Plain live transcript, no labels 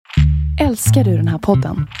Älskar du den här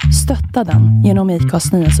podden? Stötta den genom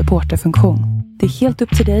ICAs nya supporterfunktion. Det är helt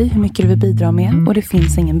upp till dig hur mycket du vill bidra med och det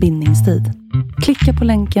finns ingen bindningstid. Klicka på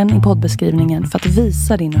länken i poddbeskrivningen för att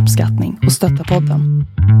visa din uppskattning och stötta podden.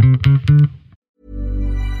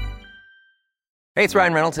 Hey, it's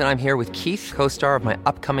Ryan Reynolds and I'm here with Keith, co-star of my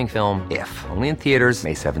upcoming film, If, only in theaters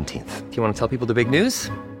May 17th. Do you want to tell people the big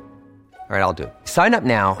news? All right, I'll do it. Sign up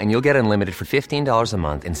now and you'll get unlimited for $15 a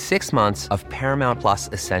month and 6 months of Paramount Plus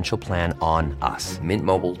Essential Plan on us.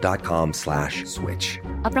 MintMobile.com/switch.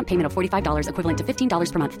 Upfront payment of $45 equivalent to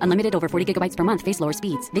 $15 per month. Unlimited over 40 gigabytes per month. Face lower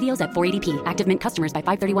speeds. Videos at 480p. Active Mint customers by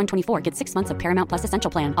 531.24 get 6 months of Paramount Plus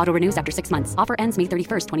Essential Plan. Auto renews after 6 months. Offer ends May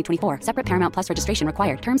 31st, 2024. Separate Paramount Plus registration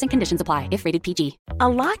required. Terms and conditions apply if rated PG. A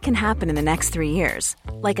lot can happen in the next 3 years.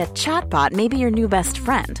 Like a chatbot may be your new best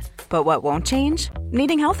friend. But what won't change?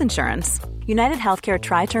 Needing health insurance. United Healthcare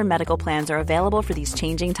Tri-Term Medical Plans are available for these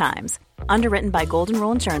changing times. Underwritten by Golden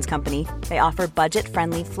Rule Insurance Company, they offer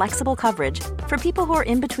budget-friendly, flexible coverage for people who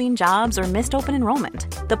are in between jobs or missed open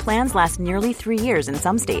enrollment. The plans last nearly 3 years in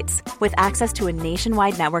some states, with access to a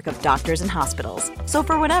nationwide network of doctors and hospitals. So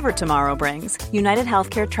for whatever tomorrow brings, United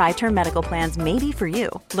Healthcare Tri-Term Medical Plans may be for you.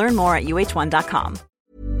 Learn more at uh1.com.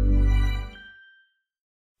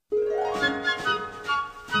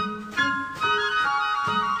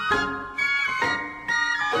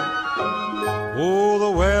 Oh,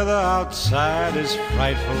 the weather outside is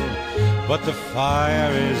frightful, but the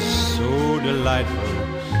fire is so delightful.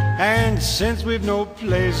 And since we've no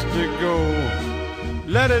place to go,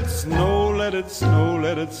 let it snow, let it snow,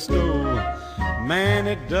 let it snow. Man,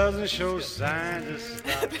 it doesn't show signs of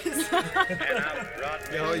stopping.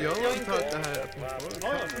 Ja, jag har tagit det här.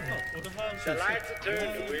 The lights are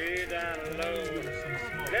turned way down low.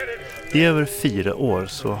 I över 4 år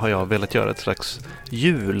så har jag velat göra ett slags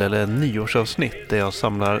jul- eller nyårsavsnitt där jag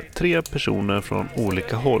samlar 3 personer från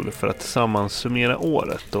olika håll för att tillsammans summera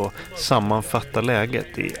året och sammanfatta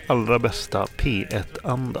läget i allra bästa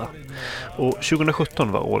P1-anda. Och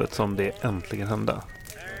 2017 var året som det äntligen hände.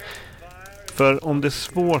 För om det är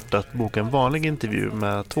svårt att boka en vanlig intervju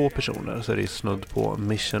med 2 personer så är det snudd på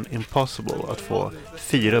Mission Impossible att få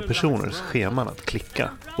 4 personers scheman att klicka.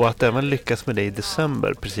 Och att även lyckas med det i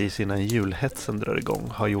december precis innan julhetsen drar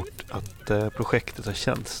igång har gjort att projektet har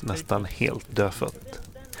känts nästan helt dödfött.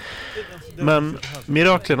 Men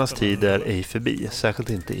miraklernas tid är ej förbi, särskilt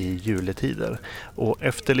inte i juletider. Och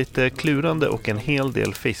efter lite klurande och en hel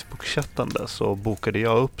del Facebook-chattande så bokade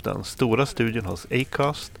jag upp den stora studion hos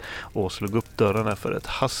Acast och slog upp dörrarna för ett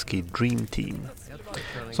Husky Dream Team.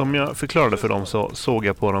 Som jag förklarade för dem så såg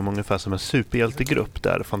jag på dem ungefär som en superhjältegrupp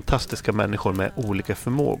där fantastiska människor med olika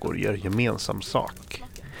förmågor gör gemensam sak.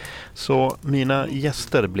 Så mina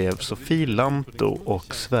gäster blev Sofie Lanto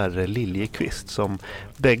och Sverre Liljekvist som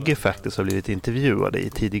bägge faktiskt har blivit intervjuade i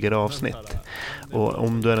tidigare avsnitt. Och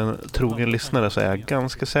om du är en trogen lyssnare så är jag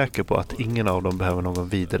ganska säker på att ingen av dem behöver någon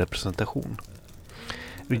vidare presentation.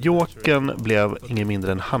 Jokern blev ingen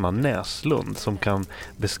mindre än Hanna Näslund som kan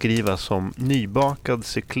beskrivas som nybakad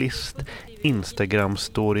cyklist,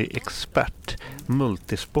 Instagram-story-expert,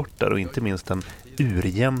 multisportare och inte minst en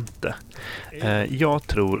urjämte. Jag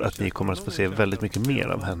tror att ni kommer att få se väldigt mycket mer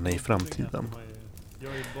av henne i framtiden.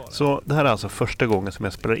 Så det här är alltså första gången som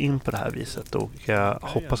jag spelar in på det här viset och jag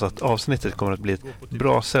hoppas att avsnittet kommer att bli ett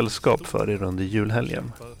bra sällskap för er under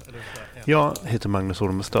julhelgen. Jag heter Magnus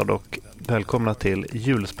Ormestad och välkomna till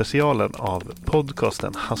julspecialen av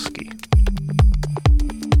podcasten Husky.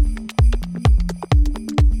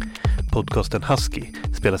 Podcasten Husky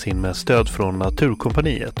spelas in med stöd från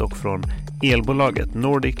Naturkompaniet och från elbolaget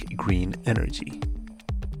Nordic Green Energy.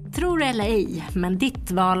 Tror eller ej, men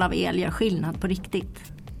ditt val av el gör skillnad på riktigt.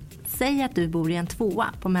 Säg att du bor i en 2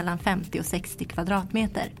 på mellan 50 och 60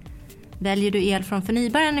 kvadratmeter. Väljer du el från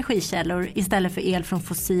förnybara energikällor istället för el från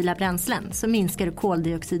fossila bränslen så minskar du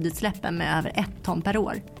koldioxidutsläppen med över 1 ton per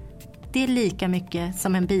år. Det är lika mycket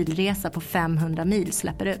som en bilresa på 500 mil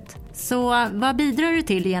släpper ut. Så vad bidrar du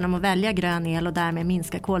till genom att välja grön el och därmed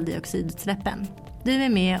minska koldioxidutsläppen? Du är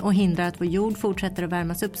med och hindrar att vår jord fortsätter att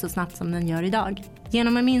värmas upp så snabbt som den gör idag.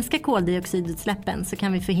 Genom att minska koldioxidutsläppen så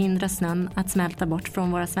kan vi förhindra snön att smälta bort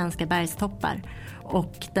från våra svenska bergstoppar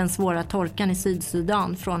och den svåra torkan i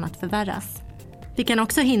Sydsudan från att förvärras. Vi kan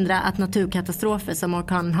också hindra att naturkatastrofer som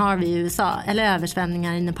orkan Harvey i USA eller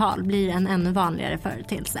översvämningar i Nepal blir en ännu vanligare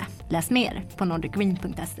företeelse. Läs mer på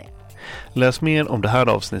nordicgreen.se. Läs mer om det här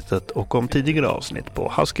avsnittet och om tidigare avsnitt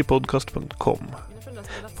på huskypodcast.com.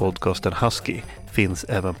 Podcasten Husky finns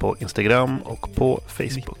även på Instagram och på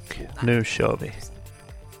Facebook. Nu kör vi.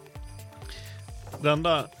 Det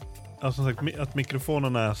enda, alltså, att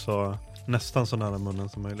mikrofonerna är så nästan så nära munnen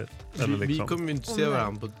som möjligt. Eller liksom. Vi kommer ju inte se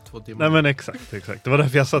varandra på 2 timmar. Nej men exakt. Det var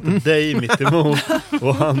därför jag satte dig mitt emot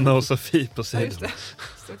och Hanna och Sofie på sidan.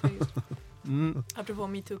 Apropå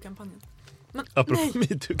MeToo-kampanjen. Apropå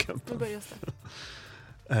MeToo-kampanjen. Nu börjar jag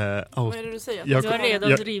vad är det du säger? Du har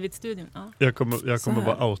redan drivit studion. Ja. Jag kommer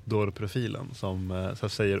vara outdoor-profilen som så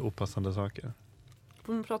säger opassande saker.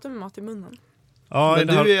 Får man prata med mat i munnen? Ja,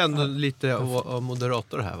 men du är ändå lite av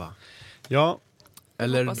moderator här, va? Ja.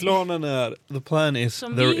 Eller planen är, the plan is,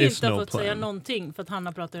 som there vi is inte har no fått plan. säga någonting för att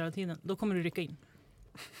Hanna pratar hela tiden. Då kommer du rycka in.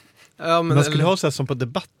 Ja, men man skulle ha så här som på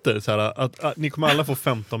debatter så här, att ni kommer alla få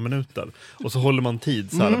 15 minuter och så håller man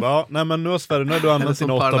tid så här, nej men nu har Sverige, nu har du använt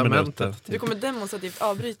sina 8 minuter. Du kommer demonstrativt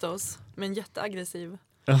avbryta oss med en jätteaggressiv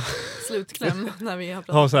slutkläm när vi har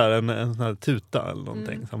pratat. Ha så här en sån här tuta eller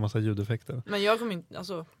någonting, så massa ljudeffekter. Men jag kommer inte,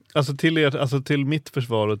 alltså till mitt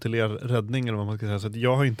försvar och till er räddning eller vad man ska säga, så att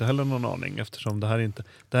jag har inte heller någon aning eftersom det här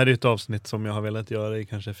är ett avsnitt som jag har velat göra i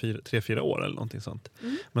kanske 3-4 år eller någonting sånt.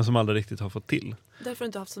 Men som aldrig riktigt har fått till. Därför har du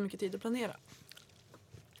inte haft så mycket tid att planera.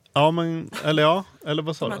 Ja, men eller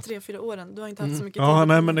vad sa du? De här 3-4 åren, du har inte haft så mycket tid. Ja,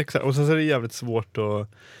 nej men exakt. Och så är det jävligt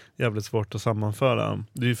svårt att sammanföra.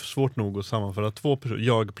 Det är ju svårt nog att sammanföra 2 personer,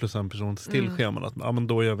 jag plus en person till scheman, att men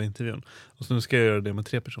då gör vi intervjun. Och så nu ska jag göra det med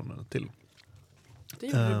 3 personer till. Det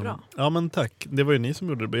gjorde du bra. Ja men tack. Det var ju ni som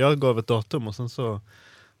gjorde det. Jag gav ett datum och sen så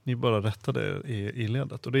ni bara rättade i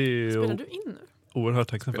ledet. Och det är ju spelar du in nu? Oerhört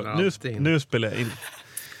tacksam för. Nu spelar jag in.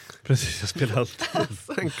 Precis, jag spelar alltid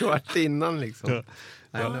en kvart innan liksom.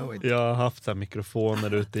 Jag har haft så här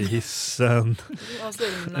mikrofoner ute i hissen.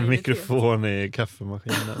 En mikrofon i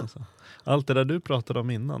kaffemaskinen. Så. Allt det där du pratade om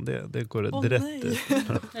innan, det går direkt ut.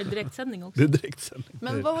 Det är direktsändning också. Det är direktsändning.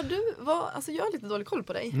 Men vad har du, alltså jag har lite dålig koll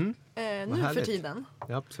på dig. Nu för tiden.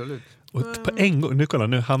 Ja, absolut. Och på en gång,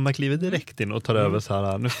 nu Hanna kliver direkt in och tar över så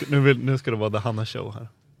här. Nu ska det vara The Hanna Show här.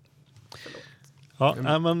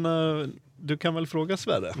 Ja, men du kan väl fråga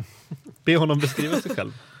Sverre. Be honom beskriva sig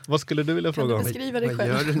själv. Vad skulle du vilja fråga om? Beskriva dig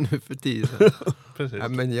själv. Vad gör du nu för tiden? Ja,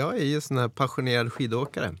 men jag är ju sån här passionerad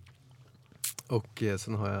skidåkare. Och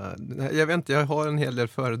sen har jag har en hel del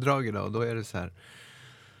föredrag idag. Och då är det så här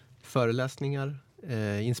föreläsningar,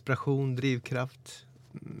 inspiration, drivkraft.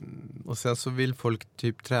 Och sen så vill folk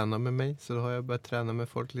typ träna med mig. Så då har jag börjat träna med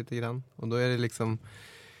folk lite grann. Och då är det liksom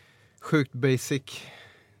sjukt basic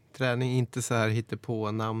träning, inte så här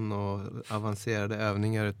hittepå namn och avancerade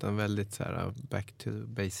övningar, utan väldigt så här back to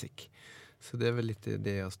basic. Så det är väl lite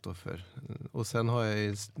det jag står för. Och sen har jag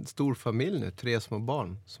en stor familj nu, 3 små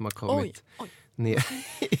barn som har kommit ner.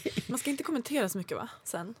 Man ska inte kommentera så mycket, va?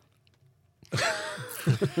 Sen.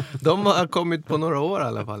 De har kommit på några år i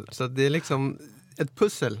alla fall. Så det är liksom ett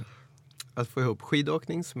pussel att få ihop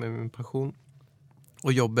skidåkning som är min passion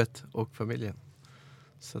och jobbet och familjen.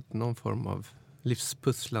 Så att någon form av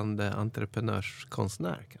livspusslande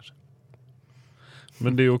entreprenörskonstnär kanske.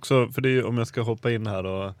 Men det är också, för det är, om jag ska hoppa in här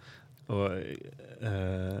och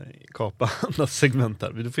kapa andra segment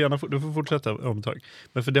här. Du får fortsätta omtag.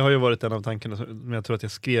 Men för det har ju varit en av tankarna som jag tror att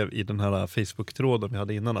jag skrev i den här Facebook-tråden vi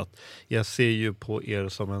hade innan, att jag ser ju på er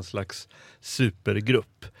som en slags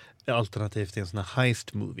supergrupp. Alternativt till en sån här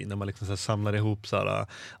heist movie när man liksom så här samlar ihop så här,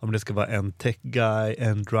 om det ska vara en tech guy,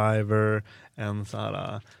 en driver, en så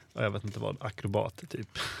här, jag vet inte vad, akrobat typ.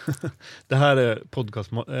 Det här är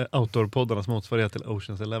outdoor-poddarnas motsvarighet till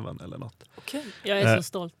Ocean's 11 eller något. Okej. Jag är så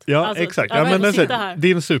stolt. Ja, alltså, exakt. Ja, men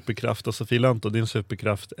din superkraft, och Sofie Lanto, din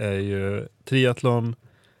superkraft är ju triathlon,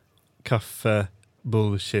 kaffe,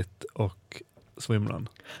 bullshit och swimrun.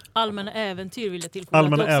 Allmänna äventyr vill jag tillföra.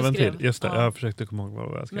 Allmänna äventyr, just det. Ja. Jag försökte komma ihåg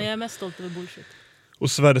vad jag skrev. Men jag är mest stolt över bullshit.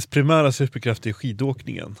 Och Sveriges primära superkraft är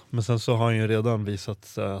skidåkningen. Men sen så har han ju redan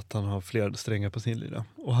visat att han har fler strängar på sin lyra.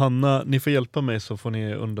 Och Hanna, ni får hjälpa mig så får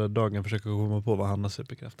ni under dagen försöka komma på vad Hannas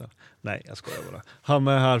superkraft är. Nej, jag skojar bara.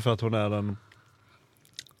 Hanna är här för att hon är en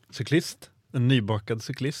cyklist. En nybakad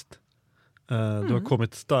cyklist. Du har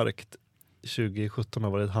kommit starkt. 2017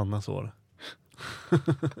 har varit Hannas år.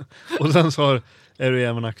 Och sen så är du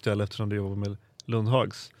även aktuell eftersom du jobbar med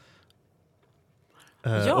Lundhags.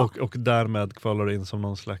 Och därmed kvalar du in som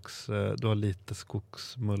någon slags, du har lite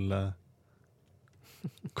skogsmulle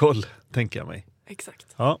koll, tänker jag mig. Exakt.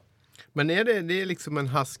 Ja. Men det är liksom en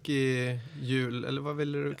husky jul, eller vad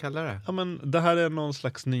vill du kalla det? Ja, men det här är någon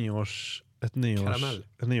slags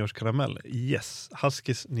nyårskaramell. Yes,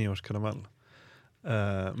 huskys nyårskaramell.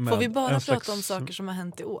 Får vi bara prata om saker som har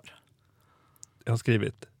hänt i år? Jag har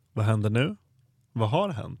skrivit, vad händer nu? Vad har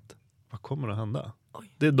hänt? Vad kommer att hända?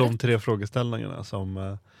 Det är de 3 frågeställningarna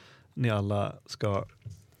som ni alla ska...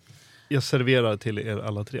 Jag serverar till er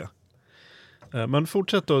alla 3. Men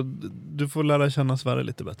fortsätt då. Du får lära känna Sverige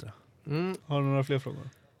lite bättre. Har du några fler frågor?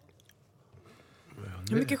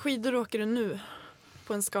 Hur mycket skidor åker du nu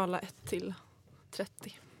på en skala 1 till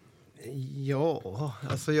 30? Ja,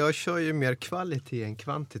 alltså jag kör ju mer kvalitet än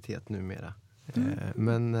kvantitet numera.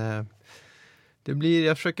 Men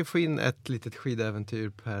jag försöker få in ett litet skidäventyr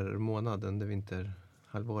per månad under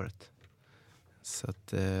vinterhalvåret. Så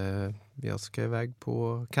att jag ska iväg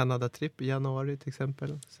på Kanada-tripp i januari till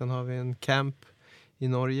exempel. Sen har vi en camp i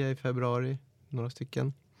Norge i februari, några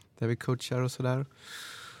stycken, där vi coachar och sådär.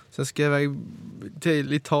 Sen ska jag iväg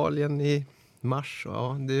till Italien i mars.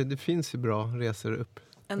 Ja, det finns ju bra resor upp.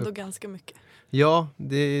 Ändå ganska mycket. Ja,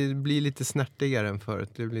 det blir lite snärtigare än förut.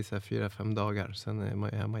 Det blir så här 4-5 dagar, sen är man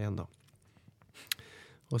hemma igen då.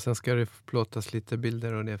 Och sen ska det plåtas lite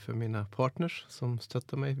bilder och det för mina partners som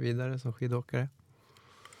stöttar mig vidare som skidåkare.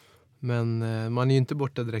 Men man är ju inte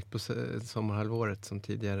borta direkt på sommarhalvåret som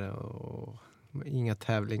tidigare. Och inga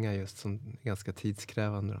tävlingar just som är ganska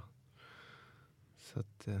tidskrävande då. Så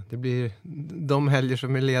att det blir de helger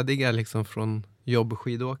som är lediga liksom från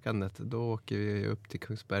jobbskidåkandet. Då åker vi upp till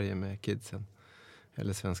Kungsbergen med kidsen.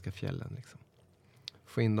 Eller Svenska fjällen liksom.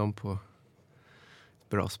 Få in dem på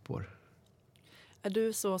bra spår. Är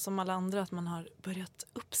du så som alla andra att man har börjat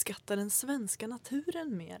uppskatta den svenska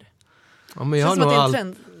naturen mer? Ja, men jag har som nog att det är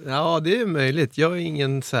en trend. Ja, det är möjligt. Jag är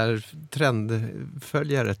ingen så här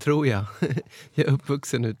trendföljare, tror jag. Jag är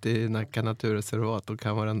uppvuxen ute i Nacka naturreservat och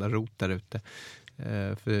kan varenda rot där ute.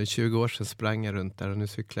 För 20 år sedan sprang jag runt där och nu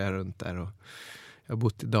cyklar jag runt där. Och jag har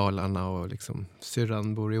bott i Dalarna och liksom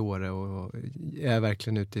syrran bor i Åre och är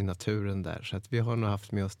verkligen ute i naturen där. Så att vi har nog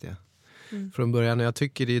haft med oss det från början. Och jag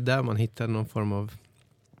tycker det är där man hittar någon form av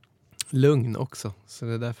lugn också. Så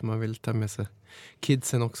det är därför man vill ta med sig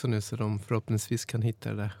kidsen också nu så de förhoppningsvis kan hitta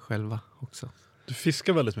det där själva också. Du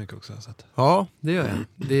fiskar väldigt mycket också, har jag sett. Ja, det gör jag.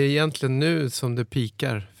 Det är egentligen nu som det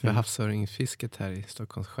pikar för havsöringsfisket här i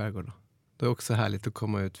Stockholms skärgård då. Det är också härligt att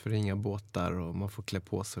komma ut för inga båtar och man får klä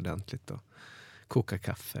på sig ordentligt och koka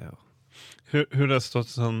kaffe. Och... Hur är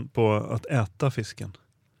statusen på att äta fisken?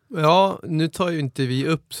 Ja, nu tar ju inte vi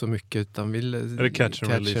upp så mycket utan vi catch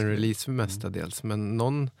and release för mestadels. Men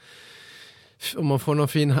om man får någon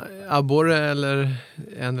fin abborre eller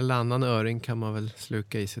en eller annan öring kan man väl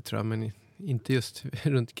sluka i sig tror jag. Men inte just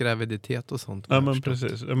runt graviditet och sånt. Ja, men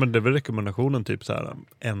precis. Ja, men det är väl rekommendationen typ så här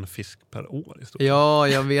en fisk per år i stort. Ja,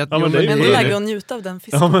 jag vet. Ja, men det är ändå läge att njuta av den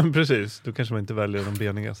fisken. Ja, men precis. Då kanske man inte väljer de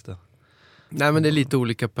benigaste. Nej, men det är lite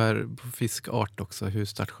olika på fiskart också, hur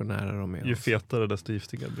stationära de är. Ju fetare desto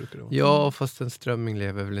giftigare brukar det vara. Ja, fast en strömming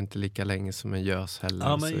lever väl inte lika länge som en gös heller.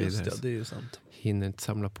 Ja, men just det, det är ju sant. Hinner inte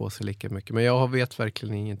samla på sig lika mycket. Men jag vet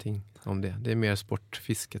verkligen ingenting om det. Det är mer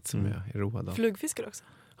sportfisket som jag är road av. Flugfiskar också?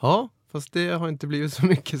 Ja, fast det har inte blivit så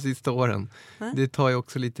mycket sista åren. Nej. Det tar ju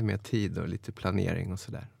också lite mer tid och lite planering och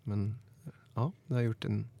sådär. Men ja, det har gjort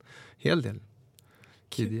en hel del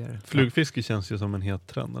tidigare. Flugfiske känns ju som en het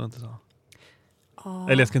trend, är det inte så? Ah.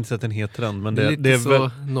 Eller jag ska inte säga att det är en het trend, men det är det är så väl...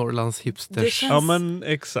 Norrlands hipsters. Det känns Ja, men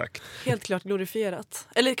exakt. helt klart glorifierat.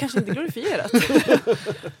 Eller kanske inte glorifierat.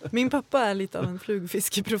 Min pappa är lite av en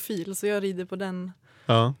flugfiskeprofil så jag rider på den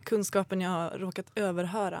kunskapen jag har råkat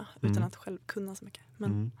överhöra utan att själv kunna så mycket.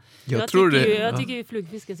 Men Jag tycker ju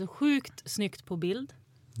flugfiske är så sjukt snyggt på bild.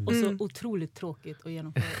 Och så otroligt tråkigt att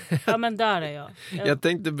genomföra. Ja, men där är jag. Jag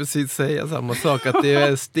tänkte precis säga samma sak. Att det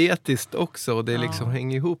är estetiskt också. Och det liksom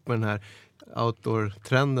hänger ihop med den här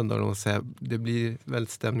outdoor-trenden. Då de säger, det blir väldigt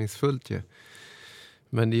stämningsfullt ju.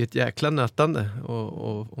 Men det är ett jäkla nötande.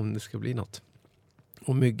 Och om det ska bli något.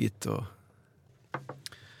 Och myggigt. Och...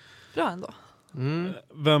 Bra ändå.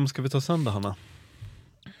 Vem ska vi ta sen då, Hanna?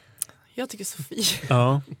 Jag tycker Sofie.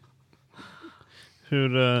 Ja.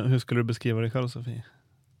 Hur skulle du beskriva dig själv, Sofie?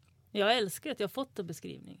 Jag älskar att jag har fått en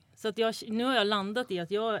beskrivning. Så att nu har jag landat i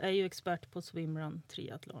att jag är ju expert på swimrun,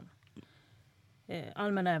 triathlon.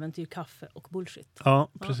 Allmänna äventyr, kaffe och bullshit. Ja,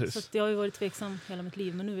 precis. Så att jag har ju varit tveksam hela mitt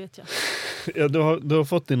liv, men nu vet jag. Ja, du har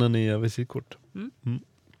fått dina nya visitkort.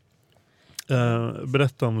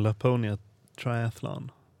 Berätta om Laponia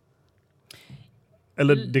Triathlon.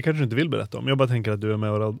 Eller det kanske du inte vill berätta om. Jag bara tänker att du är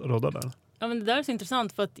med och roddar där. Ja, men det där är så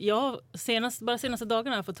intressant för att jag senaste dagarna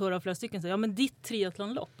har jag fått höra av flera stycken så ja, men ditt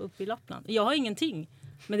triathlonlopp uppe i Lappland. Jag har ingenting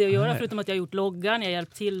med det att göra förutom att jag har gjort loggan, jag har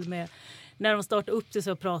hjälpt till med när de startar upp det så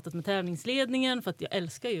har jag pratat med tävlingsledningen för att jag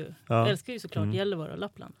älskar ju såklart Gällivare och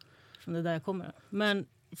Lappland. Från det där jag kommer. Men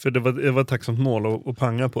för det var ett tacksamt mål att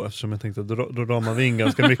panga på eftersom jag tänkte att då ramar vi in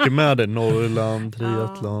ganska mycket med det. Norrland,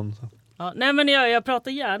 triathlon. Så. Ja, nej, men jag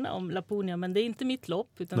pratar gärna om Laponia men det är inte mitt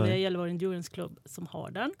lopp utan det är Gällivare Endurance Club som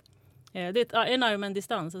har den. Det är en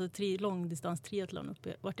Ironman-distans, alltså långdistans triathlon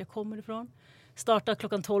uppe vart jag kommer ifrån. Startar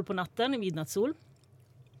klockan 12 på natten i midnattssol.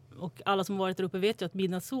 Och alla som varit där uppe vet ju att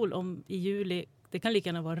midnattssol i juli Det kan lika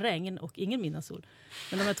gärna vara regn och ingen midnattssol.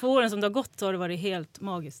 Men de här 2 åren som det har gått så har det varit helt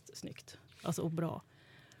magiskt snyggt. Alltså och bra.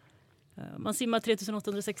 Man simmar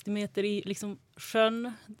 3860 meter i liksom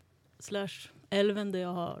sjön / älven där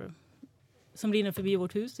jag har, som rinner förbi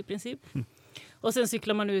vårt hus i princip. Och sen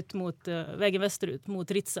cyklar man ut mot vägen västerut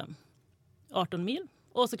mot Ritsem. 18 mil.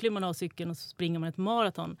 Och så kliver man av cykeln och så springer man ett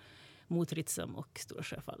maraton mot Ritsem och Stora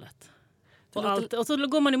Sjöfallet. Och så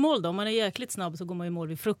går man i mål då. Om man är jäkligt snabb så går man i mål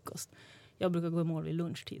vid frukost. Jag brukar gå i mål vid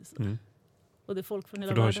lunchtid. Och det är folk från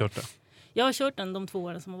hela världen. För du har kört det? Jag har kört den de 2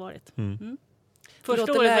 åren som har varit. Första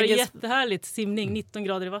året var det jättehärligt simning, 19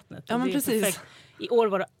 grader i vattnet. Ja, men precis. Perfekt. I år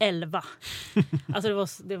var det 11. Alltså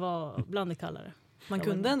det var bland det kallare. Man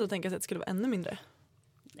kunde ändå tänka sig att det skulle vara ännu mindre.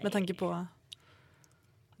 Nej. Med tanke på...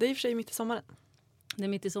 Det är i och för sig mitt i sommaren. Det är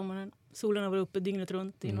mitt i sommaren. Solen har varit uppe dygnet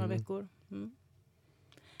runt i några veckor.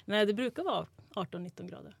 Nej, det brukar vara 18-19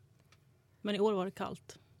 grader. Men i år var det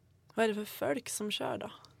kallt. Vad är det för folk som kör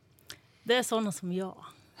då? Det är sådana som jag.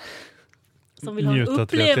 Som vill ha en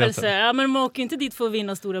upplevelse. Ja, men man åker inte dit för att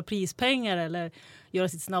vinna stora prispengar eller göra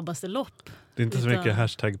sitt snabbaste lopp. Det är inte så mycket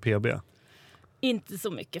hashtag PB. Inte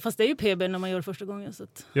så mycket. Fast det är ju PB när man gör det första gången. Så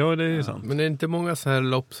att... Ja, det är ju sant. Men det är inte många så här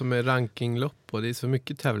lopp som är rankinglopp. Och det är så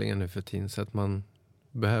mycket tävlingar nu för tiden så att man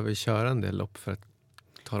behöver köra en del lopp för att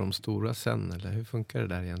ta de stora sen. Eller hur funkar det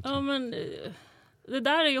där egentligen? Ja, men det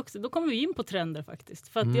där är ju också... Då kommer vi in på trender faktiskt.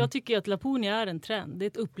 För att jag tycker att Laponia är en trend. Det är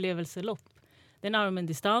ett upplevelselopp. Det är en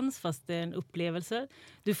Ironman-distans fast det är en upplevelse.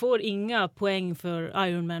 Du får inga poäng för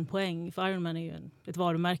Ironman-poäng. För Ironman är ju ett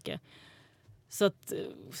varumärke. Så att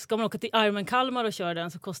ska man åka till Ironman Kalmar och köra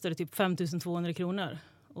den så kostar det typ 5200 kronor.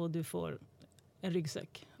 Och du får en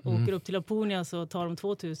ryggsäck. Och åker upp till Laponia så tar de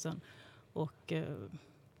 2000 och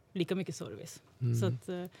lika mycket service. Så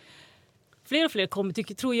att fler och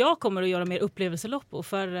fler tror jag kommer att göra mer upplevelselopp och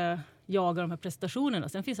färre jaga de här prestationerna.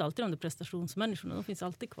 Sen finns alltid de där prestationsmänniskorna. De finns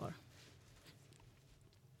alltid kvar.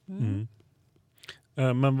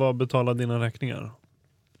 Men vad betalar dina räkningar?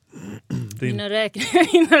 Mina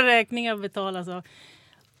räkningar betalas av...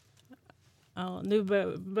 Ja, nu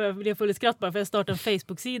börjar jag få lite skratt bara för jag startade en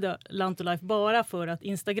Facebook-sida Lantolife bara för att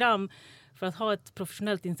Instagram, för att ha ett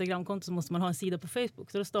professionellt Instagram-konto så måste man ha en sida på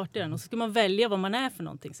Facebook. Så då startade jag den och så ska man välja vad man är för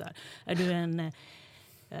någonting. Så här. Är du en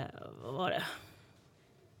vad var det?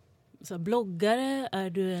 Så här, bloggare? Är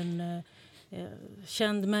du en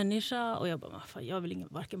känd människa? Och jag bara, fan, jag är väl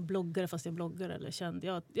varken bloggare fast jag bloggar eller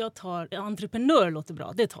känd. Jag tar entreprenör, låter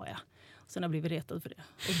bra, det tar jag. Sen har jag blivit retad för det.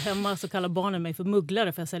 Och hemma så kallar barnen mig för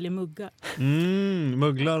mugglare för jag säljer muggar.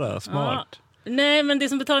 Mugglare, smart. Ja. Nej, men det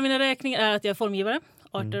som betalar mina räkningar är att jag är formgivare.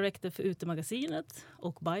 Art director för Utemagasinet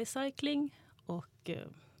och Bicycling och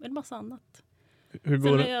en massa annat.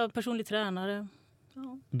 Sen är jag personlig tränare.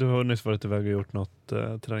 Ja. Du har nyss varit iväg och gjort något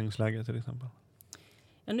träningsläge till exempel.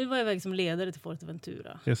 Ja, nu var jag iväg som ledare till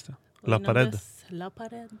Forteventura. Just det. La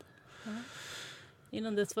Parade. Ja.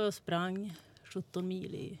 Innan dess var jag sprang 17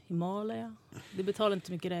 mil i Himalaya. Det betalar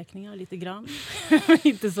inte mycket räkningar, lite grann.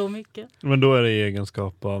 Inte så mycket. Men då är det i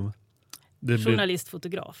egenskap av... Journalist,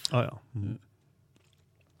 fotograf. Ja.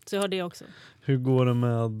 Så jag har det också. Hur går det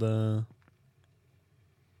med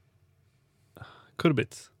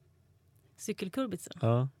kurbits? Cykelkurbitsen?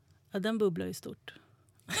 Ja, den bubblar ju stort.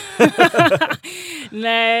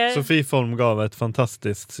 Nej. Sofie Form gav ett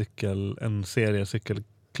fantastiskt en serie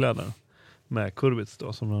cykelkläder med kurbits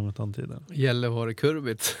då som de antyder. Gällivare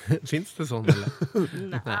kurbits. Finns det sånt eller?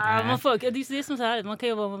 Nej. Man får, det är som så här, man kan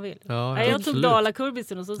ju vad man vill. Ja, jag tog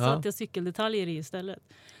Dala-kurbitsen och så satte jag cykeldetaljer i istället.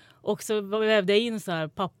 Och så vävde jag in så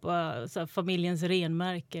här familjens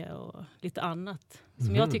renmärke och lite annat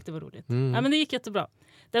som jag tyckte var roligt. Ja, men det gick jättebra.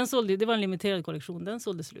 Det var en limiterad kollektion, den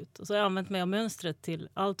sålde slut. Och så har jag använt mig av mönstret till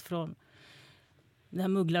allt från den här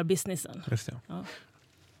mugglarbusinessen. Just det. Ja.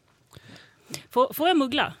 Får jag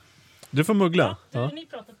muggla? Du får muggla. Ja, ni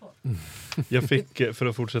pratar på. Jag fick, för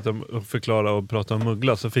att fortsätta förklara och prata om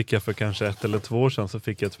muggla, så fick jag för kanske 1 eller 2 år sedan så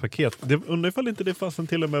fick jag ett paket. Undrar ifall inte det fastän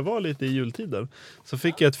till och med var lite i jultider. Så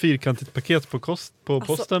fick jag ett 4-kantigt paket på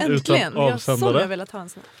posten utan avsändare. Jag velat ha en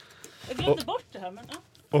sån. Jag glömde bort det här, men ja.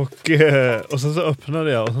 Och sen så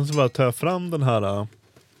öppnade jag och sen så bara tar jag fram den här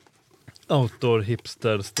outdoor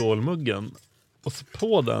hipster stålmuggen. Och så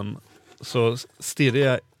på den så stirrar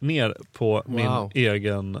jag ner på min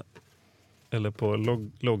egen, eller på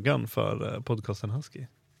loggan för podcasten Husky.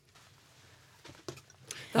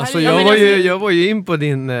 Alltså jag var ju in på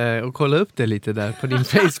din och kollade upp det lite där på din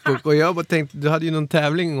Facebook och jag bara tänkte, du hade ju någon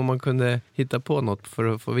tävling om man kunde hitta på något för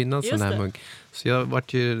att få vinna en sån här mugg. Så jag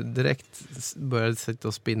vart ju direkt började sitta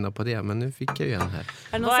och spinna på det, men nu fick jag ju en här.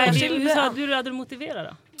 Hur sa du hade motiverat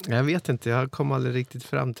då? Jag vet inte, jag kom aldrig riktigt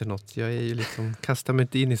fram till något. Jag är ju liksom, kastar mig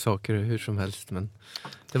inte in i saker hur som helst, men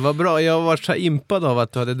det var bra. Jag var så impad av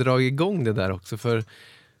att du hade dragit igång det där också, för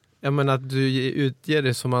jag menar att du utger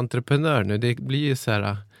dig som entreprenör nu, det blir ju så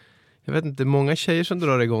här, jag vet inte, många tjejer som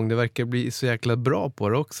drar igång, det verkar bli så jäkla bra på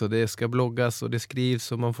det också. Det ska bloggas och det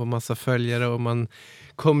skrivs och man får massa följare och man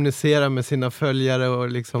kommunicerar med sina följare och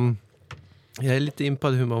liksom, jag är lite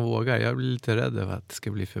impad hur man vågar. Jag blir lite rädd över att det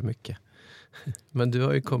ska bli för mycket. Men du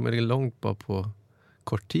har ju kommit långt bara på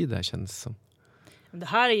kort tid där, känns det som. Det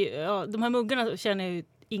här är ju, de här muggarna tjänar jag ju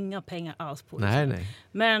inga pengar alls på. Nej.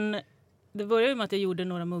 Men det började ju med att jag gjorde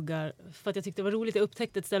några muggar för att jag tyckte det var roligt. Jag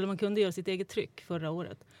upptäckte ett ställe man kunde göra sitt eget tryck förra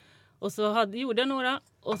året. Och så gjorde jag några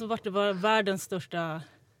och så var det världens största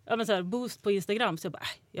boost på Instagram. Så jag bara,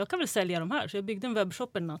 jag kan väl sälja de här. Så jag byggde en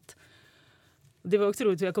webbshop en natt. Det var också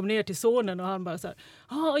roligt för jag kom ner till sonen och han bara så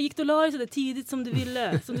här, gick du och la dig så där tidigt som du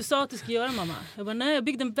ville? Som du sa att du skulle göra, mamma. Jag bara, nej, jag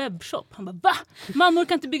byggde en webbshop. Han bara, va? Mammor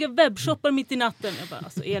kan inte bygga webbshoppar mitt i natten. Jag bara,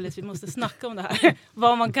 alltså Elis, vi måste snacka om det här.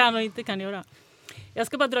 Vad man kan och inte kan göra. Jag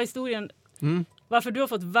ska bara dra historien. Varför du har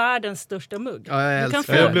fått världens största mugg. Ja,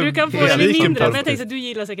 du kan få den i mindre. Men jag tänkte att du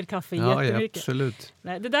gillar säkert kaffe jättemycket. Ja, absolut.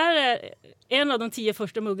 Nej, det där är en av de 10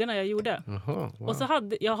 första muggarna jag gjorde. Aha, wow. Och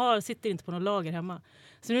så sitter inte på någon lager hemma.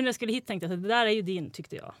 Så nu när jag skulle hit tänkte jag att det där är ju din,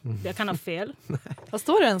 tyckte jag. Jag kan ha fel. Vad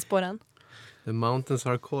står det ens på den? The mountains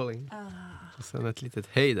are calling. Och sen ett litet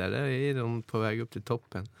hej där är de på väg upp till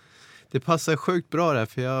toppen. Det passar sjukt bra där,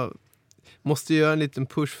 för jag måste göra en liten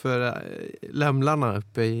push för lämlarna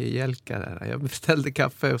uppe i Hjälka där. Jag beställde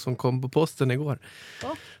kaffe som kom på posten igår.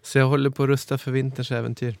 Så jag håller på att rusta för vinterns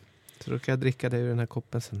äventyr. Så då kan jag dricka det ur den här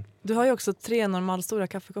koppen sen. Du har ju också 3 normalstora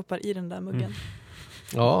kaffekoppar i den där muggen.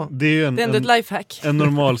 Ja, det är ju det är ändå ett lifehack. En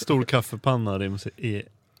normal stor kaffepanna i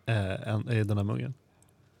den här muggen.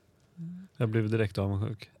 Jag blev direkt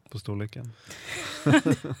avundsjuk på storleken.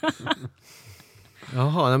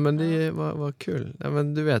 Jaha, nej, men det var kul. Nej,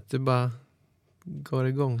 men du vet, du bara går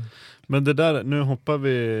igång. Men det där, nu hoppar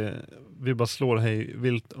vi bara slår hej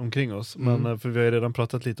vilt omkring oss. Men för vi har ju redan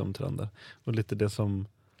pratat lite om trender. Och lite det som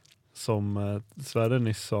Sverre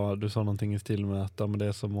nyss sa, du sa någonting i stil med att men det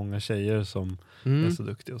är så många tjejer som är så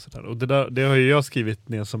duktiga och sådär. Och det har ju jag skrivit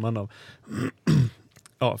ner som en av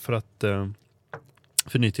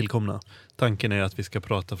för nytillkomna. Tanken är att vi ska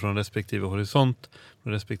prata från respektive horisont,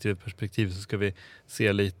 från respektive perspektiv, så ska vi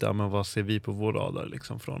se lite, men vad ser vi på vår radar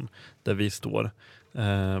liksom, från där vi står.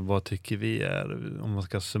 Vad tycker vi är, om man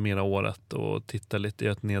ska summera året och titta lite i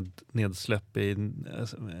ett nedsläpp i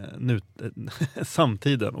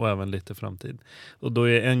samtiden och även lite framtid. Och då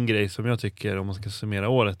är en grej som jag tycker, om man ska summera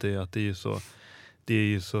året, är att det är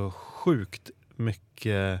ju så sjukt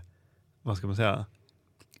mycket, vad ska man säga,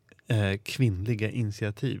 kvinnliga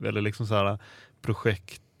initiativ eller liksom så här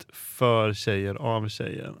projekt för tjejer av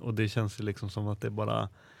tjejer, och det känns ju liksom som att det bara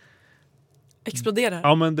exploderar.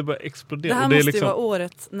 Ja, men det bara exploderar. Det här och det måste är liksom, ju vara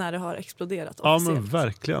året när det har exploderat officiellt. Ja, men officiellt.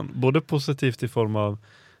 verkligen. Både positivt i form av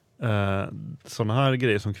sådana här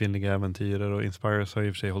grejer som kvinnliga äventyrer och Inspires har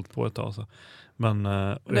i och för sig hållit på ett tag så. Men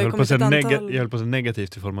jag höll på att säga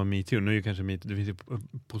negativt i form av MeToo. Nu är ju kanske MeToo, det finns ju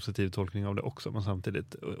en positiv tolkning av det också, men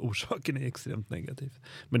samtidigt orsaken är extremt negativ.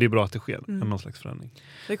 Men det är bra att det sker någon slags förändring.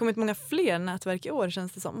 Det har kommit många fler nätverk i år,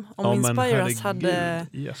 känns det som. Om Inspires hade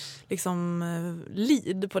liksom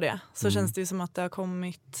lead på det, så känns det ju som att det har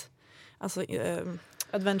kommit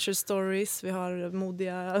Adventure Stories. Vi har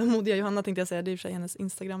modiga Johanna, tänkte jag säga. Det är i och för sig hennes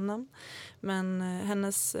Instagram-namn. Men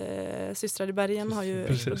hennes systrar i bergen har ju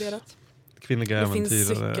exploderat. Kvinnliga det finns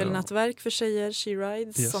cykelnätverk för tjejer, She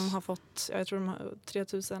Rides, som har fått, jag tror de har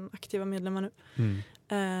 3000 aktiva medlemmar nu.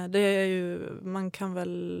 Det är ju, man kan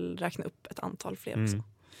väl räkna upp ett antal fler också.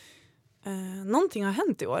 Någonting har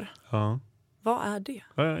hänt i år. Ja. Vad är det?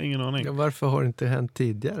 Jag har ingen aning. Ja, varför har det inte hänt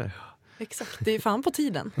tidigare? Exakt, det är fan på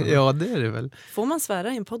tiden. Ja, det är det väl. Får man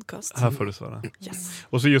svära i en podcast? Här får du svära. Yes.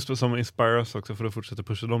 Och så just som Inspires också, för att fortsätta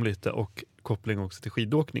pusha dem lite, och koppling också till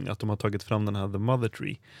skidåkning, att de har tagit fram den här The Mother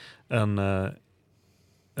Tree. En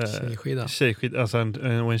tjejskida. Alltså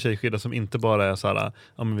en tjejskida som inte bara är så här,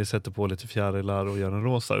 ja men vi sätter på lite fjärilar och gör en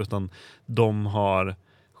rosa, utan de har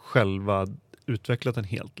själva utvecklat den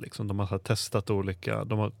helt liksom. De har testat olika,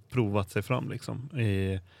 de har provat sig fram liksom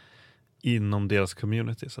inom deras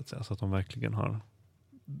community så att säga, så att de verkligen har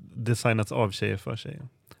designats av tjejer för tjejer.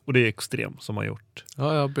 Och det är Extrem som har gjort.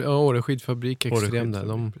 Ja, Åre skidfabrik Extrem där.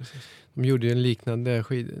 De gjorde ju en liknande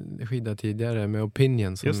skida tidigare med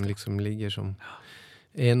Opinion som liksom ligger som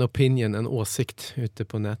en opinion, en åsikt ute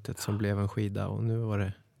på nätet som blev en skida. Och nu var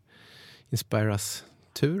det Inspiras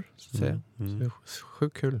tur, så att säga. Så det är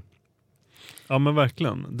sjukt kul. Ja, men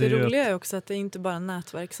verkligen. Det roliga är också att det är inte bara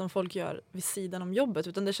nätverk som folk gör vid sidan om jobbet,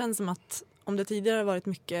 utan det känns som att om det tidigare har varit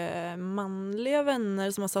mycket manliga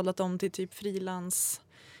vänner som har sadlat om till typ frilans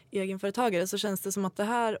egenföretagare, så känns det som att det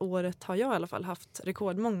här året har jag i alla fall haft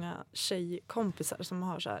rekordmånga tjejkompisar som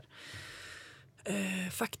har så här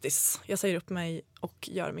faktiskt, jag säger upp mig och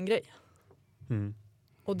gör min grej.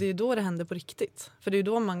 Och det är då det händer på riktigt. För det är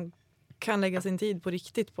då man kan lägga sin tid på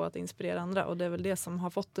riktigt på att inspirera andra, och det är väl det som har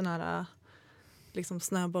fått den här liksom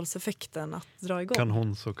snöbollseffekten att dra igång. Kan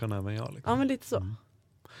hon så kan även jag. Liksom. Ja, men lite så.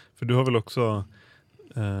 För du har väl också,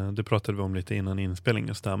 det pratade vi om lite innan inspelningen,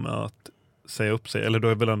 just det här med att säga upp sig. Eller du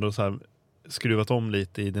har väl ändå så här skruvat om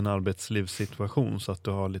lite i din arbetslivssituation så att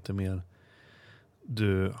du har lite mer,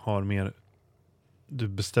 du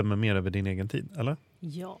bestämmer mer över din egen tid, eller?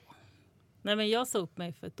 Ja. Nej, men jag sa upp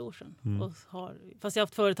mig för ett år sedan. Och fast jag har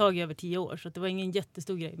haft företag i över 10 år, så det var ingen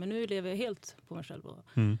jättestor grej. Men nu lever jag helt på mig själv och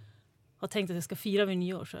har tänkt att jag ska fira vid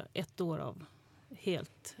nyår, så 1 år av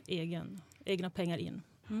helt egna pengar in.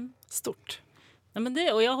 Stort. Nej,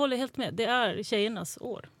 men och jag håller helt med. Det är tjejernas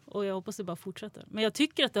år. Och jag hoppas det bara fortsätter. Men jag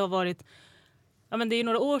tycker att det har varit, ja, men det är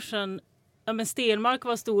några år sedan, ja, men Stenmark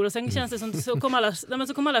var stor, och sen känns det som så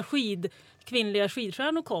kom alla kvinnliga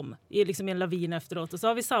skidstjärnor kom i liksom en lavin efteråt. Och så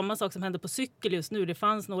har vi samma sak som händer på cykel just nu. Det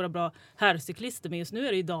fanns några bra herrcyklister, men just nu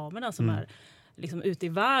är det ju damerna som är liksom ute i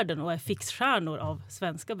världen och är fixstjärnor av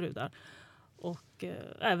svenska brudar. Och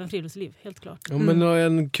även friluftsliv, helt klart. Ja, men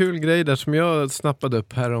en kul grej där som jag snappade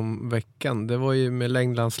upp här om veckan, det var ju med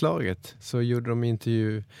längdlandslaget. Så gjorde de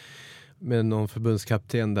intervju med någon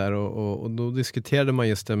förbundskapten där, och då diskuterade man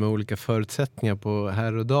just det med olika förutsättningar på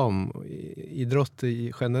herr- och damidrott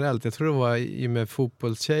generellt. Jag tror det var med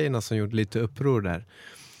fotbollstjejerna som gjorde lite uppror där.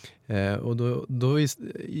 Och då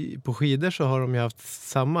på skidor så har de ju haft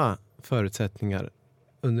samma förutsättningar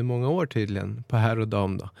under många år tydligen på herr och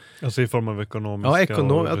dam då. Alltså i form av ekonomiska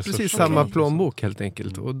precis samma plånbok helt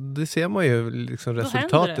enkelt. Och det ser man ju liksom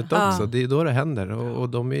resultatet också. Det är då det händer. Och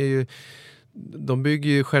de bygger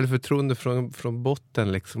ju självförtroende från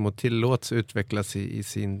botten liksom, och tillåts utvecklas i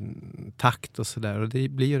sin takt och sådär. Och det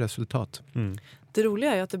blir ju resultat. Det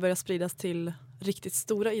roliga är att det börjar spridas till riktigt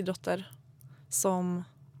stora idrotter som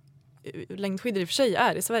längdskidor i och för sig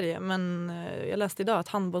är i Sverige. Men jag läste idag att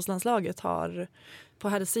handbollslandslaget har på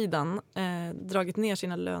här sidan dragit ner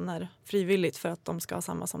sina löner frivilligt för att de ska ha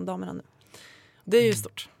samma som damerna nu. Det är ju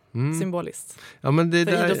stort. Symboliskt. Ja, men det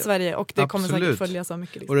för där, idrotts-Sverige, och det kommer absolut. säkert följa så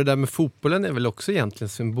mycket. Liksom. Och det där med fotbollen är väl också egentligen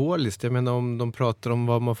symboliskt. Jag menar, om de pratar om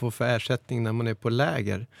vad man får för ersättning när man är på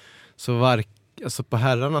läger, så alltså på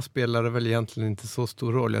herrarna spelar det väl egentligen inte så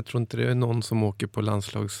stor roll. Jag tror inte det är någon som åker på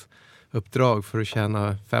landslagsuppdrag för att tjäna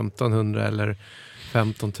 1500 eller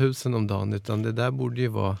 15 000 om dagen, utan det där borde ju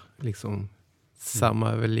vara liksom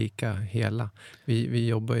samma över lika hela. Vi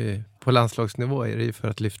jobbar ju på landslagsnivå, är det ju för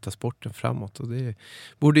att lyfta sporten framåt, och det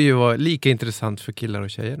borde ju vara lika intressant för killar och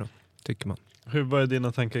tjejer då, tycker man. Vad är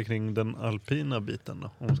dina tankar kring den alpina biten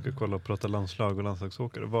då? Om man ska kolla och prata landslag och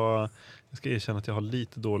landslagsåkare. Jag ska erkänna att jag har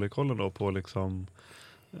lite dålig koll då på liksom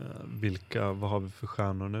vad har vi för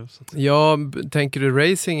stjärnor nu? Så att... Ja, tänker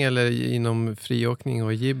du racing eller inom friåkning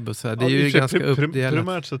och jibb och så här? Det är ju ganska uppdelat.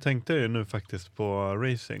 Primärt så tänkte jag ju nu faktiskt på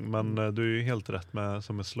racing, men du är ju helt rätt med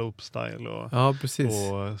som är slopestyle och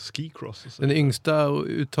skicross. Och så. Den yngsta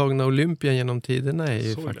uttagna Olympien genom tiderna är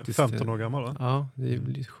ju faktiskt 15 år gammal, va? Ja, det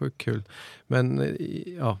blir sjukt kul. Men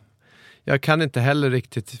ja, jag kan inte heller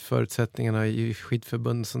riktigt förutsättningarna i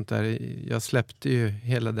skidförbund och sånt där. Jag släppte ju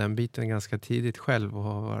hela den biten ganska tidigt själv och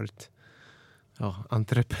har varit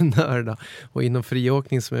entreprenör då. Och inom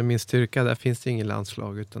friåkning, som är min styrka, där finns det ingen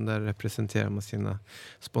landslag, utan där representerar man sina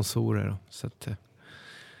sponsorer då. Så att,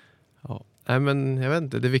 nej, men jag vet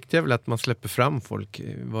inte, det viktiga är väl att man släpper fram folk,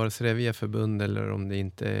 vare sig det är via förbund eller om det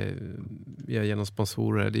inte är via genom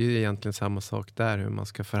sponsorer. Det är ju egentligen samma sak där, hur man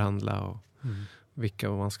ska förhandla och vilka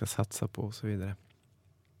man ska satsa på och så vidare.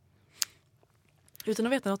 Utan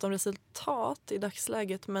att veta något om resultat i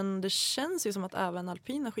dagsläget, men det känns ju som att även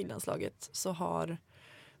alpina skidlandslaget så har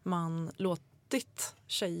man låtit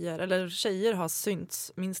tjejer har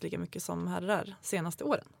synts minst lika mycket som herrar senaste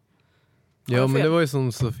åren. Ja, men det var ju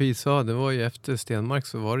som Sofie sa, det var ju efter Stenmark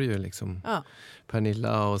så var det ju liksom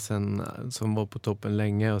Pernilla och sen som var på toppen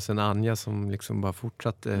länge, och sen Anja som liksom bara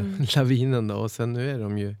fortsatte lavinen då, och sen nu är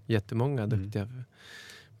de ju jättemånga duktiga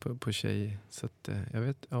på tjejer, så att jag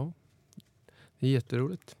vet, Det är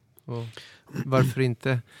jätteroligt. Och varför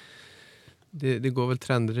inte? Det går väl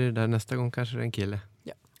trender i det där. Nästa gång kanske det är en kille.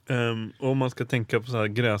 Ja. Och om man ska tänka på så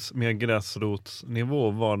här mer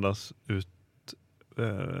gräsrotsnivå,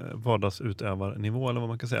 vardagsutövarnivå eller vad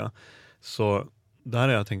man kan säga. Så där har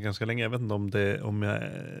jag tänkt ganska länge. Jag vet inte om jag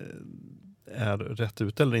är rätt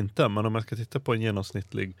ute eller inte. Men om jag ska titta på en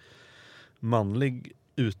genomsnittlig manlig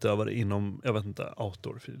utövare inom, jag vet inte,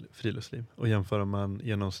 outdoor friluftsliv och jämföra med en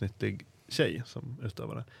genomsnittlig tjej som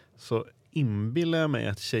utövare, så inbillar jag mig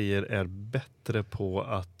att tjejer är bättre på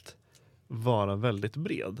att vara väldigt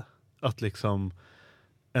bred. Att liksom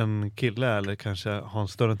en kille eller kanske har en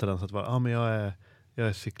större tendens att vara, men jag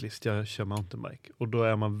är cyklist, jag kör mountainbike. Och då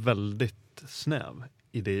är man väldigt snäv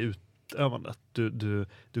i det utövandet.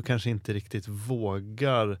 Du kanske inte riktigt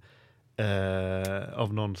vågar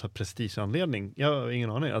av någon så här prestigeanledning, jag har ingen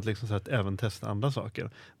aning, att liksom så att även testa andra saker.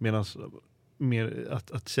 Medan mer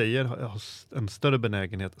att tjejer har en större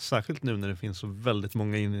benägenhet, särskilt nu när det finns så väldigt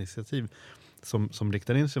många initiativ som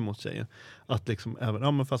riktar in sig mot tjejer. Att liksom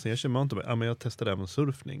även, men fast jag kör mountainbike, men jag testar även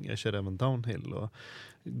surfning, jag kör även downhill och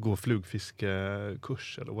går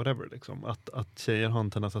flugfiskekurs eller whatever. Liksom. Att tjejer har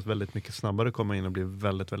en tendens att väldigt mycket snabbare komma in och bli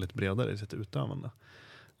väldigt, väldigt bredare i sitt utövande.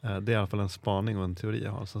 Det är i alla fall en spaning och en teori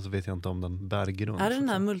jag har. Så vet jag inte om den bär grund. Är det den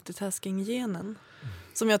här multitasking-genen?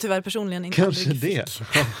 Som jag tyvärr personligen inte kanske det.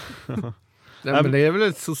 Nej, men det är väl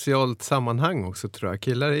ett socialt sammanhang också, tror jag.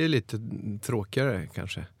 Killar är ju lite tråkigare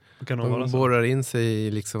kanske. De borrar in sig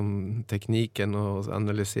i liksom tekniken och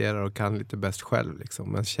analyserar och kan lite bäst själv.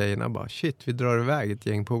 Liksom. Men tjejerna bara, shit, vi drar iväg ett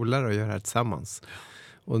gäng polare och gör det här tillsammans.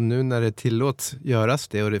 Och nu när det tillåts göras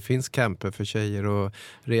det och det finns camper för tjejer och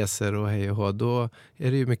resor och hej och hå, då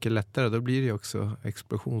är det ju mycket lättare. Då blir det ju också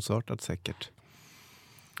explosionsartat säkert.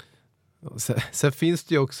 Sen finns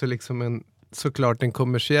det ju också liksom såklart en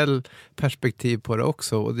kommersiell perspektiv på det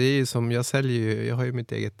också. Och det är ju som, jag har ju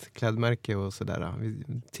mitt eget klädmärke och sådär. Vi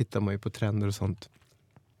tittar man ju på trender och sånt.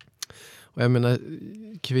 Och jag menar,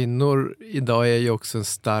 kvinnor idag är ju också en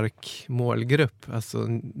stark målgrupp. Alltså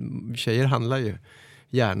tjejer handlar ju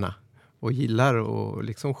gärna och gillar att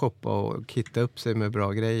liksom shoppa och kitta upp sig med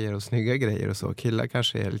bra grejer och snygga grejer och så. Killar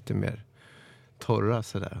kanske är lite mer torra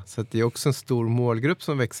sådär. Så att det är också en stor målgrupp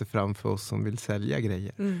som växer fram för oss som vill sälja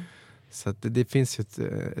grejer. Mm. Så att det finns ju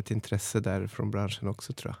ett intresse där från branschen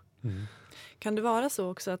också, tror jag. Mm. Kan det vara så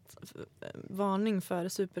också att, varning för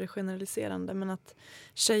supergeneraliserande, men att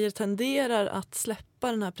tjejer tenderar att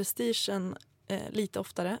släppa den här prestigen lite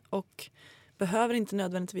oftare och behöver inte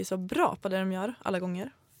nödvändigtvis vara bra på det de gör alla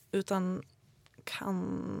gånger, utan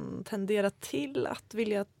kan tendera till att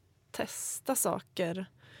vilja testa saker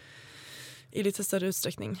i lite större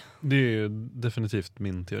utsträckning. Det är ju definitivt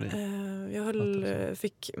min teori. Jag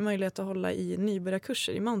fick möjlighet att hålla i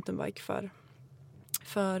nybörjarkurser i mountainbike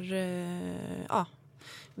för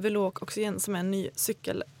Veloc Oxygen, som är en ny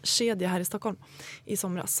cykelkedja här i Stockholm i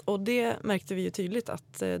somras. Och det märkte vi ju tydligt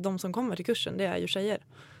att de som kommer till kursen, det är ju tjejer.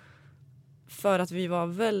 För att vi var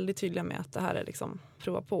väldigt tydliga med att det här är liksom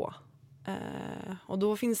prova på. Och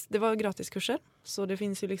då det var gratiskurser, så det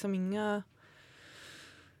finns ju liksom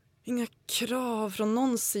inga krav från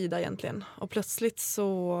någon sida egentligen. Och plötsligt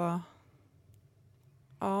så,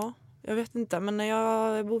 jag vet inte, men när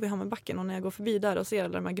jag bor vid Hammarbacken och när jag går förbi där och ser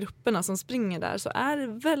alla de här grupperna som springer där, så är det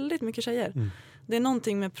väldigt mycket tjejer. Mm. Det är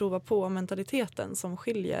någonting med prova på mentaliteten som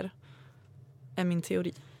skiljer, är min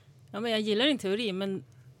teori. Ja, men jag gillar din teori, men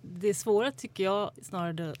det svåra tycker jag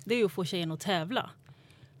snarare det är att få tjejen att tävla.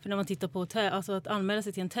 För när man tittar på alltså att anmäla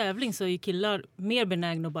sig till en tävling, så är ju killar mer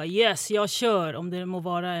benägna att bara yes, jag kör. Om det må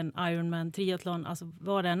vara en Ironman, triathlon, alltså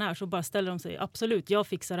vad det än är, så bara ställer de sig, absolut, jag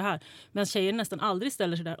fixar det här. Men tjejer nästan aldrig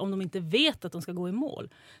ställer sig där om de inte vet att de ska gå i mål.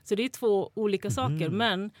 Så det är två olika saker.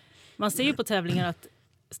 Men man ser ju på tävlingar att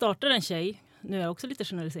startar en tjej, nu är det också lite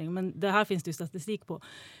generalisering, men det här finns det ju statistik på,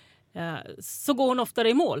 så går hon oftare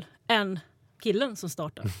i mål än killen som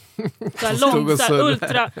startar.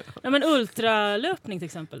 Ultralöpning till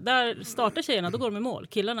exempel. Där startar tjejerna, då går de i mål.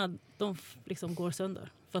 Killarna, de liksom går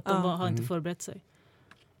sönder. För att de har inte förberett sig.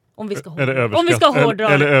 Om vi ska hårdra.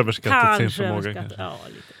 Eller överskattat sin förmåga. Ja,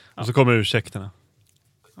 lite. Ja. Och så kommer ursäkterna.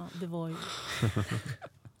 Ja, det var ju...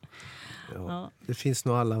 Det finns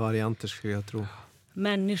nog alla varianter, skulle jag tro.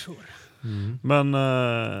 Människor. Mm. Men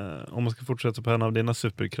om man ska fortsätta på en av dina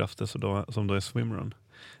superkrafter som då är swimrun.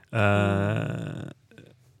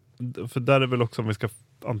 För där är väl också,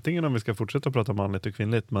 antingen om vi ska fortsätta prata manligt och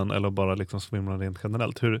kvinnligt, eller bara liksom swimrun rent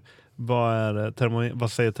generellt.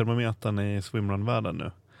 Vad säger termometern i swimrun-världen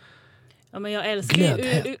nu? Ja, men jag älskar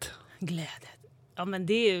glädhet. Ja, men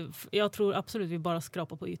jag tror absolut vi bara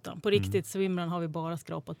skrapar på ytan. På riktigt, swimrun har vi bara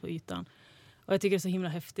skrapat på ytan. Och jag tycker det är så himla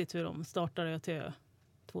häftigt hur de startade ÖTÖ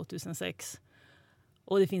 2006.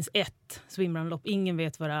 Och det finns ett swimrunlopp. Ingen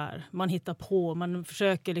vet vad det är. Man hittar på. Man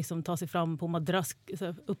försöker liksom ta sig fram på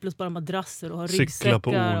upplösbara madrasser och ha ryggsäckar. Cykla på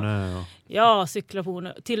Orne. Ja, cykla på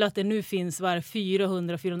Orne. Till att det nu finns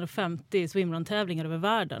 400-450 swimrun-tävlingar över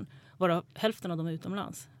världen. Varav hälften av dem är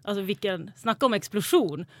utomlands. Alltså snacka om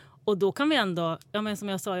explosion. Och då kan vi ändå, men som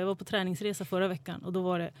jag sa, jag var på träningsresa förra veckan. Och då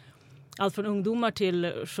var det allt från ungdomar till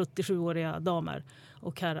 77-åriga damer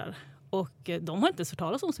och herrar. Och de har inte hört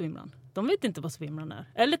talas om swimrun. De vet inte vad swimrun är.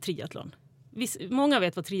 Eller triathlon. Många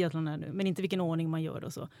vet vad triathlon är nu, men inte vilken ordning man gör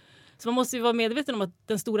och så. Så man måste ju vara medveten om att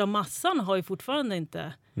den stora massan har ju fortfarande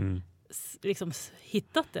inte liksom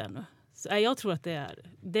hittat det ännu. Så jag tror att det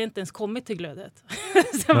är inte ens kommit till glödet.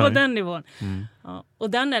 Så på den nivån. Ja. Och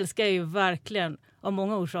den älskar jag ju verkligen av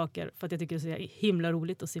många orsaker. För att jag tycker det är så himla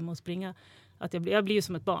roligt att simma och springa. Att jag blir ju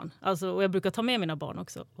som ett barn. Alltså, och jag brukar ta med mina barn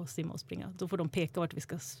också och simma och springa. Då får de peka vart vi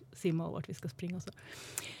ska simma och vart vi ska springa. Och så.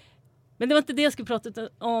 Men det var inte det jag skulle prata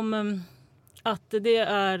om. Att det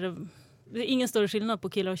är ingen större skillnad på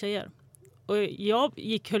killar och tjejer. Och jag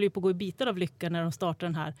höll ju på att gå i bitar av lycka när de startade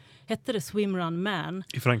den här. Hette det Swimrun Man?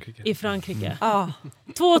 I Frankrike. Ja.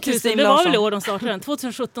 2000, det var väl år de startade den.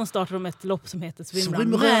 2017 startade de ett lopp som heter Swimrun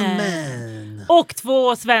Man. Och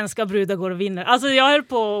 2 svenska brudar går och vinner. Alltså jag höll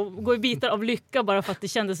på att gå i bitar av lycka bara för att det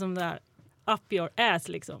kändes som det här up your ass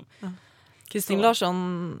liksom. Kristin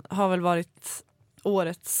Larsson har väl varit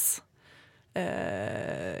årets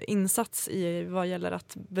insats i vad gäller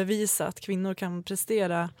att bevisa att kvinnor kan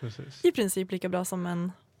prestera i princip lika bra som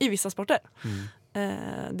män i vissa sporter.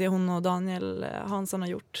 Det hon och Daniel Hansson har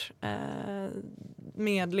gjort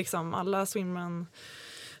med liksom alla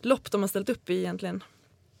swimrun-lopp de har ställt upp i egentligen.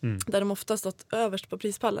 Där de ofta stått överst på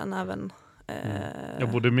prispallen även.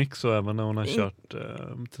 Både Mix och även när hon har kört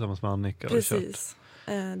tillsammans med Annika. Precis.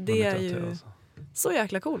 Det är ju så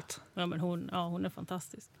jäkla coolt. Ja, men hon är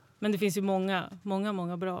fantastisk. Men det finns ju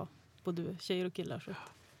många bra både tjejer och killar. Så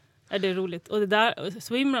är det roligt. Och det där,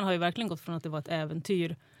 swimrun har ju verkligen gått från att det var ett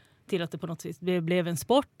äventyr till att det på något vis blev en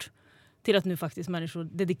sport. Till att nu faktiskt människor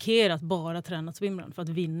dedikerat bara träna swimrun för att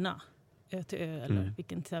vinna ÖTÖ eller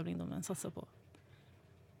vilken tävling de än satsar på.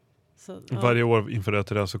 Så, varje år inför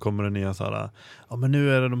ÖTÖ så kommer det nya så här, men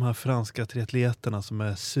nu är det de här franska triatleterna som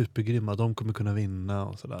är supergrymma, de kommer kunna vinna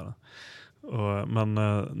och sådär. Men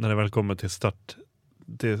när det väl kommer till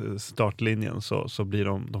startlinjen så blir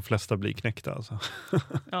de flesta blir knäckta alltså.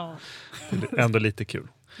 Ja. Det är ändå lite kul.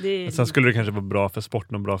 Sen skulle det kanske vara bra för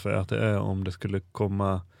sporten och bra för ÖTÖ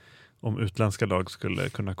om utländska lag skulle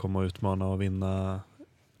kunna komma och utmana och vinna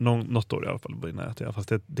något år i alla fall vinna ÖTÖ.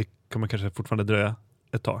 Fast det kommer kanske fortfarande dröja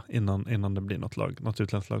ett tag innan det blir något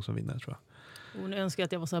utländskt lag som vinner, tror jag. Hon önskar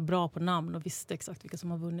att jag var så här bra på namn och visste exakt vilka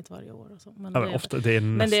som har vunnit varje år. Och så. Men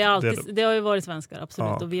det har ju varit svenskar, absolut.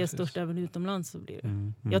 Ja, och vi är störst även utomlands så blir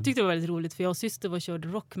det. Jag tyckte det var väldigt roligt för jag och syster körde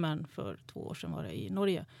Rockman för 2 år sedan var det i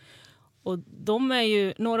Norge. Och de är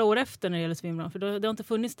ju några år efter när det gäller swimrun för det har inte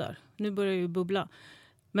funnits där. Nu börjar ju bubbla.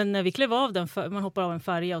 Men när vi klev av man hoppar av en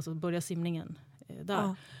färja och så börjar simningen där.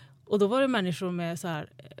 Ja. Och då var det människor med så här,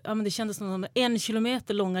 men det kändes som 1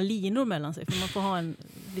 kilometer långa linor mellan sig. För man får ha en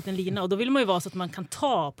liten lina. Och då vill man ju vara så att man kan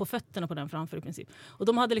ta på fötterna på den framför i princip. Och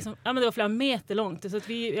de hade liksom, det var flera meter långt. Så att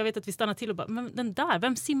jag vet att vi stannade till och bara, men den där,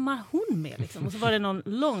 vem simmar hon med liksom? Och så var det någon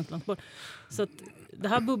långt bort. Så att det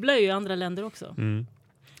här bubblar ju i andra länder också.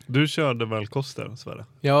 Du körde väl Koster, Sverre?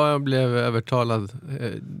 Ja, jag blev övertalad.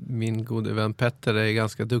 Min gode vän Petter är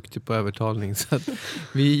ganska duktig på övertalning. Så att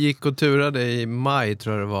vi gick och turade i maj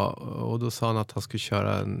tror jag det var. Och då sa han att han skulle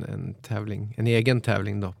köra en egen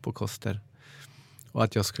tävling då på Koster. Och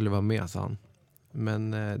att jag skulle vara med, sa han.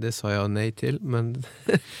 Men det sa jag nej till. Men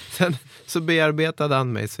sen så bearbetade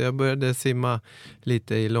han mig. Så jag började simma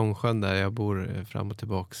lite i Långsjön där jag bor fram och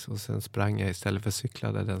tillbaks. Och sen sprang jag istället för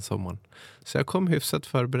cyklade den sommaren. Så jag kom hyfsat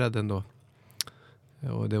förberedd ändå.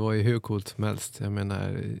 Och det var ju hur coolt som helst. Jag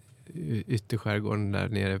menar ytterskärgården där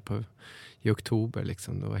nere i oktober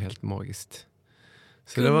liksom. Det var helt magiskt.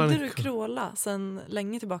 Så kunde du kråla sen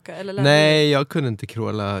länge tillbaka? Eller nej, jag kunde inte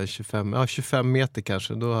kråla 25 meter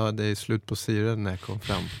kanske. Då hade jag slut på syren när jag kom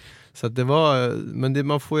fram. Så att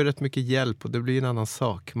man får ju rätt mycket hjälp och det blir en annan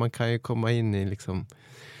sak. Man kan ju komma in i liksom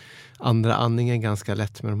andra andningen ganska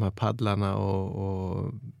lätt med de här paddlarna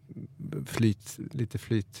och lite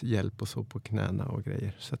flythjälp och så på knäna och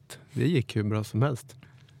grejer. Så att det gick ju bra som helst.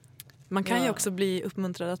 Man kan ju också bli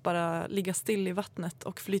uppmuntrad att bara ligga still i vattnet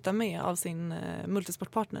och flyta med av sin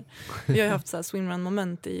multisportpartner. Vi har ju haft så här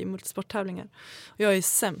swimrun-moment i multisporttävlingar. Och jag är ju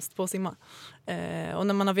sämst på att simma. Och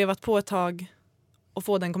när man har vevat på ett tag och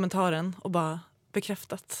får den kommentaren och bara,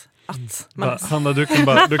 bekräftat att man Hanna, du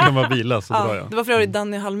kan bara vila så drar jag. Det var för övrigt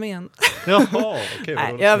Danny Halmén. Jaha, okej.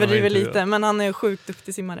 Nej, jag överdriver lite, men han är sjukt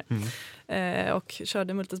duktig simmare. Och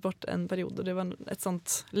körde multisport en period, och det var ett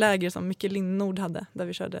sånt läger som Micke Lindnord hade, där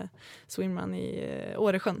vi körde swimrun i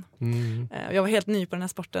Åresjön. Jag var helt ny på den här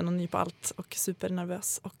sporten och ny på allt och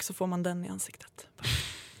supernervös, och så får man den i ansiktet.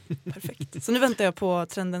 Perfekt. Så nu väntar jag på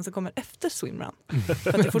trenden som kommer efter swimrun. För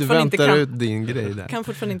att jag du väntar ut din grej där. Kan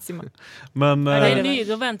fortfarande inte simma. Men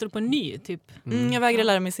då väntar du på en ny typ. Jag vägrar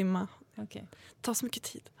lära mig simma. Okay. Det tar så mycket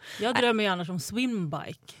tid. Jag drömmer ju annars om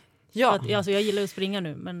swimbike. Ja. Att, alltså, jag gillar att springa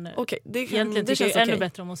nu, men egentligen tycker jag ännu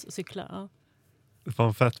bättre om att cykla. Ja. Få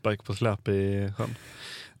en fatbike på släp i sjön.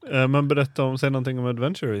 Men berätta säg någonting om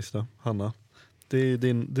Adventure Race då, Hanna. Det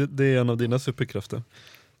är en av dina superkrafter.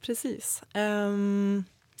 Precis.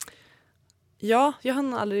 Ja, jag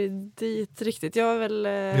hann aldrig dit riktigt. Jag var väl...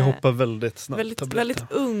 Vi hoppar väldigt snabbt.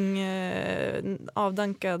 Väldigt ung,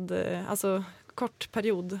 avdankad, alltså kort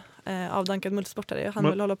period avdankad multisportare. Jag hann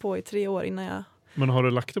väl hålla på i 3 år innan jag... Men har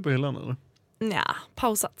du lagt det på hyllan eller? Nja,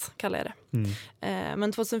 pausat kallar jag det.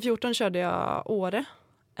 Men 2014 körde jag Åre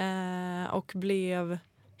och blev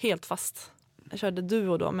helt fast. Jag körde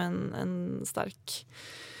duo då med en stark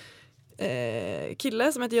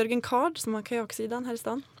kille som heter Jörgen Kard som har kajaksidan här i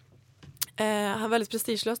stan. Han var väldigt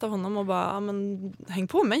prestigelöst av honom och bara, men häng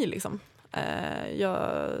på mig liksom.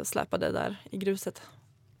 Jag släpade där i gruset,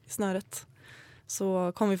 i snöret.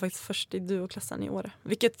 Så kom vi faktiskt först i duoklassen i Åre.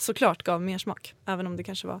 Vilket såklart gav mer smak, även om det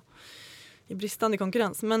kanske var i bristande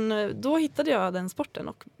konkurrens. Men då hittade jag den sporten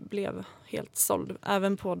och blev helt såld.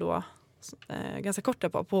 Även på då, ganska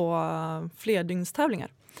kort på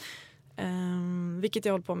flerdygnstävlingar. Vilket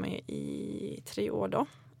jag hållit på med i 3 år då.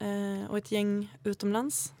 Och ett gäng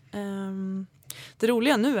utomlands. Det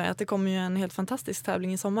roliga nu är att det kommer ju en helt fantastisk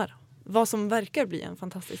tävling i sommar. Vad som verkar bli en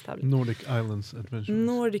fantastisk tävling. Nordic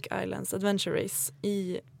Islands Adventure Race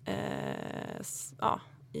i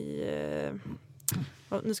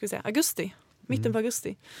nu ska vi säga augusti. Mitten på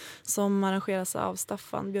augusti. Som arrangeras av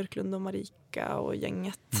Staffan Björklund och Marika och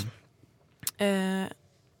gänget.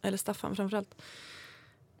 Eller Staffan framförallt.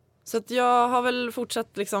 Så att jag har väl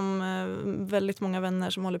fortsatt liksom väldigt många vänner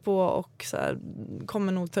som håller på och så här,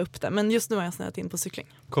 kommer nog ta upp det. Men just nu har jag snöat in på cykling.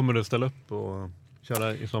 Kommer du ställa upp och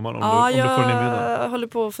köra i sommar om du får en inbjudan? Jag håller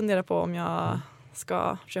på att fundera på om jag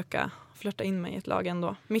ska försöka flirta in mig i ett lag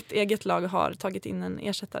ändå. Mitt eget lag har tagit in en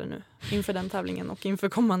ersättare nu inför den tävlingen och inför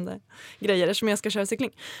kommande grejer som jag ska köra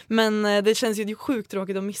cykling. Men det känns ju sjukt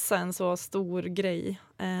tråkigt att missa en så stor grej.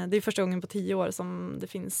 Det är första gången på 10 år som det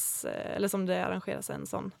finns, eller som det arrangeras en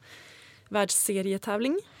sån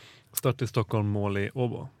världsserietävling. Start i Stockholm, mål i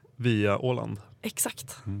Åbo via Åland.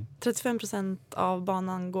 Exakt. 35% av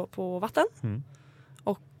banan går på vatten.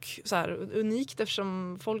 Och så här unikt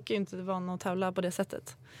eftersom folk är ju inte vana att tävla på det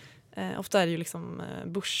sättet. Ofta är det ju liksom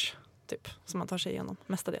bush typ som man tar sig igenom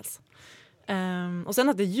mestadels. Och sen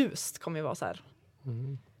att det är ljust kommer ju vara så här.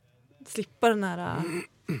 Slippa den här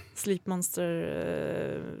Sleep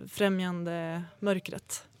Monster främjande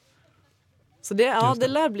mörkret. Så det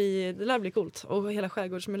lär bli coolt. Och hela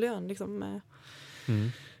skärgårdsmiljön liksom.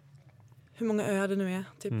 Hur många öar det nu är?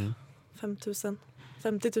 Typ 5000,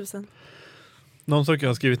 50 000. Någon sak jag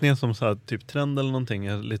har skrivit ner som så här, typ trend eller någonting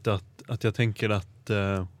är lite att jag tänker att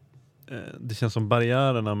det känns som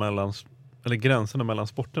barriärerna eller gränserna mellan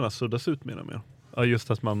sporterna suddas ut mer och mer. Ja,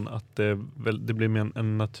 just att det blir mer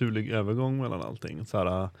en naturlig övergång mellan allting. Så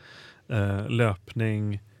här,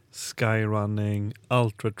 löpning, skyrunning,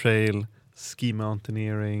 ultra trail, ski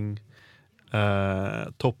mountaineering,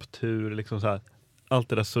 topptur, liksom så här. Allt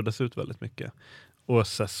det där suddas ut väldigt mycket. Och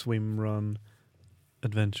så swimrun,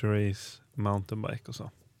 adventure race, mountainbike och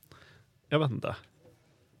så. Jag vet inte.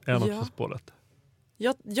 Är något på spåret?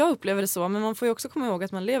 Jag upplever det så, men man får ju också komma ihåg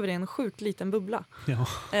att man lever i en sjukt liten bubbla. Ja.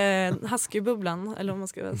 Husky-bubblan, eller vad man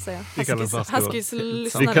ska säga. Vi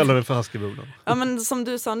kallar det för Husky-bubblan. Ja, men som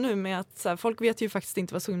du sa nu med att så här, folk vet ju faktiskt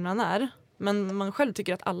inte vad swimrun är. Men man själv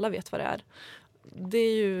tycker att alla vet vad det är. Det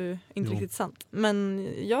är ju inte riktigt sant. Men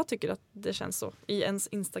jag tycker att det känns så. I ens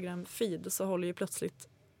Instagram-feed så håller ju plötsligt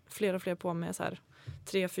fler och fler på med så här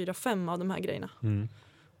 3, 4, 5 av de här grejerna.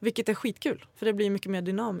 Vilket är skitkul. För det blir mycket mer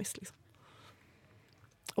dynamiskt liksom.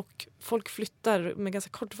 Och folk flyttar med ganska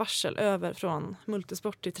kort varsel över från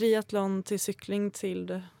multisport till triathlon, till cykling,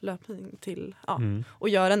 till löpning, till och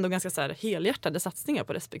gör ändå ganska så här helhjärtade satsningar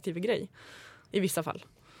på respektive grej i vissa fall.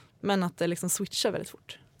 Men att det liksom switchar väldigt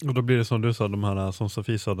fort. Och då blir det som du sa, de här, som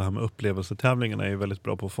Sofie sa, det här med upplevelsetävlingarna är väldigt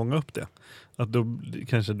bra på att fånga upp det. Att då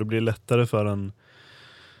kanske det blir lättare för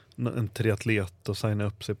en triatlet att signa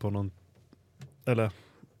upp sig på någon, eller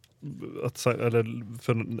eller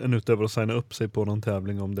för en utövare att signa upp sig på någon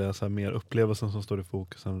tävling om det är så här mer upplevelsen som står i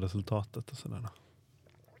fokus än resultatet och sådär?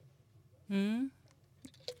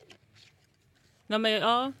 Ja,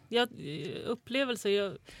 men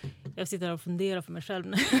upplevelser, jag sitter här och funderar för mig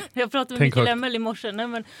själv. Jag pratade med Mikael Emmel i morse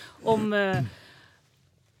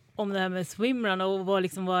om det här med swimrun och vad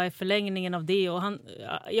är förlängningen av det. Och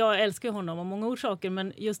jag älskar honom av många orsaker,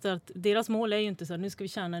 men just det att deras mål är ju inte så att nu ska vi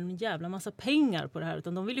tjäna en jävla massa pengar på det här,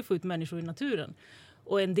 utan de vill ju få ut människor i naturen.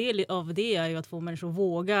 Och en del av det är ju att få människor att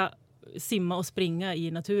våga simma och springa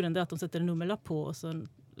i naturen. Det är att de sätter en nummerlapp på och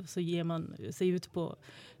så ger man sig ut på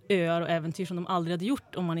öar och äventyr som de aldrig hade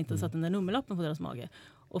gjort om man inte satt den där nummerlappen på deras mage.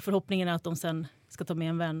 Och förhoppningen är att de sen ska ta med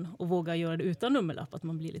en vän och våga göra det utan nummerlapp, att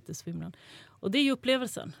man blir lite svimrande. Och det är ju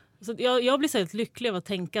upplevelsen. Så jag blir så helt lycklig av att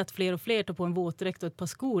tänka att fler och fler tar på en våtdräkt och ett par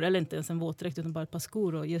skor, eller inte ens en våtdräkt utan bara ett par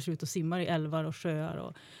skor och ger sig ut och simmar i älvar och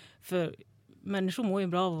sjöar. För människor mår ju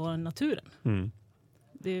bra av att vara i naturen.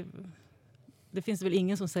 Det finns väl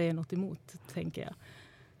ingen som säger något emot, tänker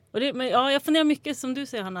jag. Men jag funderar mycket, som du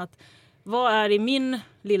säger, Hanna, att vad är i min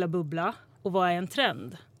lilla bubbla och vad är en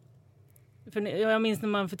trend? För jag minns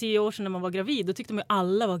för 10 år sedan när man var gravid, då tyckte man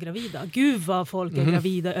alla var gravida. Gud vad folk är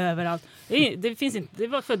gravida överallt.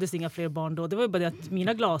 Det föddes inga fler barn då. Det var ju bara det att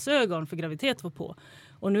mina glasögon för graviditet var på.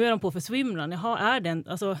 Och nu är de på för swimrun.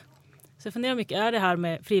 Så jag funderar mycket, är det här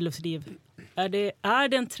med friluftsliv, är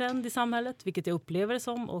det en trend i samhället? Vilket jag upplever det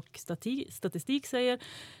som, och statistik säger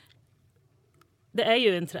det är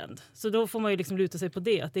ju en trend. Så då får man ju liksom luta sig på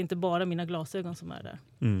det. Att det är inte bara mina glasögon som är där.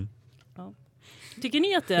 Ja. Tycker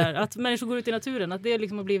ni att det är att människor går ut i naturen, att det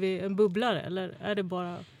liksom har blivit en bubblare, eller är det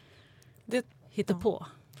bara hitta på?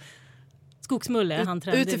 Skogsmulle är han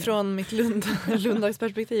trendig. Utifrån mitt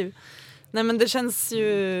Lundagsperspektiv. Nej, men det känns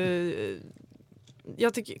ju,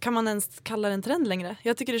 jag tycker, kan man ens kalla det en trend längre?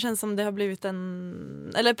 Jag tycker det känns som det har blivit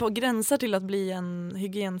eller på gränser till att bli en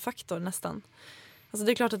hygienfaktor nästan. Alltså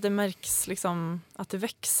det är klart att det märks liksom att det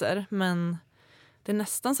växer, men det är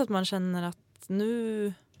nästan så att man känner att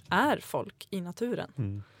nu är folk i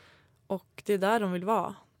naturen. Och det är där de vill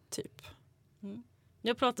vara, typ.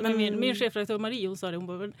 Jag pratade med min chefredaktör Marie, hon sa det,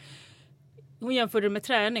 hon jämförde det med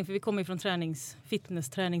träning, för vi kommer från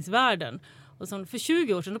fitness-träningsvärlden. Och så, för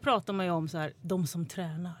 20 år sedan då pratade man ju om så här, de som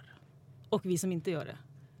tränar och vi som inte gör det.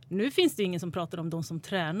 Nu finns det ingen som pratar om de som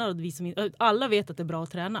tränar och vi som alla vet att det är bra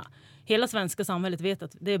att träna. Hela svenska samhället vet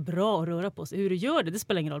att det är bra att röra på sig. Hur du gör det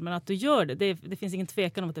spelar ingen roll, men att du gör det finns ingen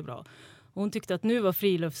tvekan om att det är bra. Och hon tyckte att nu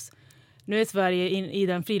är Sverige i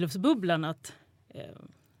den friluftsbubblan, att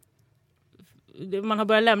man har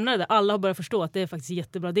börjat lämna det. Alla har börjat förstå att det är faktiskt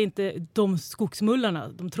jättebra. Det är inte de skogsmullarna,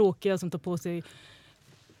 de tråkiga som tar på sig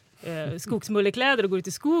skogsmullekläder och går ut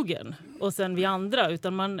i skogen och sen vi andra,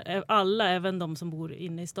 utan alla, även de som bor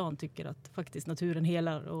inne i stan, tycker att faktiskt naturen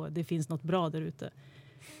helar och det finns något bra där ute.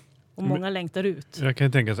 Och många längtar ut. Jag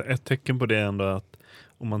kan tänka sig ett tecken på det ändå, att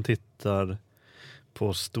om man tittar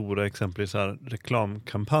på stora exempelvis här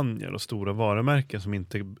reklamkampanjer och stora varumärken som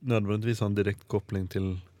inte nödvändigtvis har en direkt koppling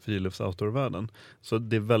till frilufts-outdoor-världen. Så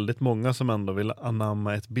det är väldigt många som ändå vill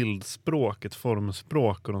anamma ett bildspråk, ett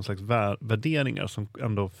formspråk och någon slags värderingar som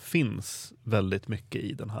ändå finns väldigt mycket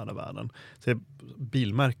i den här världen. Så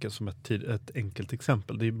bilmärken som ett enkelt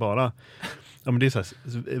exempel. Det är bara det är så här,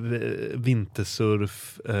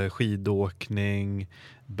 vintersurf, skidåkning,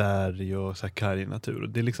 berg och så här karg natur.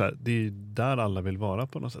 Det är liksom, det är där alla vill vara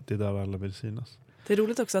på något sätt. Det är där alla vill synas. Det är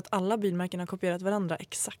roligt också att alla bilmärken har kopierat varandra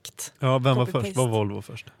exakt. Ja, vem var först? Var Volvo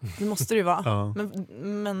först? Det måste det ju vara. Ja.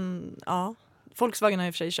 Men ja, Volkswagen har i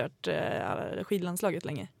och för sig kört skidlandslaget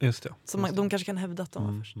länge. Just det. Så de kanske kan hävda att de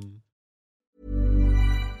var först.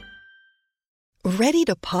 Ready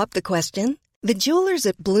to pop the question? The jewelers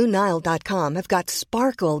at BlueNile.com have got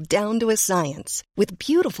sparkle down to a science with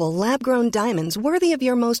beautiful lab-grown diamonds worthy of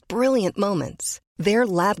your most brilliant moments. Their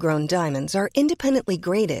lab-grown diamonds are independently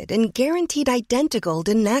graded and guaranteed identical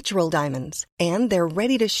to natural diamonds, and they're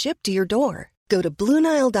ready to ship to your door. Go to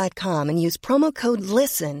BlueNile.com and use promo code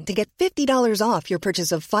LISTEN to get $50 off your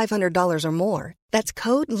purchase of $500 or more. That's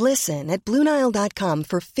code LISTEN at BlueNile.com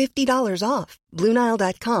for $50 off.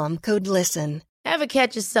 BlueNile.com, code LISTEN. Ever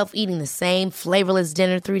catch yourself eating the same flavorless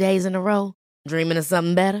dinner 3 days in a row? Dreaming of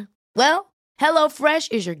something better? Well,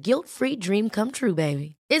 HelloFresh is your guilt-free dream come true,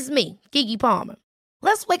 baby. It's me, Keke Palmer.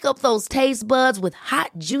 Let's wake up those taste buds with hot,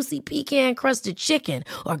 juicy pecan-crusted chicken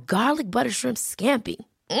or garlic butter shrimp scampi.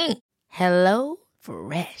 Hello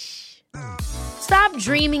Fresh. Stop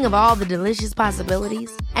dreaming of all the delicious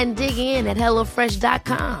possibilities and dig in at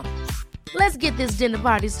HelloFresh.com. Let's get this dinner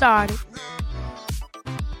party started.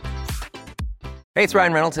 Hey, it's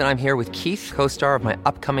Ryan Reynolds, and I'm here with Keith, co-star of my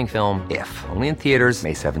upcoming film, If, only in theaters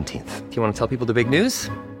May 17th. Do you want to tell people the big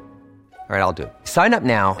news? All right, I'll do it. Sign up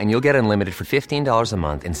now and you'll get unlimited for $15 a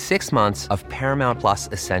month and 6 months of Paramount Plus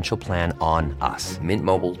Essential Plan on us.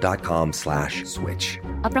 Mintmobile.com/switch.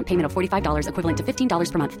 Upfront payment of $45 equivalent to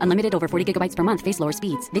 $15 per month. Unlimited over 40 gigabytes per month. Face lower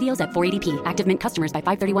speeds. Videos at 480p. Active Mint customers by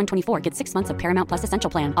 531.24 get 6 months of Paramount Plus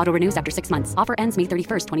Essential Plan. Auto renews after 6 months. Offer ends May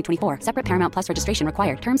 31st, 2024. Separate Paramount Plus registration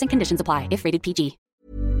required. Terms and conditions apply if rated PG.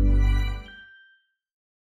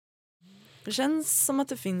 Det känns som att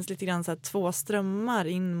det finns lite grann så här två strömmar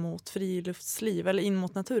in mot friluftsliv eller in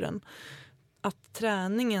mot naturen. Att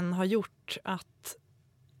träningen har gjort att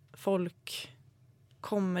folk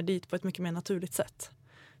kommer dit på ett mycket mer naturligt sätt.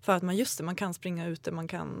 För att man kan springa ute, man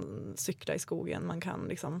kan cykla i skogen, man kan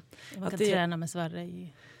liksom... Man kan träna med Sverre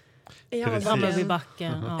i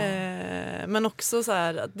backen. Ja. Men också så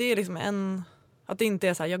här, att det är liksom att det inte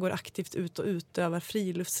är så här, jag går aktivt ut och utövar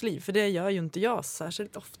friluftsliv. För det gör ju inte jag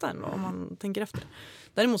särskilt ofta ändå, om man tänker efter.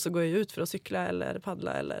 Däremot så går jag ut för att cykla eller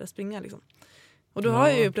paddla eller springa liksom. Och då har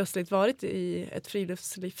jag ju plötsligt varit i ett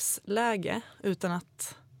friluftslivsläge utan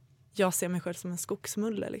att jag ser mig själv som en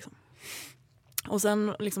skogsmulle liksom. Och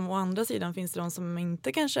sen liksom å andra sidan finns det de som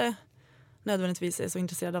inte kanske nödvändigtvis är så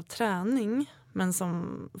intresserade av träning, men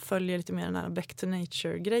som följer lite mer den här back to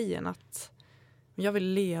nature-grejen, att jag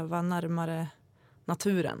vill leva närmare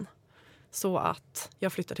naturen så att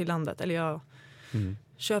jag flyttar till landet eller jag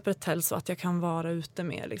köper ett tält så att jag kan vara ute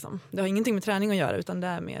mer liksom. Det har ingenting med träning att göra, utan det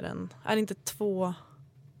är mer är det inte två,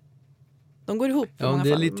 de går ihop. Ja,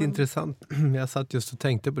 det är lite intressant. Jag satt just och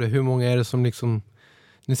tänkte på det. Hur många är det som liksom,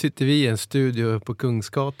 nu sitter vi i en studio på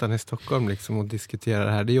Kungsgatan i Stockholm liksom och diskuterar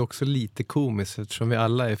det här. Det är också lite komiskt eftersom vi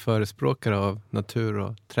alla är förespråkare av natur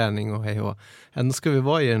och träning och hej och. Ändå ska vi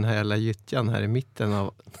vara i den här jävla gyttjan här i mitten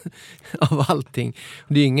av allting.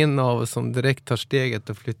 Det är ingen av oss som direkt tar steget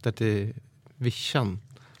och flyttar till Vischan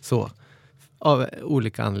så. Av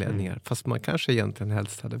olika anledningar. Fast man kanske egentligen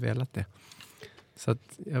helst hade velat det. Så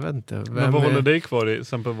att, jag vet inte. Men vad håller dig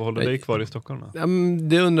kvar i Stockholm då?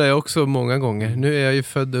 Det undrar jag också många gånger. Nu är jag ju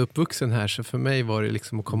född och uppvuxen här, så för mig var det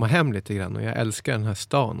liksom att komma hem lite grann. Och jag älskar den här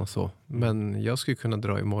stan och så. Men jag skulle kunna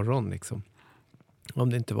dra imorgon liksom. Om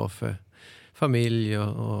det inte var för familj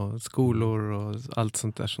och skolor och allt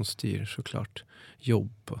sånt där som styr såklart.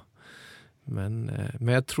 Jobb. Men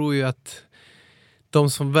jag tror ju att de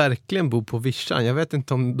som verkligen bor på Vischan, jag vet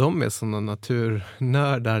inte om de är sådana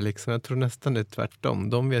naturnördar liksom. Jag tror nästan det är tvärtom.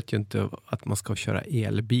 De vet ju inte att man ska köra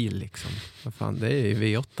elbil liksom. Vad fan, det är ju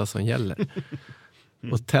V8 som gäller.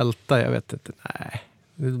 Och tälta, jag vet inte. Nej.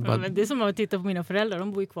 Det är som att titta på mina föräldrar.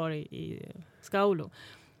 De bor ju kvar i Skaulo.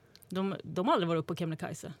 De har aldrig varit uppe på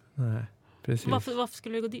Kebnekaise. Nej, precis. Varför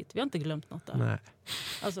skulle vi gå dit? Vi har inte glömt något där. Nej.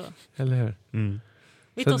 Alltså, eller hur?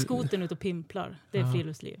 Vi tar skoten ut och pimplar. Det är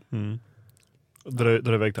friluftsliv.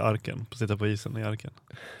 Drar iväg till Arken, sitta på isen i Arken.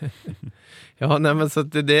 Ja, nej, men så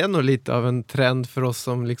att det är nog lite av en trend för oss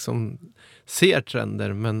som liksom ser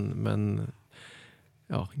trender, men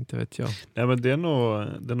ja, inte vet jag. Nej, men det är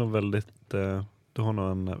nog väldigt, du har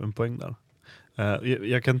nog en poäng där.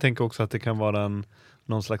 Jag kan tänka också att det kan vara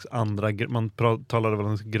någon slags andra, man talade väl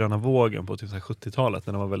om den gröna vågen på typ 70-talet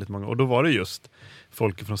när det var väldigt många, och då var det just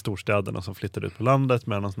folk från storstäderna som flyttade ut på landet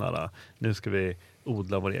med någon sån här, nu ska vi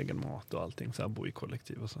odla vår egen mat och allting, så här, bo i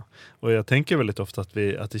kollektiv och så. Och jag tänker väldigt ofta att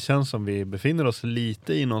det känns som vi befinner oss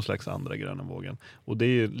lite i någon slags andra gröna vågen. Och det är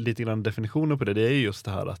ju lite grann definitionen på det. Det är just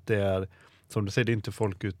det här att det är, som du säger, det är inte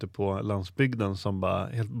folk ute på landsbygden som bara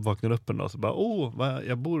helt vaknar upp en dag och så bara,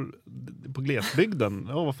 jag bor på glesbygden.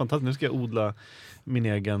 Vad fantastiskt, nu ska jag odla min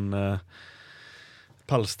egen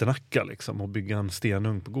palsternacka liksom och bygga en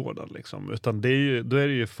stenugn på gården liksom. Utan då är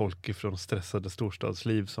det ju folk från stressade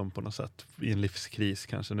storstadsliv som på något sätt i en livskris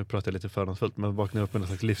kanske, nu pratar jag lite fördomsfullt, men vaknar upp med en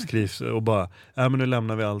slags livskris och bara, men nu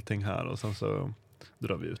lämnar vi allting här och sen så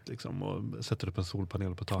drar vi ut liksom och sätter upp en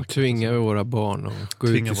solpanel på taket. Och tvingar våra barn att gå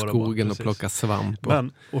ut i skogen och plocka svamp.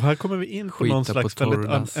 Och här kommer vi in på någon slags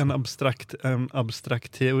väldigt, en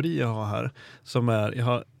abstrakt teori jag har här, som är, jag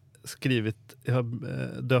har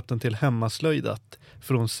döpt den till hemmaslöjdat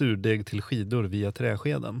från surdeg till skidor via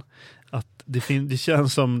träskeden. Att det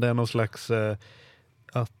känns som det är någon slags för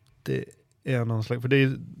det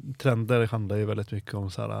är, trender handlar ju väldigt mycket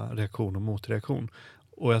om så här reaktion och motreaktion.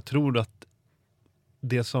 Och jag tror att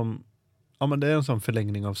det som, men det är en sån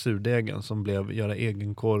förlängning av surdegen som blev göra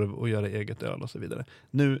egen korv och göra eget öl och så vidare.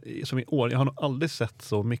 Nu, som i år, jag har nog aldrig sett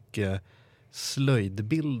så mycket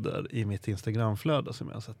slöjdbilder i mitt Instagramflöde som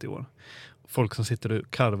jag har sett i år. Folk som sitter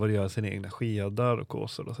och karvar och gör sina egna skedar och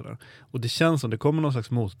kåsor och sådär. Och det känns som det kommer någon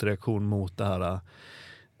slags motreaktion mot det här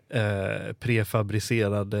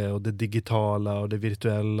prefabricerade och det digitala och det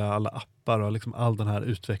virtuella, alla appar och liksom all den här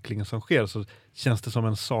utvecklingen som sker, så känns det som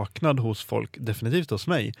en saknad hos folk, definitivt hos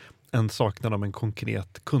mig, en saknad av en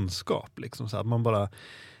konkret kunskap. Liksom, så att man bara...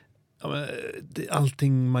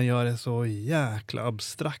 allting man gör är så jäkla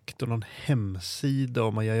abstrakt, och någon hemsida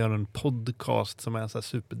och man gör en podcast som är så här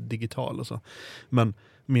superdigital och så. Men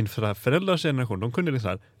min föräldrars generation, de kunde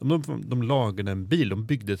liksom de lagade en bil, de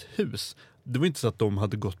byggde ett hus. Det var inte så att de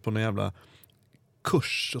hade gått på någon jävla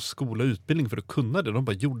kurs och skola och utbildning för att kunna det. De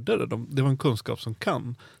bara gjorde det. Det var en kunskap som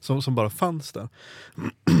bara fanns där.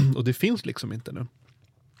 Och det finns liksom inte nu.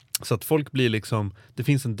 Så att folk blir liksom, det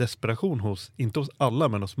finns en desperation hos, inte hos alla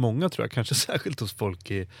men hos många tror jag, kanske särskilt hos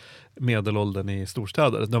folk i medelåldern i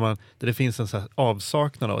storstäder, där det finns en så här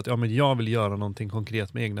avsaknad av att men jag vill göra någonting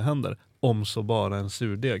konkret med egna händer, om så bara en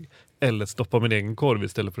surdeg, eller stoppa min egen korv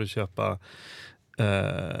istället för att köpa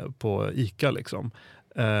på ICA liksom.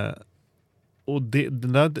 Och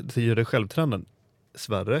den där gör det självtrenden.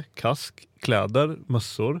 Sverre, kask, kläder,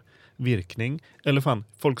 mössor, virkning, eller fan,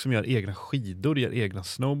 folk som gör egna skidor, gör egna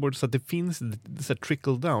snowboards, så att det finns det så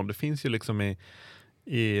trickle down, det finns ju liksom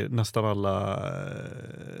i nästan alla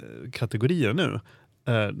kategorier nu.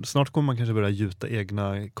 Snart kommer man kanske börja gjuta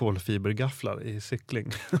egna kolfibergafflar i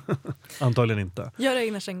cykling. Antagligen inte. Göra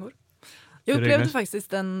egna kängor. Jag upplevde faktiskt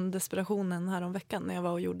den desperationen här om veckan när jag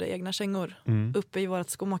var och gjorde egna kängor uppe i vårt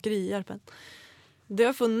skomakeri i Järpen. Det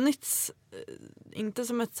har funnits, inte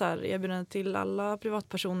som ett så här erbjudande till alla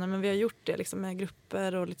privatpersoner, men vi har gjort det liksom med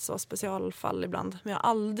grupper och lite så specialfall ibland. Men jag har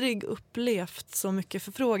aldrig upplevt så mycket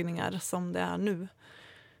förfrågningar som det är nu.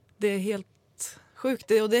 Det är helt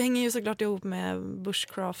sjukt. Och det hänger ju såklart ihop med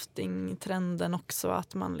bushcrafting-trenden också,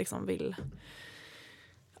 att man liksom vill...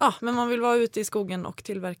 Ja, men man vill vara ute i skogen och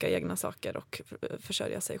tillverka egna saker och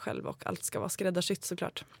försörja sig själv, och allt ska vara skräddarsytt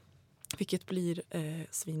såklart. Vilket blir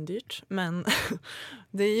svindyrt, men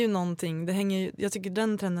det är ju någonting, det hänger ju, jag tycker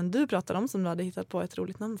den trenden du pratar om, som du hade hittat på ett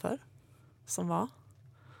roligt namn för, som var?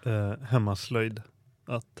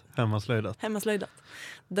 Hemmaslöjdat.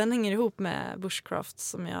 Den hänger ihop med bushcraft,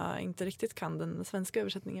 som jag inte riktigt kan den svenska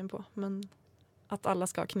översättningen på, men att alla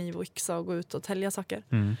ska ha kniv och yxa och gå ut och tälja saker.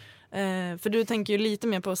 För du tänker ju lite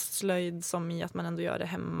mer på slöjd som i att man ändå gör det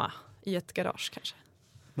hemma i ett garage kanske.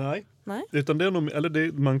 Nej. Utan det är nog, eller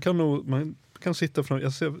det, man kan sitta från,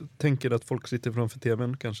 jag tänker att folk sitter framför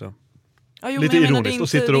tvn kanske. Ja, jo, lite men ironiskt, det är och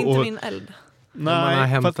sitter och inte min eld. Nej, man har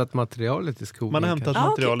hämtat materialet i skogen. Man har hämtat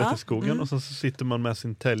materialet i skogen och så sitter man med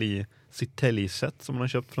sitt täljsätt som man har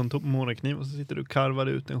köpt från Morakniv, och så sitter du och karvar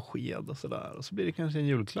ut en sked och sådär. Och så blir det kanske en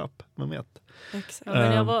julklapp, man vet. Exakt. Ja,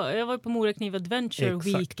 men jag var på Morakniv Adventure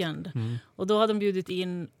Weekend. Och då hade de bjudit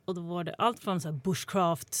in, och då var det allt från så här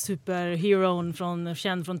bushcraft, superheron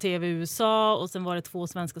känd från tv i USA, och sen var det 2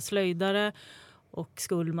 svenska slöjdare och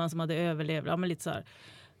Skullman som hade överlevt. Ja, men lite så här.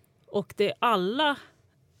 Och det alla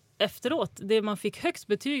efteråt, det man fick högst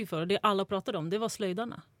betyg för, och det alla pratade om, det var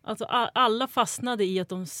slöjdarna. Alltså alla fastnade i att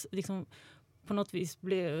de liksom på något vis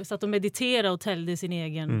så att de mediterade och täljde sin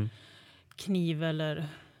egen kniv, eller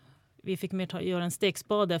vi fick göra en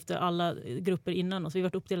stekspade efter alla grupper innan oss. Vi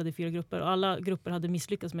var uppdelade i 4 grupper och alla grupper hade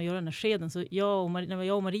misslyckats med att göra den här skeden. Så när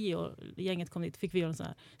jag och Marie och gänget kom dit, fick vi göra en sån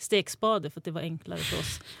här stekspade för att det var enklare för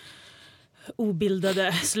oss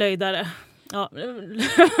obildade slöjdare. Ja,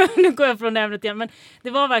 nu går jag från ämnet igen, men det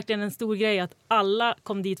var verkligen en stor grej att alla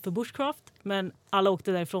kom dit för bushcraft, men alla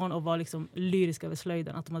åkte därifrån och var liksom lyriska över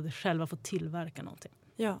slöjden, att de hade själva fått tillverka någonting.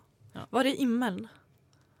 Ja. Var det Immeln?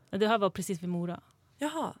 Det här var precis vid Mora.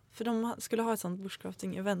 Jaha, för de skulle ha ett sånt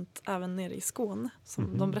bushcrafting-event även nere i Skåne,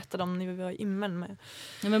 som de berättade om när vi var i Immeln med.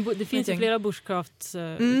 Ja, men det finns ju flera bushcraft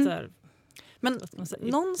där. Men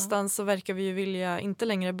någonstans så verkar vi ju vilja inte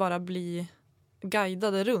längre bara bli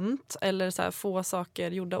guidade runt eller så här få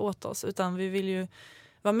saker gjorda åt oss, utan vi vill ju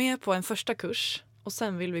vara med på en första kurs och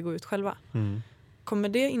sen vill vi gå ut själva. Kommer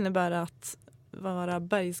det innebära att våra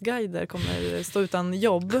bergsguider kommer stå utan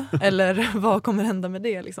jobb eller vad kommer hända med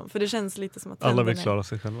det liksom? För det känns lite som att alla vill klara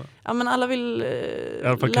sig själva. Ja, men alla vill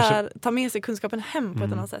ta med sig kunskapen hem på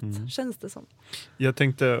ett annat sätt. Känns det som. Jag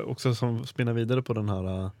tänkte också spinna vidare på den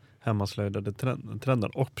här hemmaslöjdade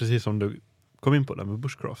trenden, och precis som du kom in på det med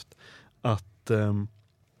bushcraft, att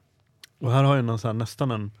och här har jag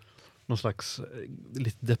nästan någon slags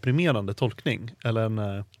lite deprimerande tolkning,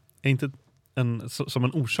 eller inte som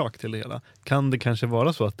en orsak till det hela. Kan det kanske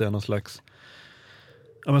vara så att det är någon slags,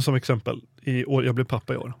 ja, men som exempel i år, jag blev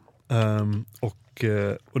pappa i år, och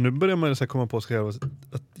nu börjar man så här komma på sig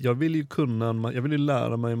att jag vill ju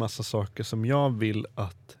lära mig en massa saker som jag vill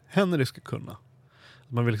att Henry ska kunna.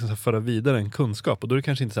 Man vill liksom så här föra vidare en kunskap. Och då är det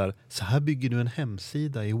kanske inte så här bygger du en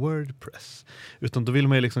hemsida i WordPress. Utan då vill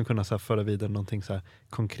man ju liksom kunna så här föra vidare någonting så här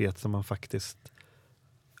konkret som man faktiskt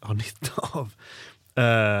har nytta av.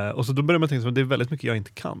 Och så då börjar man tänka att det är väldigt mycket jag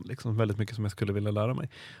inte kan. Liksom, väldigt mycket som jag skulle vilja lära mig.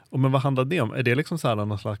 Men vad handlar det om? Är det liksom så här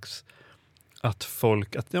någon slags att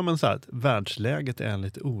världsläget är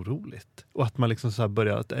lite oroligt. Och att man liksom så här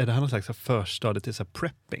börjar, är det här någon slags förstadie till så här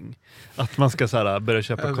prepping? Att man ska så här börja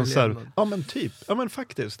köpa konserver. Ja men typ, ja men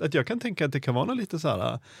faktiskt. Att jag kan tänka att det kan vara lite så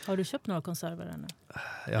här. Har du köpt några konserver ännu?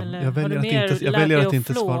 Jag väljer att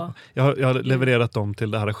inte svara. Jag har levererat dem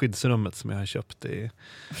till det här skyddsrummet som jag har köpt i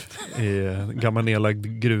gammal nedlagd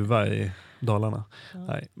gruva i Dalarna. Ja.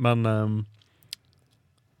 Nej,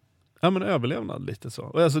 men överlevnad lite så.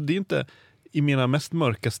 Och alltså det är inte i mina mest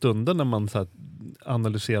mörka stunder när man så här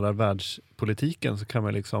analyserar världspolitiken så kan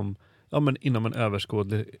man liksom, inom en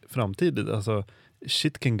överskådlig framtid, alltså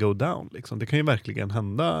shit can go down liksom. Det kan ju verkligen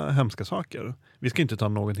hända hemska saker. Vi ska inte ta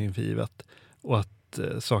någonting för givet och att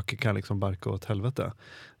saker kan liksom barka åt helvete.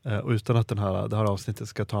 Och utan att det här avsnittet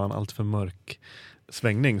ska ta en allt för mörk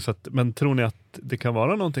svängning. Så att, men tror ni att det kan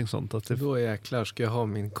vara någonting sånt? Att Då jäklar ska jag ha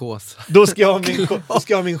min kåsa. Då ska jag ha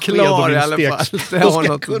min sked och min stek.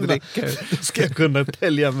 Då ska jag kunna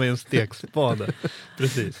tälja med en stekspade.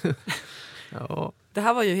 Precis. Ja. Det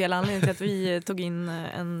här var ju hela anledningen till att vi tog in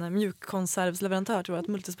en mjukkonservsleverantör till vårt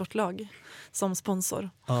multisportlag som sponsor.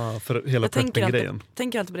 För hela preppen-grejen. Jag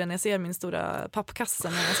tänker alltid på det när jag ser min stora pappkasse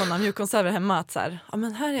med sådana mjukkonserver hemma. Att så här,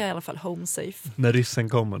 men här är jag i alla fall home safe. När ryssen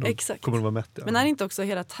kommer, då Exakt. kommer det vara mätt. Ja. Men är det inte också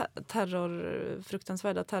hela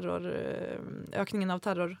fruktansvärda ökningen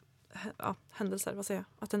av händelser, vad säger jag,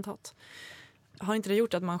 attentat. Har inte det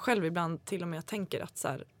gjort att man själv ibland till och med tänker att så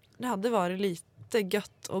här, det hade varit lite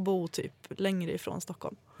gött att bo typ längre ifrån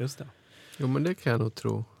Stockholm? Just det. Jo, men det kan jag nog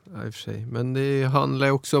tro i och för sig. Men det handlar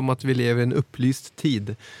också om att vi lever i en upplyst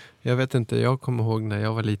tid. Jag vet inte, jag kommer ihåg när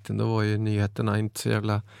jag var liten, då var ju nyheterna inte så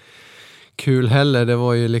jävla kul heller. Det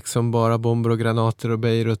var ju liksom bara bomber och granater och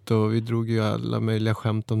Beirut och vi drog ju alla möjliga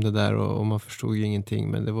skämt om det där och man förstod ju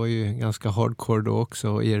ingenting. Men det var ju ganska hardcore då också,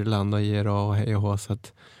 och Irland och IRA och hej och hå, så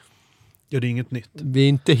att ja, det är inget nytt. Det är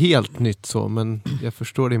inte helt nytt så, men jag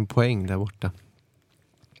förstår din poäng där borta.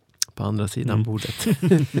 På andra sidan bordet.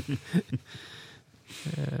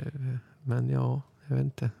 Men ja, jag vet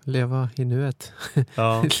inte. Leva i nuet.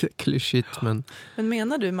 Ja. Klyschigt, men... Men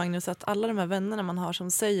menar du, Magnus, att alla de här vännerna man har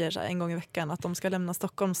som säger så här en gång i veckan att de ska lämna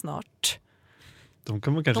Stockholm snart, de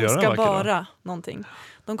kommer kanske de göra ska vara någonting.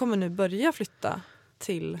 De kommer nu börja flytta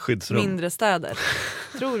till skyddsrum. Mindre städer.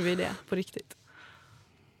 Tror vi det på riktigt?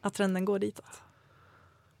 Att trenden går ditåt?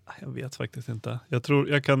 Jag vet faktiskt inte.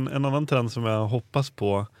 En annan trend som jag hoppas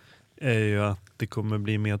på är ju att det kommer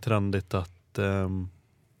bli mer trendigt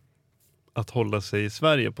att hålla sig i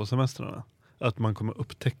Sverige på semestrarna. Att man kommer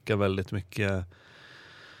upptäcka väldigt mycket,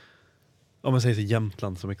 om man säger så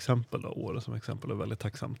Jämtland som exempel, Åre som exempel är väldigt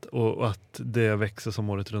tacksamt. Och att det växer som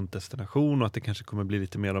året runt destination och att det kanske kommer bli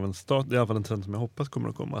lite mer av en stat, det är i alla fall en trend som jag hoppas kommer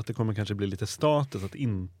att komma, att det kommer kanske bli lite status att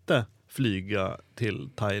inte flyga till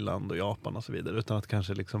Thailand och Japan och så vidare, utan att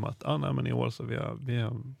kanske liksom att men i år så vi har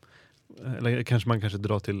eller kanske man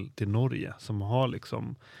drar till Norge som har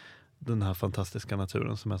liksom den här fantastiska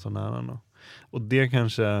naturen som är så nära nu. Och det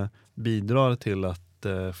kanske bidrar till att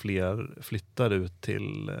fler flyttar ut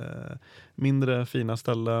till mindre fina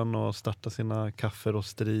ställen och startar sina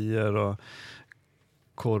kafferosterier och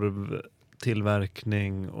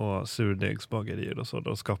korvtillverkning och surdegsbagerier och så.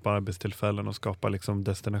 Och skapar arbetstillfällen och skapar liksom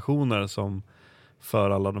destinationer som för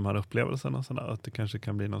alla de här upplevelserna. Så där. Att det kanske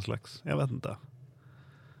kan bli någon slags, jag vet inte,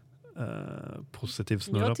 positiv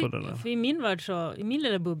snurra på det där. För i min värld, i min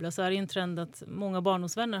lilla bubbla, så är det en trend att många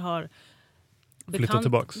barndomsvänner har flyttat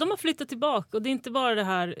tillbaka. De har flyttat tillbaka, och det är inte bara det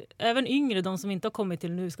här, även yngre, de som inte har kommit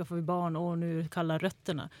till nu ska få barn och nu kallar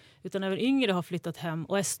rötterna, utan även yngre har flyttat hem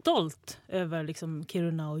och är stolt över liksom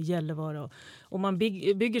Kiruna och Gällivare, och man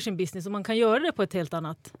bygger sin business, och man kan göra det på ett helt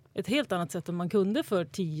annat sätt än man kunde för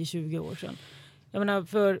 10-20 år sedan. Jag menar,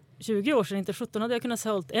 för 20 år sedan, inte 17, hade jag kunnat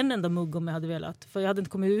sålt en enda mugg om jag hade velat. För jag hade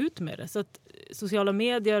inte kommit ut med det. Så att sociala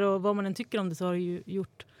medier och vad man än tycker om det, så har det ju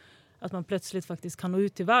gjort att man plötsligt faktiskt kan nå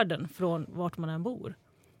ut till världen från vart man än bor.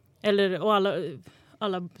 Och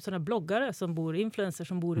alla sådana bloggare som bor, influencers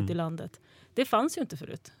som bor ute i landet. Det fanns ju inte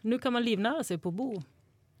förut. Nu kan man livnära sig på Bo.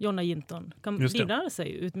 Jonna Jinton kan livnära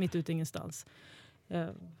sig mitt ute ingenstans.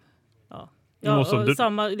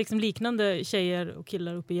 Samma liksom liknande tjejer och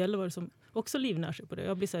killar uppe i Gällivare som också livnär sig på det.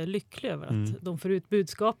 Jag blir så här lycklig över att de får ut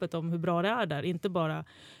budskapet om hur bra det är där. Inte bara,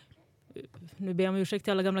 nu ber jag om ursäkt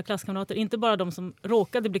till alla gamla klasskamrater, inte bara de som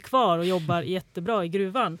råkade bli kvar och jobbar jättebra i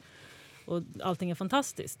gruvan och allting är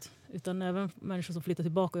fantastiskt. Utan även människor som flyttar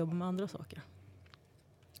tillbaka och jobbar med andra saker.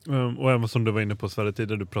 Och även som du var inne på Sverige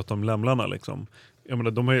tidigare, du pratade om lämlarna liksom. Jag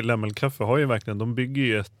menar, de har ju, lämmelkaffe har ju verkligen, de bygger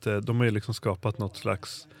ju de har ju liksom skapat något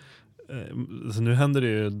slags så nu händer det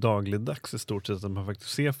ju dagligdags i stort sett att man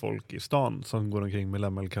faktiskt ser folk i stan som går omkring med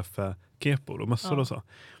lämmelkaffe, kepor och mössor och så.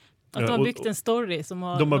 Att de har byggt en story som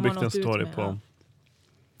de har byggt en story på. Ja.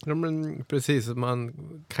 Ja, men precis, man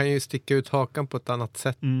kan ju sticka ut hakan på ett annat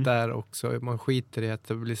sätt där också. Man skiter i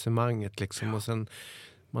etablissemanget liksom, och sen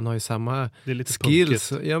man har ju samma skills.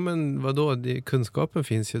 Punkigt. Ja, men vadå? Kunskapen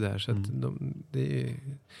finns ju där. Så att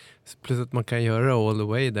plus att man kan göra det all the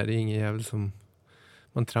way där. Det är ingen jävel som...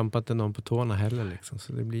 Man trampar inte någon på tårna heller liksom.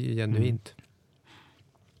 Så det blir ju genuint.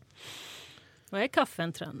 Vad är kaffe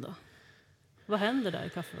en trend då? Vad händer där i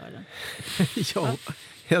kaffevärlden?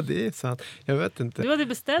 Ja, det är sant. Jag vet inte. Du hade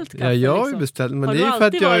beställt kaffe. Ja, jag har ju beställt. Men det är för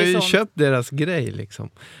att jag har ju köpt deras grej liksom.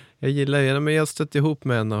 Jag gillar ju, men jag stötte ihop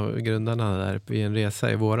med en av grundarna där i en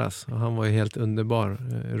resa i våras. Och han var ju helt underbar.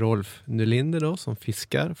 Rolf Nylinder då, som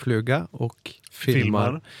fiskar, fluga och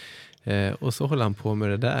filmar. Och så håller han på med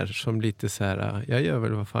det där som lite så här, jag gör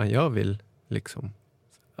väl vad fan jag vill liksom.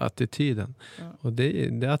 Attityden. Ja. Och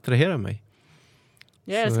det attraherar mig.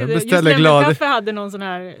 Jag älskar det. Just Lämmelkaffe hade någon sån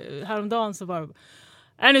här, häromdagen så var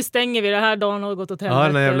nu stänger vi det här, dagen har gått åt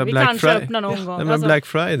helvete. Vi kanske öppnar någon gång. Nej, men Black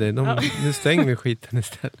Friday, nu stänger vi skiten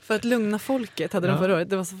istället. För att lugna folket hade de förra året.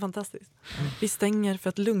 Det var så fantastiskt. Vi stänger för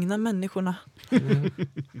att lugna människorna.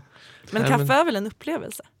 Men kaffe är väl en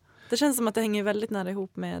upplevelse? Det känns som att det hänger väldigt nära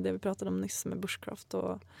ihop med det vi pratade om nyss med bushcraft.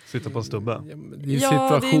 Och... Sitta på en stubbe. Det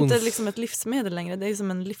är inte liksom ett livsmedel längre. Det är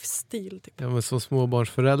som en livsstil. Typ. Ja, men som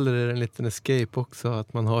småbarnsförälder är det en liten escape också.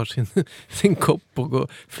 Att man har sin kopp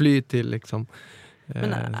och fly till liksom.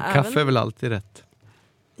 Kaffe är väl alltid rätt.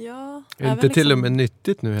 Ja. Inte till och med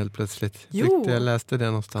nyttigt nu helt plötsligt. Jo. Jag läste det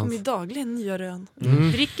någonstans. Det kommer ju dagligen nya rön.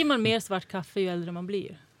 Dricker man mer svart kaffe ju äldre man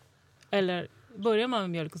blir? Eller... Börjar man med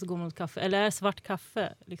mjölk och så går man mot kaffe? Eller är svart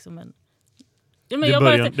kaffe liksom en... Ja, men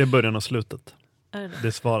det är början och slutet. Är det? Det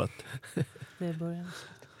är svaret. Det är början och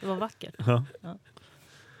slutet. Det var vackert. Ja.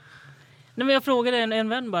 Nej, men jag frågade en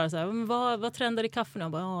vän bara så här, men vad trendar i kaffe nu?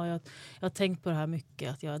 Jag bara, jag har tänkt på det här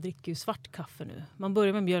mycket, att jag dricker ju svart kaffe nu. Man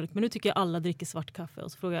börjar med mjölk, men nu tycker jag alla dricker svart kaffe.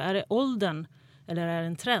 Och så frågar jag, är det åldern eller är det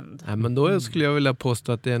en trend? Ja, men då skulle jag vilja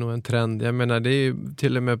påstå att det är nog en trend. Jag menar, det är ju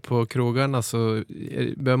till och med på krogarna så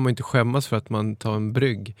behöver man inte skämmas för att man tar en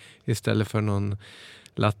brygg istället för någon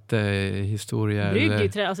latte-historia.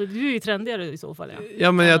 Brygg alltså du är ju trendigare i så fall.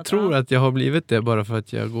 Ja, men jag tror att jag har blivit det bara för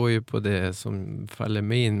att jag går ju på det som faller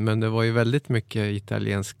mig in. Men det var ju väldigt mycket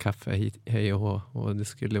italiensk kaffe hej och det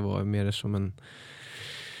skulle vara mer som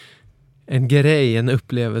en grej, en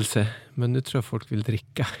upplevelse. Men nu tror jag folk vill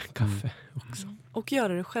dricka kaffe också. Och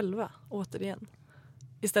göra det själva, återigen.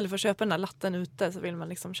 Istället för att köpa den där latten ute så vill man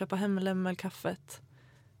liksom köpa hem lämmelkaffet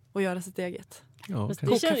och göra sitt eget. Ja,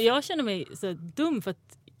 okay. Jag känner mig så dum för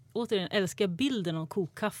att återigen älskar bilden av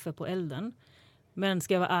kokkaffe på elden. Men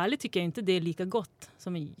ska jag vara ärlig tycker jag inte det är lika gott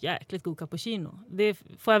som en jäkligt god cappuccino. Det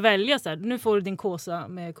får jag välja så här. Nu får du din kåsa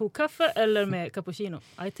med kokkaffe eller med cappuccino.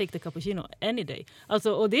 I take the cappuccino any day.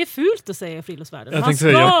 Alltså, och det är fult att säga i friluftsvärlden.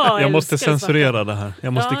 Jag måste censurera det här.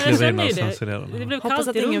 Jag måste kliva in och censurera det. Det blev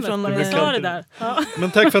kallt i rummet från jag sa det där. Ja.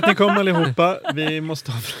 Men tack för att ni kom allihopa. Vi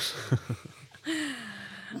måste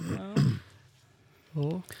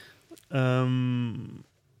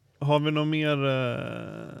har vi något mer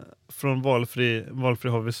från valfri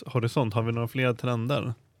horisont? Har vi några fler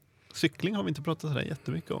trender? Cykling har vi inte pratat sådär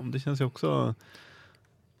jättemycket om. Det känns ju också...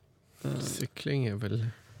 Cykling är väl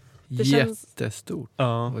jättestort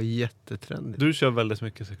och jättetrendigt. Du kör väldigt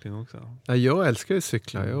mycket cykling också. Ja, jag älskar ju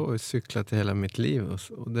cykla. Jag har cyklat hela mitt liv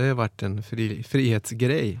och det har varit en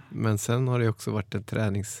frihetsgrej. Men sen har det också varit en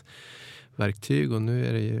träningsverktyg och nu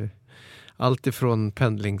är det ju allt ifrån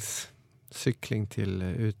pendlingscykling till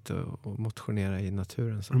ut och motionera i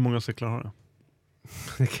naturen. Så. Hur många cyklar har du?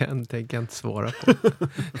 Det tänker jag inte svara på.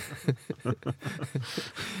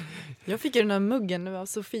 Jag fick ju den här muggen nu av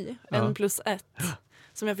Sofie, 1+1,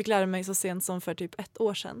 som jag fick lära mig så sent som för typ 1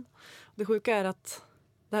 år sedan. Det sjuka är att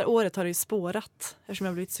det här året har det ju spårat eftersom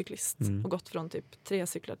jag blivit cyklist och gått från typ 3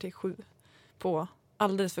 cyklar till 7 på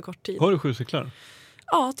alldeles för kort tid. Har du 7 cyklar?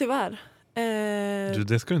 Ja, tyvärr.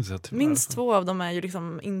 Det ska du inte säga tyvärr. Minst 2 av dem är ju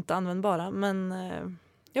liksom inte användbara, men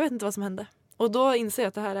jag vet inte vad som hände. Och då inser jag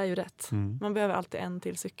att det här är ju rätt. Man behöver alltid en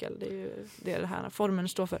till cykel. Det är ju det här formen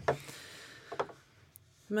står för.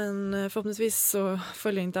 Men förhoppningsvis så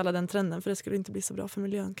följer inte alla den trenden, för det skulle inte bli så bra för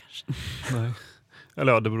miljön kanske. Nej.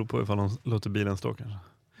 Eller det beror på ifall de låter bilen stå kanske.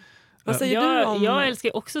 Vad säger du om... Jag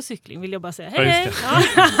älskar också cykling, vill jag bara säga. Hej!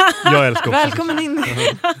 Jag älskar också. Välkommen in!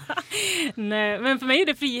 Nej, men för mig är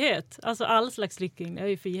det frihet. Alltså all slags cykling är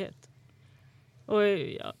ju frihet. Och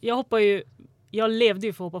jag levde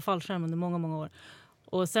ju för att hoppa fallskärm under många, många år.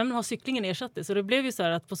 Och sen har cyklingen ersatt det. Så det blev ju så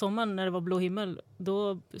här att på sommaren när det var blå himmel,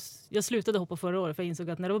 jag slutade hoppa förra året för jag insåg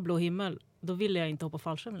att när det var blå himmel, då ville jag inte hoppa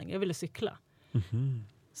fallskärm längre. Jag ville cykla. Mm-hmm.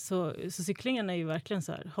 Så cyklingen är ju verkligen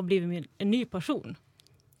så här, har blivit en ny passion.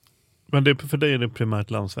 Men för dig är det primärt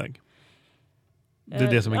landsväg? Det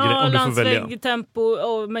är det som är grejen, om du får välja. Landsväg,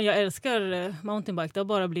 tempo, men jag älskar mountainbike. Det har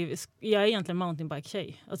bara blivit, jag är egentligen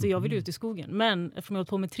mountainbike-tjej. Alltså jag vill ut i skogen. Men eftersom jag har hållit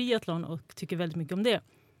på med triathlon och tycker väldigt mycket om det,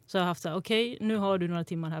 så har jag haft så här, okej, nu har du några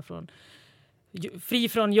timmar härifrån. Fri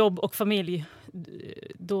från jobb och familj.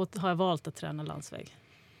 Då har jag valt att träna landsväg.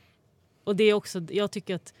 Och det är också, jag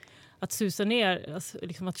tycker att susa ner, alltså,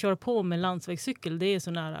 liksom att köra på med landsvägscykel, det är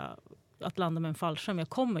så nära att landa med en fallskärm jag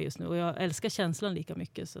kommer just nu. Och jag älskar känslan lika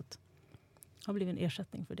mycket, så att det har blivit en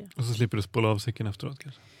ersättning för det. Och så slipper du spola av cykeln efteråt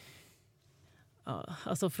kanske? Ja,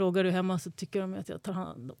 alltså frågar du hemma så tycker de att jag tar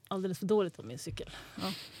hand alldeles för dåligt om min cykel.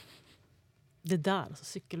 Ja. Det där, alltså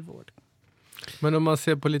cykelvård. Men om man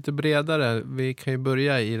ser på lite bredare, vi kan ju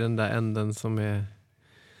börja i den där änden som är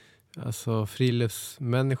alltså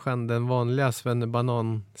friluftsmänniskan, den vanliga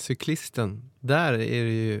svennebanan-cyklisten. Där är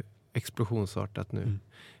det ju explosionsartat nu.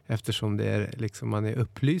 Eftersom det är liksom, man är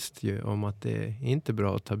upplyst ju om att det är inte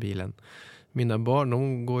bra att ta bilen. Mina barn,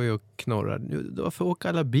 de går ju och knorrar. Varför åker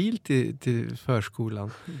alla bil till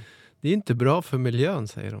förskolan? Det är inte bra för miljön,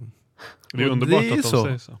 säger de. Det är underbart att de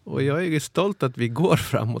säger så. Och jag är stolt att vi går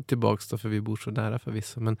fram och tillbaka då, för vi bor så nära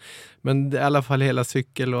förvisso. Men i alla fall hela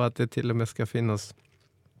cykel, och att det till och med ska finnas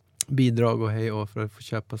bidrag och hej och för att få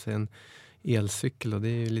köpa sig en elcykel. Och det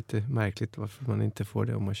är ju lite märkligt varför man inte får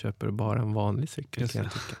det om man köper bara en vanlig cykel, kan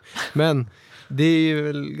jag tycka. Men det är ju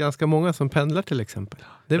väl ganska många som pendlar till exempel.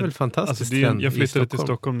 Det är väl fantastiskt. Alltså jag flyttade till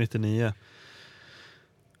Stockholm 99.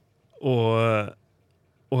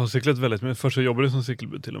 Och har cyklat väldigt mycket. Först så jobbade jag som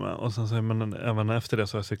cykelbud till och med. Och sen så, men även efter det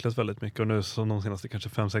så har jag cyklat väldigt mycket. Och nu så de senaste kanske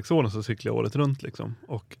 5-6 åren så cyklar jag året runt liksom.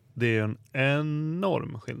 Och det är en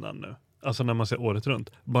enorm skillnad nu. Alltså när man ser året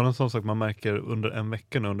runt. Bara en sån sak man märker under en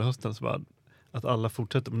vecka nu under hösten så bara att alla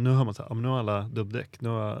fortsätter. Nu har man så här, nu har alla dubbdäck. Nu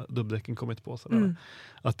har dubbdäcken kommit på.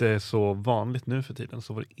 Att det är så vanligt nu för tiden.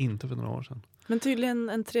 Så var det inte för några år sedan. Men tydligen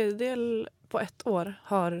 1/3 på ett år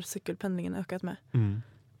har cykelpendlingen ökat med.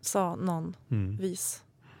 Sa någon vis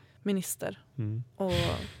minister. Och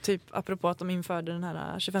typ apropå att de införde den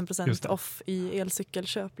här 25% off i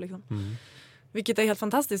elcykelköp liksom. Vilket är helt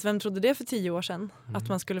fantastiskt. Vem trodde det för 10 år sedan? Att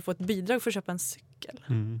man skulle få ett bidrag för att köpa en cykel.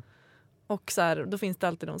 Och så här, då finns det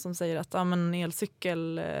alltid de som säger att men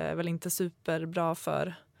elcykel är väl inte superbra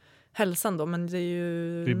för hälsan då. Men det är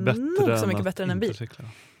ju nog så mycket bättre än en bil. Cykla.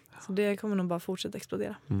 Så det kommer nog bara fortsätta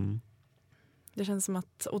explodera. Det känns som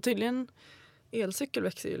att, och tydligen elcykel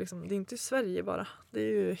växer ju liksom, det är inte i Sverige bara. Det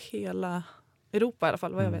är ju hela Europa i alla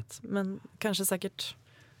fall, vad jag vet. Men kanske säkert,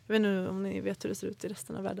 jag vet inte om ni vet hur det ser ut i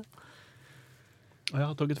resten av världen. Jag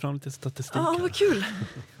har tagit fram lite statistik. Ja, vad kul!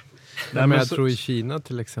 Nej, men jag tror i Kina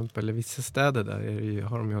till exempel, i vissa städer där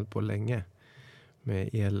har de ju hållit på länge. Med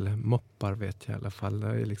elmoppar vet jag i alla fall.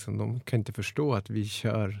 Är liksom, de kan inte förstå att vi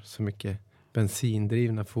kör så mycket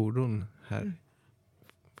bensindrivna fordon här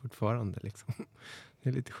fortfarande. Liksom. Det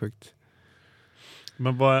är lite sjukt.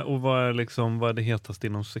 Men vad är det hetaste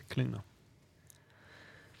inom cykling då?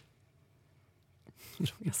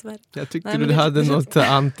 Jag tyckte du hade något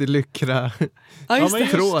antilykra. Ja, just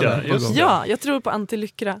det. Ja, jag tror på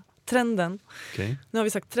antilykra. Trenden. Okay. Nu har vi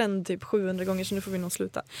sagt trend typ 700 gånger så nu får vi nog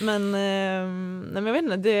sluta. Men jag vet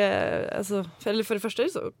inte, det är, alltså, för det första är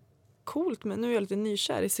det så coolt, men nu är jag lite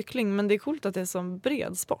nykär i cykling, men det är coolt att det är som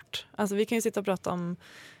bred sport. Alltså vi kan ju sitta och prata om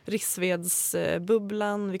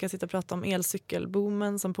Rissvedsbubblan, vi kan sitta och prata om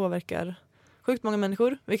elcykelboomen som påverkar sjukt många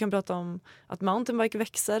människor. Vi kan prata om att mountainbike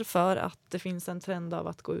växer för att det finns en trend av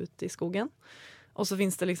att gå ut i skogen. Och så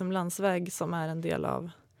finns det liksom landsväg som är en del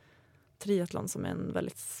av triathlon som är en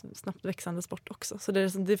väldigt snabbt växande sport också. Så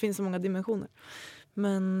det finns så många dimensioner.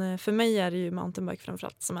 Men för mig är det ju mountainbike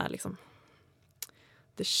framförallt som är liksom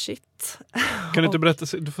the shit. Kan du inte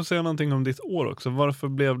berätta, du får säga någonting om ditt år också. Varför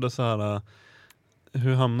blev det så här,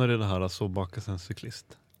 hur hamnade det här så bakas en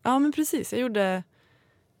cyklist? Ja men precis, jag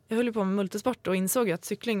höll ju på med multisport och insåg att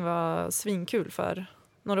cykling var svinkul för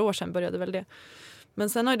några år sedan började väl det. Men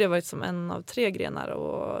sen har det varit som en av 3 grenar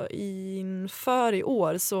och inför i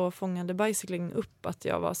år så fångade bicycling upp att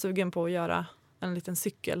jag var sugen på att göra en liten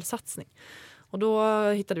cykelsatsning. Och då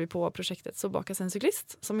hittade vi på projektet Så bakas en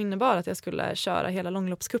cyklist som innebar att jag skulle köra hela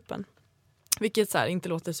långloppskuppen. Vilket så här inte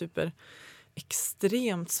låter super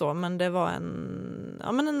extremt så, men det var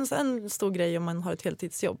en stor grej om man har ett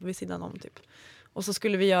heltidsjobb vid sidan om typ. Och så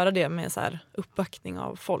skulle vi göra det med så här uppbackning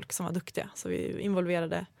av folk som var duktiga. Så vi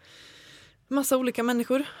involverade massa olika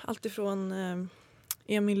människor. Alltifrån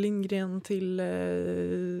Emil Lindgren till...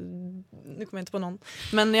 nu kommer jag inte på någon.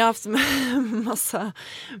 Men jag har haft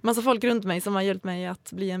massa folk runt mig som har hjälpt mig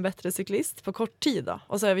att bli en bättre cyklist på kort tid. Då.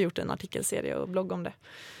 Och så har vi gjort en artikelserie och blogg om det.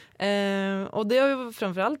 Och det har ju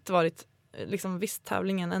framförallt varit liksom, visst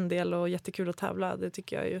tävlingen en del och jättekul att tävla. Det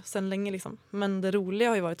tycker jag ju sen länge. Liksom. Men det roliga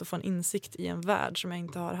har ju varit att få en insikt i en värld som jag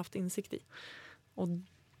inte har haft insikt i. Och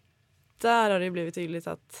där har det blivit tydligt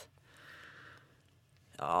att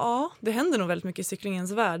ja, det händer nog väldigt mycket i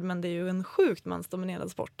cyklingens värld, men det är ju en sjukt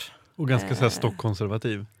mansdominerad sport. Och ganska så här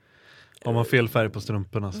stockkonservativ. Om man har fel färg på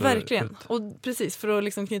strumporna. Så verkligen. Och precis, för att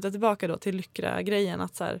liksom knyta tillbaka då till Lyckra-grejen,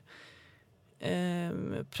 att så här,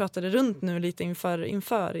 pratade runt nu lite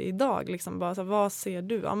inför idag. Liksom, bara så här, vad ser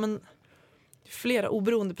du? Ja, men flera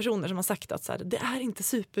oberoende personer som har sagt att så här, det är inte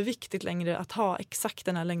superviktigt längre att ha exakt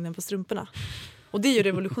den här längden på strumporna. Och det är ju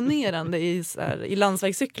revolutionerande i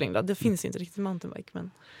landsvägscykling. Då. Det finns ju inte riktigt mountainbike,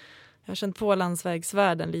 men jag har känt på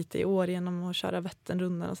landsvägsvärlden lite i år genom att köra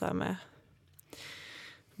Vätternrundan och så här med.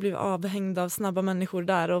 Blivit avhängd av snabba människor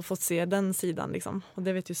där och fått se den sidan. Liksom. Och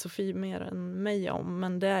det vet ju Sofie mer än mig om.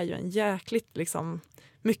 Men det är ju en jäkligt liksom,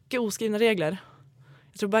 mycket oskrivna regler.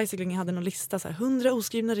 Jag tror Bicycling hade någon lista, så här, 100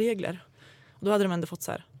 oskrivna regler. Och då hade de ändå fått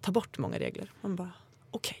så här, ta bort många regler. Man bara,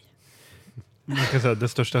 okej. Man kan säga det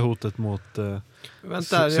största hotet mot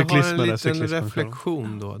Vänta, jag har en liten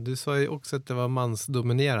reflektion då. Du sa ju också att det var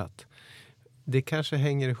mansdominerat. Det kanske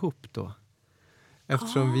hänger ihop då.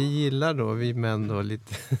 Eftersom vi gillar då, vi män då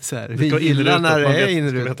lite så här, vi gillar när det är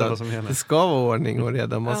inrutat. Det ska vara ordning och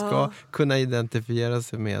reda. Man ska kunna identifiera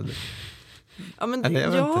sig med. Ja, men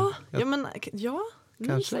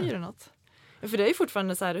nu säger du något. För det är ju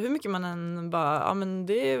fortfarande så här, hur mycket man än bara, ja men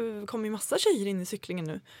det kommer ju massa tjejer in i cyklingen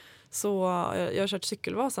nu. Så jag har kört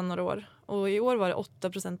cykelvasan några år. Och i år var det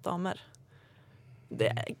 8% damer. Det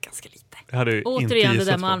är ganska lite. Återigen det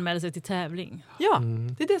där med att anmäla sig till tävling. Ja,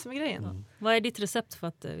 det är det som är grejen. Mm. Vad är ditt recept för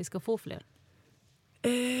att vi ska få fler?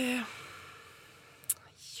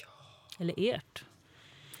 Eller ert?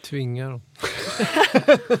 Tvinga dem.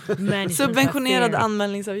 Subventionerad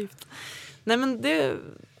anmälningsavgift. Nej, men det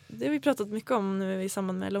har vi pratat mycket om nu i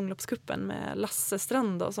samband med långloppskuppen med Lasse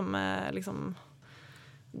Strand då, som är liksom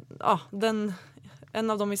en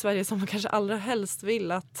av dem i Sverige som kanske allra helst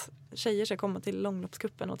vill att tjejer ska komma till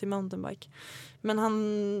långloppskuppen och till mountainbike. Men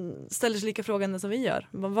han ställer sig lika frågande som vi gör.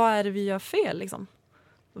 Vad är det vi gör fel liksom?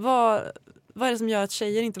 Vad är det som gör att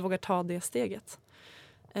tjejer inte vågar ta det steget?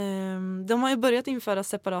 De har ju börjat införa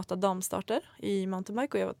separata damstarter i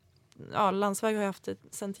mountainbike och landsväg har jag haft det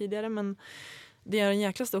sedan tidigare, men det är en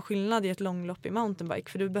jäkla stor skillnad i ett långlopp i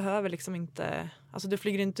mountainbike, för du behöver liksom inte, alltså du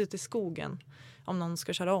flyger inte ut i skogen om någon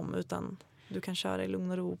ska köra om, utan du kan köra i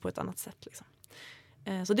lugn och ro på ett annat sätt liksom.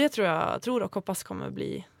 Så det tror och hoppas kommer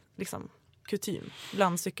bli liksom kutym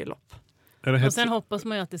bland cykellopp. Och sen hoppas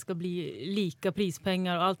man ju att det ska bli lika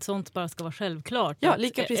prispengar och allt sånt bara ska vara självklart. Ja,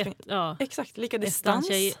 lika prispengar. Exakt, lika distans.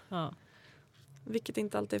 Vilket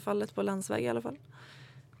inte alltid är fallet på landsväg i alla fall.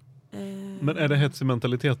 Men är det hetsig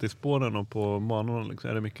mentalitet i spåren och på banorna? Liksom?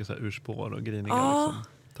 Är det mycket så här urspår och grinningar? Liksom?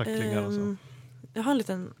 Tacklingar och så? Jag har en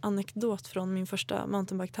liten anekdot från min första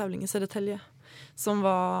mountainbike-tävling i Södertälje. Som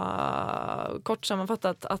var kort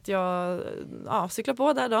sammanfattat att jag cyklar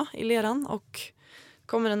på där då i leran och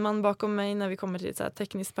kommer en man bakom mig när vi kommer till ett så här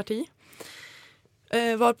tekniskt parti.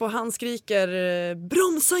 Varpå han skriker,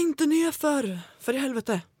 bromsa inte ner för i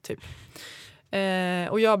helvete, typ.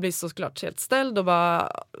 Och jag blir såklart helt ställd och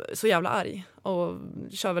bara så jävla arg. Och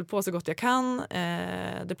kör väl på så gott jag kan.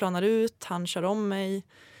 Det planar ut, han kör om mig.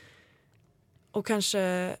 Och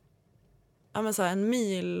kanske så här, en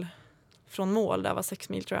mil från mål, där var 6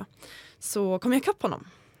 mil tror jag. Så kom jag ikapp honom.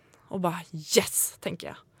 Och bara yes, tänker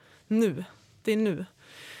jag. Nu, det är nu.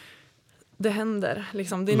 Det händer.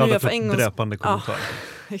 Liksom. Det är nu jag får en gång. Dräpande kommentar.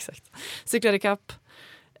 Ja, exakt. Cyklar ikapp.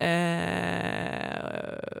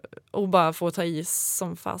 Och bara får ta i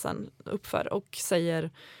som fasen uppför. Och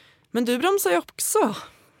säger, men du bromsar ju också.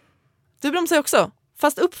 Du bromsar ju också,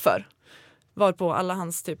 fast uppför. Varpå alla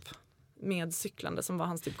hans typ medcyklande som var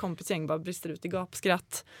hans typ kompisgäng bara brister ut i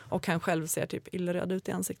gapskratt och han själv ser typ illröd ut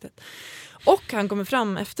i ansiktet. Och han kommer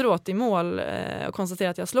fram efteråt i mål och konstaterar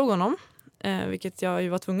att jag slog honom, vilket jag ju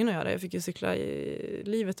var tvungen att göra. Jag fick ju cykla i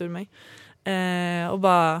livet ur mig. Och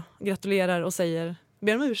bara gratulerar och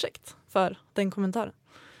ber om ursäkt för den kommentaren.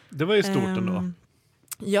 Det var ju stort ändå.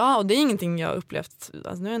 Ja, och det är ingenting jag upplevt.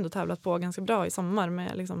 Alltså, nu har jag ändå tävlat på ganska bra i sommar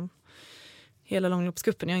med liksom hela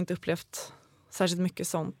långloppskuppen. Jag har inte upplevt särskilt mycket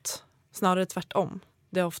sånt. Snarare tvärtom.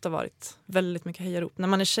 Det har ofta varit väldigt mycket hejarop. När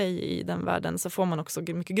man är tjej i den världen så får man också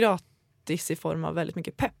mycket gratis i form av väldigt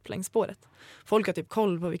mycket pepp längs spåret. Folk har typ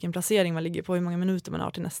koll på vilken placering man ligger på, hur många minuter man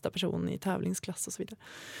har till nästa person i tävlingsklass och så vidare.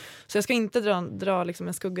 Så jag ska inte dra liksom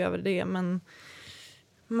en skugga över det, men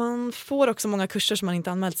man får också många kurser som man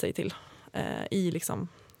inte anmält sig till. I liksom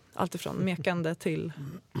allt ifrån mekande till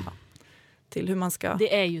hur man ska...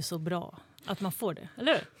 Det är ju så bra att man får det,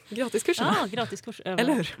 eller hur? Gratiskurserna. Ja, gratiskurser.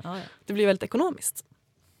 Eller hur? Ja. Det blir väldigt ekonomiskt.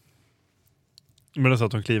 Men det är så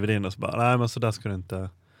att de kliver in och så bara, nej men så där ska du inte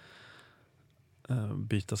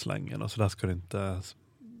byta slangen och så där ska du inte,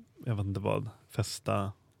 jag vet inte vad,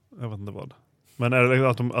 fästa, jag vet inte vad. Men är det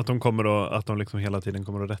att de kommer att de liksom hela tiden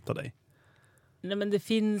kommer att rätta dig? Nej, men det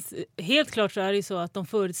finns, helt klart så är det ju så att de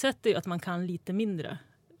förutsätter att man kan lite mindre.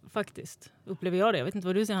 Faktiskt, upplever jag det. Jag vet inte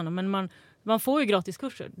vad du säger, Hanna, men man får ju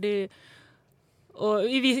gratiskurser. Och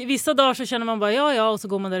i vissa dagar så känner man bara ja och så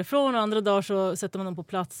går man därifrån, och andra dagar så sätter man dem på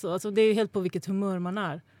plats. Alltså, det är helt på vilket humör man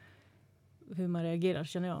är. Hur man reagerar,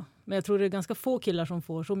 känner jag. Men jag tror det är ganska få killar som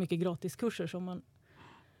får så mycket gratiskurser som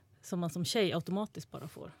man som tjej automatiskt bara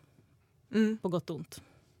får. På gott och ont.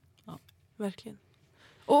 Ja. Verkligen.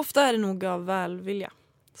 Och ofta är det nog av välvilja,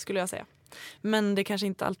 skulle jag säga. Men det kanske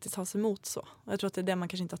inte alltid tas emot så. Jag tror att det är det man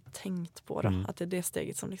kanske inte har tänkt på då. Att det är det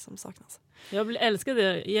steget som liksom saknas. Jag älskar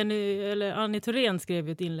det. Annie Thorén skrev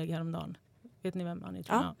ett inlägg häromdagen. Vet ni vem Annie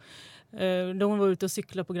Thorén? Ja. De var ute och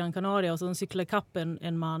cyklade på Gran Canaria och så de cyklade ikapp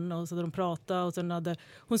en man och så de pratade och sen hade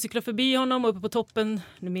hon cyklat förbi honom och uppe på toppen,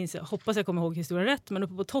 nu minns jag, hoppas jag kommer ihåg historien rätt, men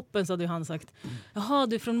uppe på toppen så hade han sagt, jaha,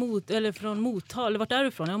 du är från Motala, eller vart är du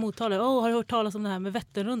ifrån? Jag är Motala. Har du hört talas om det här med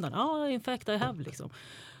Vätternrundan? Ja, in fact I have liksom.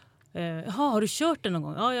 Jaha, har du kört den någon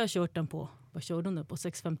gång? Ja, jag har kört den på, vad körde hon den på?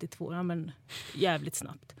 6.52, ja men jävligt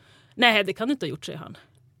snabbt. Nej, det kan du inte ha gjort, säger han.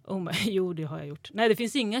 Och hon bara, jo det har jag gjort. Nej, det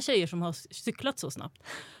finns inga tjejer som har cyklat så snabbt.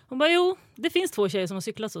 Hon bara, jo, det finns 2 tjejer som har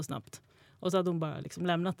cyklat så snabbt. Och så hade hon bara liksom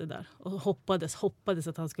lämnat det där. Och hoppades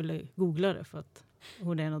att han skulle googla det för att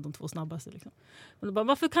hon är en av de 2 snabbaste. Liksom. Men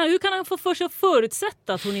bara, hur kan han få för sig att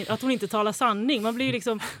förutsätta att hon inte talar sanning? Man blir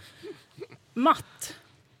liksom matt.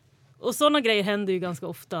 Och sådana grejer händer ju ganska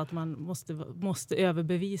ofta att man måste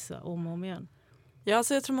överbevisa om och om igen. Ja,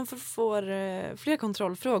 alltså jag tror man får fler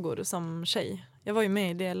kontrollfrågor som tjej. Jag var ju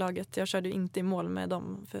med i det laget. Jag körde ju inte i mål med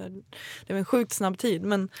dem. För det var en sjukt snabb tid.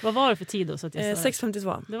 Men, vad var det för tid då?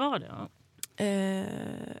 6.52. Det var det, ja.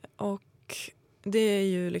 Och det är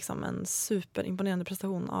ju liksom en superimponerande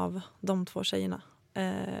prestation av de 2 tjejerna.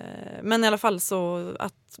 Men i alla fall så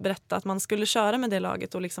att berätta att man skulle köra med det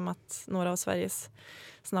laget och liksom att några av Sveriges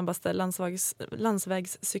snabbaste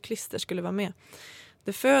landsvägscyklister skulle vara med.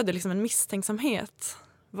 Det föder liksom en misstänksamhet.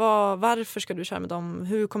 Varför ska du köra med dem?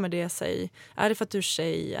 Hur kommer det sig? Är det för att du är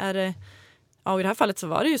tjej? Ja, i det här fallet så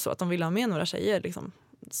var det ju så att de ville ha med några tjejer liksom,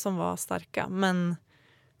 som var starka. Men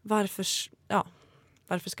varför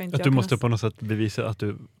ska inte att du måste på något sätt bevisa att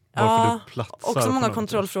varför du platsar. Också många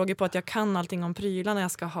kontrollfrågor på att jag kan allting om prylarna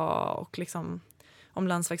jag ska ha och liksom om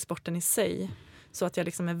landsvägssporten i sig. Så att jag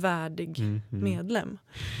liksom är värdig medlem.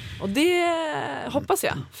 Och det hoppas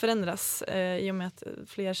jag förändras i och med att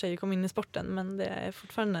fler tjejer kommer in i sporten. Men det är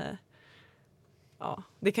fortfarande... Ja,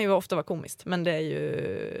 det kan ju ofta vara komiskt. Men det är ju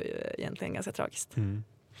egentligen ganska tragiskt. Mm.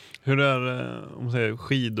 Hur är om man säger,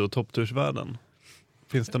 skid- och topptursvärlden?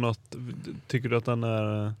 Finns det något... Tycker du att den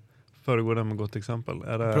är... Föregår den med gott exempel?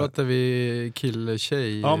 Pratar vi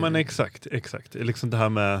kille-tjej? Ja, men exakt. Liksom det här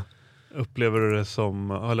med... Upplever du det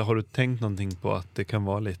som, eller har du tänkt någonting på att det kan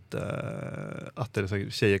vara lite, att det är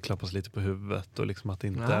tjejer klappas lite på huvudet och liksom att det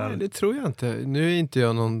inte är... Nej, det tror jag inte. Nu är inte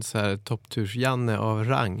jag någon så här toppturs-Janne av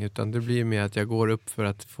rang, utan det blir mer att jag går upp för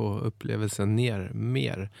att få upplevelsen ner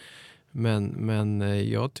mer. Men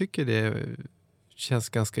jag tycker det känns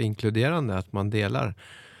ganska inkluderande att man delar.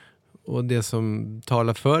 Och det som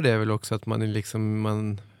talar för det är väl också att man är liksom...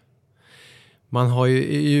 Man har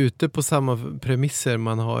ju ute på samma premisser,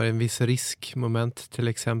 man har en viss riskmoment till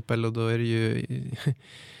exempel, och då är det ju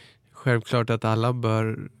självklart att alla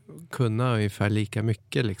bör kunna ungefär lika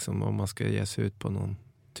mycket liksom, om man ska ge sig ut på någon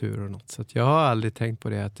tur och något. Så att jag har aldrig tänkt på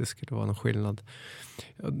det, att det skulle vara någon skillnad.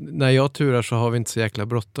 När jag turar så har vi inte så jäkla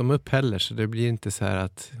bråttom upp heller, så det blir inte så här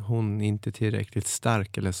att hon inte är tillräckligt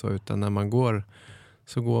stark eller så, utan när man går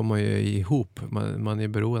så går man ju ihop, man är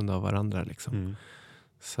beroende av varandra liksom. Mm.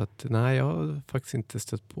 Så att nej, jag har faktiskt inte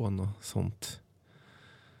stött på något sånt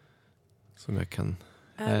som jag kan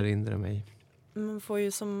erinra mig. Man får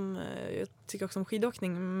ju jag tycker också om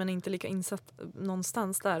skidåkning, men inte lika insatt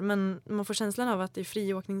någonstans där. Men man får känslan av att i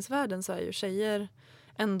friåkningsvärlden så är ju tjejer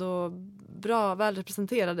ändå bra,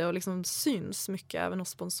 välrepresenterade och liksom syns mycket även hos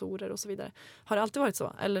sponsorer och så vidare. Har det alltid varit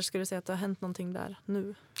så? Eller skulle du säga att det har hänt någonting där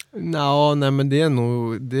nu? Nej, men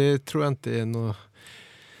det tror jag inte är nog.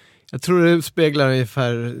 Jag tror det speglar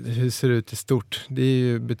ungefär hur det ser ut i stort. Det är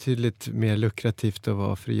ju betydligt mer lukrativt att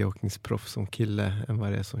vara friåkningsproff som kille än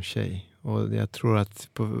vad det är som tjej. Och jag tror att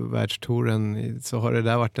på världstouren så har det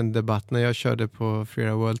där varit en debatt. När jag körde på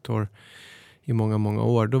Freeride World Tour i många, många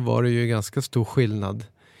år, då var det ju ganska stor skillnad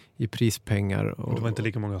i prispengar. Och det var inte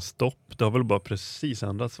lika många stopp. Det har väl bara precis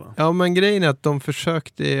ändrats, va? Ja, men grejen är att de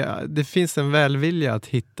försökte, det finns en välvilja att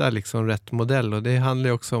hitta liksom rätt modell, och det handlar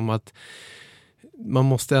ju också om att man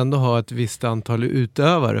måste ändå ha ett visst antal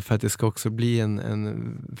utövare för att det ska också bli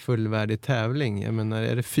en fullvärdig tävling. Jag menar,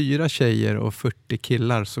 är det 4 tjejer och 40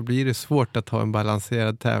 killar så blir det svårt att ha en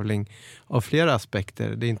balanserad tävling av flera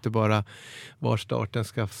aspekter. Det är inte bara var starten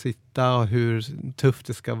ska sitta och hur tufft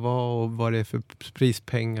det ska vara och vad det är för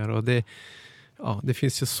prispengar. Och det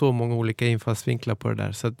finns ju så många olika infallsvinklar på det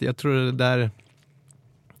där. Så att jag tror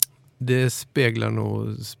det speglar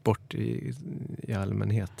nog sport i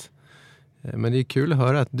allmänhet. Men det är kul att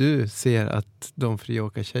höra att du ser att de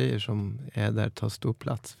friåkartjejer som är där tar stor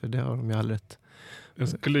plats, för det har de ju all rätt. Jag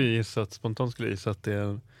skulle spontant gissa att det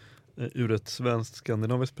är ur ett svenskt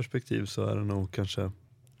skandinaviskt perspektiv så är det nog kanske,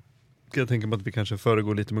 jag tänker på att vi kanske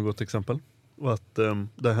föregår lite med gott exempel och att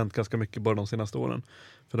det har hänt ganska mycket bara de senaste åren.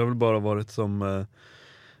 För det har väl bara varit som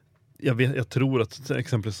jag tror att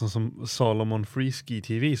exempelvis som Salomon Free Ski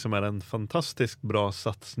TV som är en fantastiskt bra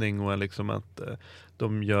satsning och är liksom att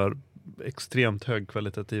de gör extremt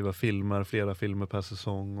högkvalitativa filmer, flera filmer per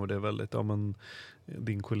säsong, och det är väldigt,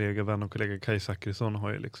 din vän och kollega Kai Zackrisson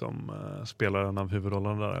har ju liksom spelaren av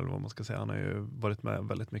huvudrollen där, eller vad man ska säga, han har ju varit med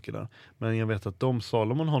väldigt mycket där. Men jag vet att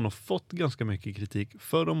Salomon har nog fått ganska mycket kritik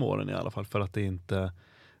för de åren i alla fall, för att det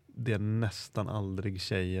är nästan aldrig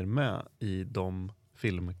tjejer med i de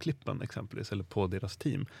filmklippen exempelvis, eller på deras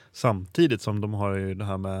team. Samtidigt som de har ju det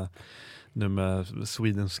här med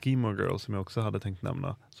Sweden Skimo Girl som jag också hade tänkt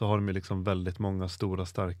nämna, så har de ju liksom väldigt många stora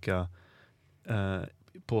starka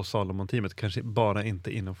på Salomon-teamet, kanske bara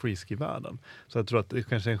inte inom freeski-världen. Så jag tror att det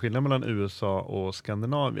kanske är en skillnad mellan USA och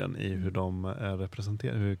Skandinavien i hur de är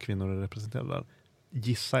representerade, hur kvinnor är representerade där.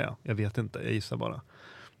 Gissar jag vet inte, jag gissar bara.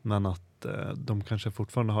 Men att de kanske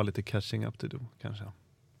fortfarande har lite catching up to do, kanske.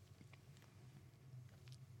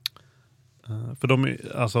 För de,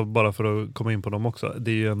 alltså bara för att komma in på dem också,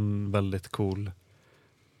 det är ju en väldigt cool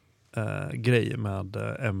grej med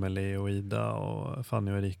Emily och Ida och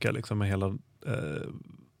Fanny och Erika, liksom med hela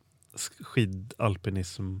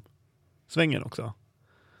skidalpinism-svängen också.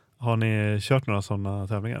 Har ni kört några sådana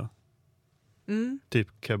tävlingar? Typ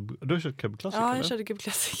du har kört Keb Classic? Ja, jag eller? körde Keb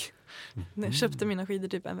Classic. Jag köpte mina skidor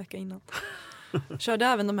typ en vecka innan. Körde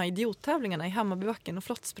även de här idiottävlingarna i Hammarbybacken och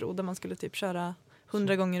Flottsbro där man skulle typ köra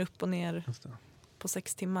 100 gånger upp och ner på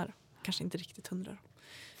 6 timmar. Kanske inte riktigt 100.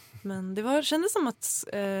 Men det kändes som att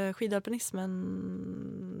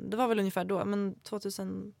skidalpinismen, det var väl ungefär då, men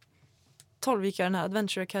 2012 gick jag den här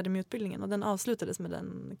Adventure Academy-utbildningen och den avslutades med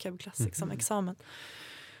den Keb Classic som examen.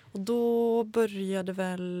 Och då började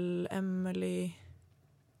väl Emily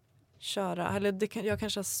köra, eller jag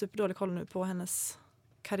kanske har superdålig koll nu på hennes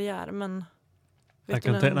karriär, men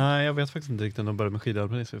jag vet faktiskt inte riktigt när de började med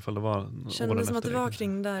skidalpinism, ifall det var kändes som att det var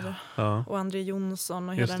kring där. Ja. Och André Jonsson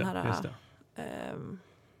och hela den här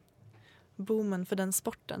boomen för den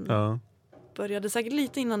sporten. Ja. Började säkert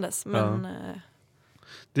lite innan dess, men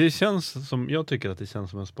det känns som, jag tycker att det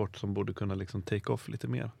känns som en sport som borde kunna liksom take off lite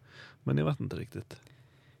mer. Men jag vet inte riktigt.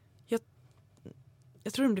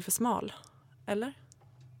 Jag tror den blir för smal. Eller?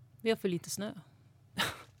 Vi har för lite snö.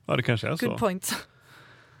 Ja, det kanske är så. Good point.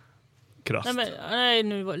 Krasst. Nej,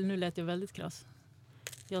 nu lät jag väldigt krass.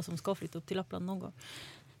 Jag som ska flytta upp till Lappland någon gång.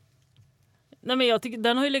 Nej, men jag tycker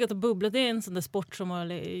den har ju legat och bubblat. Det är en sån där sport som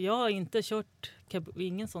jag har inte kört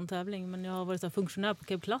ingen sån tävling, men jag har varit så här funktionär på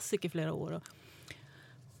Keb Classic i flera år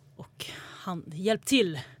och han hjälpt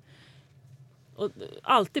till. Och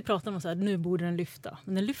alltid pratar man så här, nu borde den lyfta,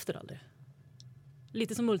 men den lyfter aldrig.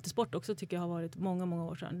 Lite som multisport också tycker jag har varit många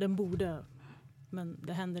år sedan. Den borde, men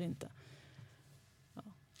det händer inte. Ja.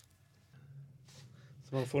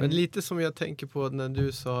 Men lite som jag tänker på när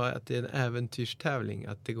du sa att det är en äventyrstävling,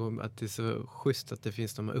 att det är så schysst att det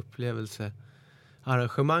finns de här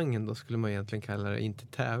upplevelsearrangemangen, då skulle man egentligen kalla det inte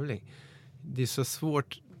tävling. Det är så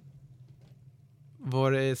svårt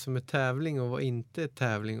vad det är som är tävling och vad inte är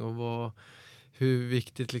tävling, och hur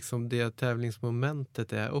viktigt liksom det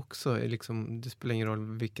tävlingsmomentet är också. Liksom, det spelar ingen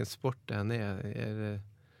roll vilken sport det än är.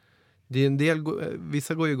 Det är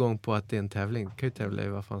vissa går ju igång på att det är en tävling. Det kan ju tävla i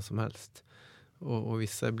vad fan som helst. Och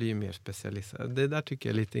vissa blir mer specialiserade. Det där tycker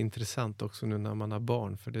jag är lite intressant också nu när man har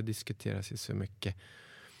barn. För det diskuteras ju så mycket.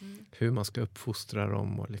 Hur man ska uppfostra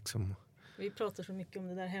dem och liksom... Vi pratar så mycket om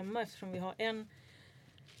det där hemma eftersom vi har en...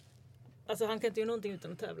 Alltså han kan inte göra någonting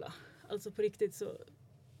utan att tävla. Alltså på riktigt så...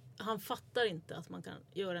 Han fattar inte att man kan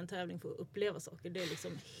göra en tävling för att uppleva saker. Det är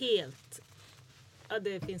liksom helt... Ja,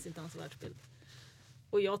 det finns inte hans världsbild.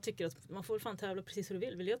 Och jag tycker att man får fan tävla precis hur du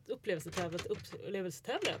vill. Vill jag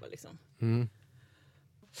upplevelsetävla liksom.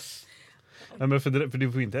 Nej, men för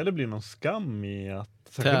det får inte heller bli någon skam i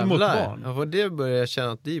att tävla mot barn. Ja, för det börjar jag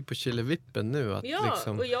känna att det är på Killevippen nu. Att ja,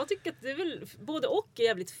 liksom... och jag tycker att det är väl både och är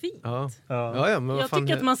jävligt fint. Ja, men jag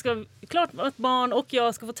tycker att man ska, klart att barn och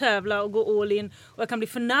jag ska få tävla och gå all in. Och jag kan bli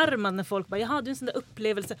förnärmad när folk bara, jag hade en sån där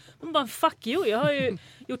upplevelse. Man bara, fuck you, jag har ju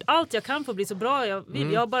gjort allt jag kan för att bli så bra jag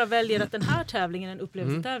vill. Jag bara väljer att den här tävlingen är en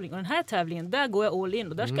upplevelsetävling. Och den här tävlingen, där går jag all in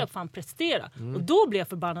och där ska jag fan prestera. Och då blir jag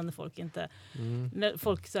förbannad när folk inte, när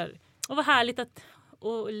folk så här, och vad härligt att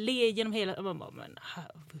och le genom hela... Men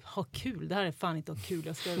ha kul, det här är fan inte ha kul.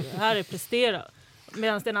 Det här är prestera.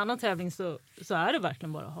 Medan det är en annan tävling så är det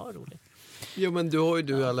verkligen bara att ha roligt. Jo, men du har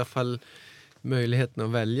ju i alla fall möjligheten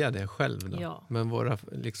att välja det själv då. Ja. Men våra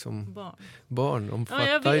liksom barn de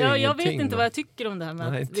fattar ju jag ingenting. vet inte vad jag tycker om det här med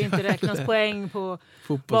att det inte räknas poäng på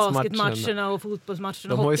basketmatcherna och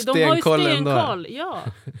fotbollsmatcherna. De har ju stenkoll. Ja.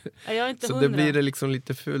 Jag är inte så 100. Det blir det liksom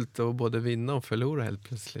lite fult att både vinna och förlora helt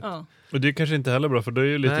plötsligt. Ja. Och det är kanske inte heller bra, för det är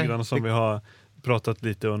ju lite grann som vi har pratat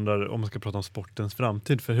lite under, om man ska prata om sportens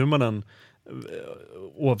framtid, för hur man än,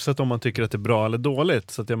 oavsett om man tycker att det är bra eller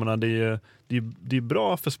dåligt, så att jag menar det är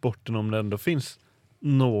bra för sporten om det ändå finns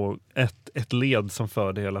ett led som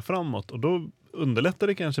för det hela framåt, och då underlättar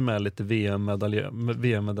det kanske med lite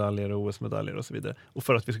VM-medaljer och OS-medaljer och så vidare. Och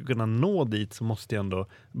för att vi ska kunna nå dit så måste ju ändå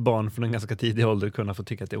barn från en ganska tidig ålder kunna få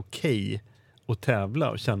tycka att det är okej att tävla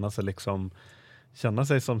och känna sig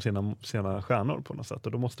som sina stjärnor på något sätt.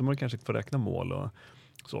 Och då måste man kanske få räkna mål och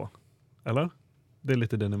så. Eller? Det är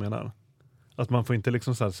lite det ni menar. Att man får inte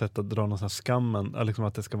liksom så här dra någon sån här skammen, liksom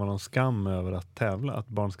att det ska vara någon skam över att tävla, att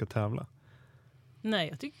barn ska tävla. Nej,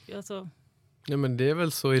 jag tycker alltså... Ja, men det är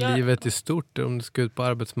väl så i livet i stort. Om du ska ut på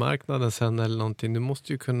arbetsmarknaden sen eller någonting. Du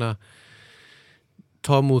måste ju kunna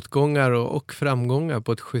ta motgångar och framgångar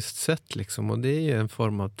på ett schysst sätt liksom. Och det är ju en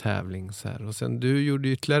form av tävling så här. Och sen du gjorde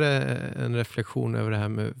ytterligare en reflektion över det här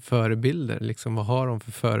med förebilder. Liksom, vad har de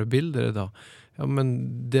för förebilder idag? Ja, men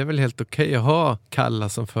det är väl helt okej att ha Kalla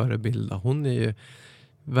som förebild. Hon är ju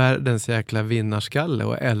världens jäkla vinnarskalle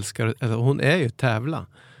och älskar, alltså hon är ju tävla.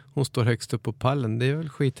 Hon står högst upp på pallen. Det är väl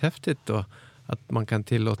skithäftigt då att man kan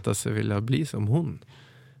tillåta sig vilja bli som hon.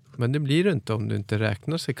 Men det blir det inte om du inte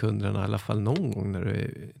räknar sekunderna i alla fall någon gång när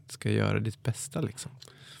du ska göra ditt bästa liksom.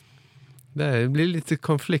 Det blir lite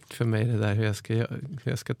konflikt för mig det där hur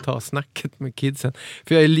jag ska ta snacket med kidsen.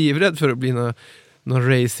 För jag är livrädd för att bli någon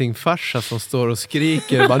racingfarsa som står och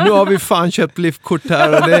skriker bara, nu har vi fan köpt liftkort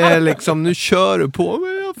här och det är liksom, nu kör du på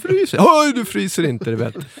men jag fryser. Oj, du fryser inte, du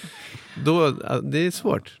vet. Då, det är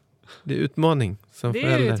svårt. Det är utmaning som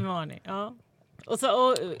förälder. Det är utmaning, ja. Och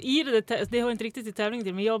i det har inte riktigt till tävling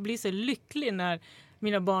till, men jag blir så lycklig när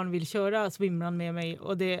mina barn vill köra swimrun med mig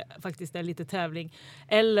och det faktiskt är lite tävling.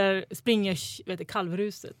 Eller springer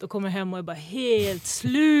kalvruset och kommer hem och är bara helt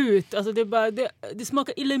slut. Alltså det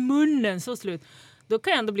smakar illa i munnen, så slut. Då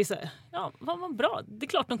kan jag ändå bli så här, ja, vad bra. Det är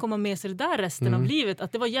klart de kommer med sig det där resten av livet.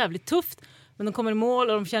 Att det var jävligt tufft. Men de kommer i mål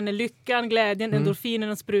och de känner lyckan, glädjen, endorfinen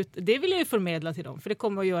och sprut. Det vill jag ju förmedla till dem. För det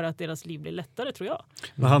kommer att göra att deras liv blir lättare, tror jag.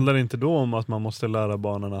 Men handlar det inte då om att man måste lära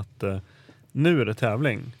barnen att nu är det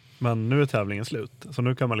tävling. Men nu är tävlingen slut. Så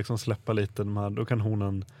nu kan man liksom släppa lite. Då kan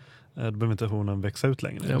då behöver inte honen växa ut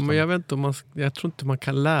längre. Ja, men jag tror inte man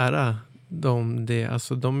kan lära dem det.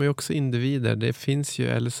 Alltså, de är också individer. Det finns ju,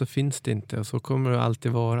 eller så finns det inte. Och så kommer det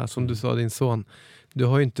alltid vara. Som du sa, din son. Du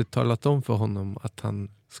har ju inte talat om för honom att han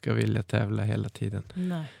ska vilja tävla hela tiden.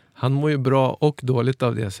 Nej. Han mår ju bra och dåligt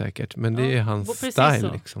av det säkert. Men det är hans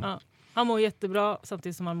style liksom. Ja. Han mår jättebra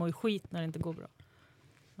samtidigt som han mår skit när det inte går bra.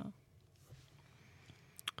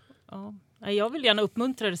 Ja. Jag vill gärna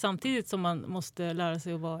uppmuntra det samtidigt som man måste lära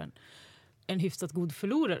sig att vara en hyfsat god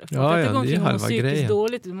förlorare. För det är halva psykiskt grejen.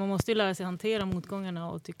 Dåligt. Man måste ju lära sig hantera motgångarna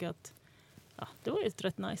och tycka att det var ju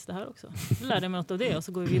rätt nice det här också. Jag lärde mig något av det och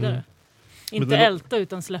så går vi vidare. Inte älta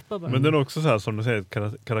utan släppa bara. Men det är också så här som du säger,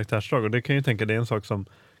 ett karaktärsdrag. Och det kan jag ju tänka, det är en sak som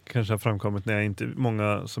kanske har framkommit när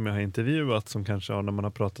många som jag har intervjuat som kanske har, när man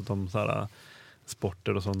har pratat om så här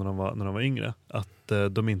sporter och så när de var yngre, att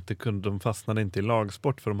de fastnade inte i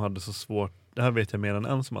lagsport för de hade så svårt, det här vet jag mer än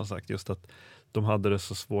en som har sagt, just att de hade det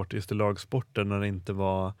så svårt just i lagsporter när det inte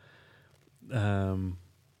var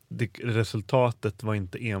resultatet var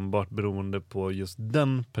inte enbart beroende på just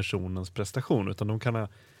den personens prestation, utan de kan ha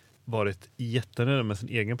varit jättenöjda med sin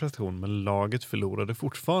egen prestation, men laget förlorade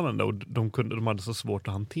fortfarande och de hade så svårt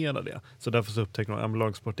att hantera det. Så därför så upptäckte de att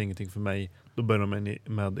lagsport är ingenting för mig. Då börjar de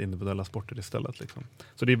med individuella sporter istället. Liksom.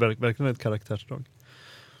 Så det är verkligen ett karaktärsdrag.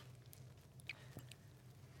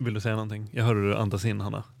 Vill du säga någonting? Jag hörde du andas in,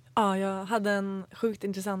 Hanna. Ja, jag hade en sjukt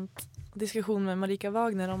intressant diskussion med Marika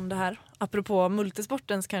Wagner om det här. Apropå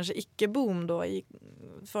multisportens kanske icke-boom då i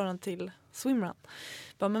förhållande till swimrun.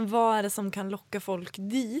 Men vad är det som kan locka folk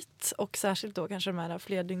dit? Och särskilt då kanske de här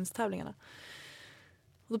flerdygns-tävlingarna.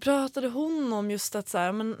 Och då pratade hon om just att så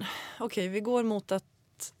här, men okej, vi går mot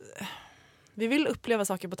att vi vill uppleva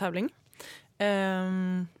saker på tävling.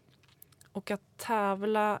 Och att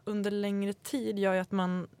tävla under längre tid gör ju att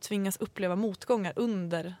man tvingas uppleva motgångar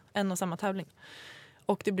under en och samma tävling.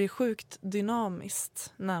 Och det blir sjukt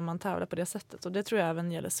dynamiskt när man tävlar på det sättet. Och det tror jag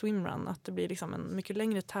även gäller swimrun. Att det blir liksom en mycket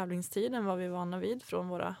längre tävlingstid än vad vi är vana vid från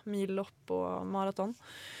våra millopp och maraton.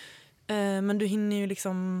 Men du hinner ju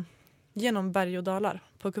liksom genom berg och dalar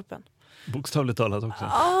på kuppen. Bokstavligt talat också.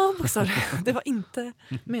 Ja, bokstavligt. Det var inte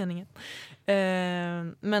meningen.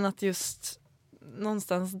 Men att just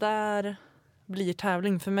någonstans där blir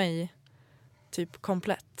tävling för mig typ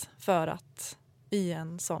komplett. För att i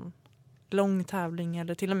en sån lång tävling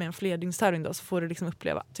eller till och med en flerdygnstävling då, så får du liksom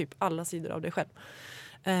uppleva typ alla sidor av dig själv.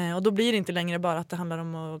 Och då blir det inte längre bara att det handlar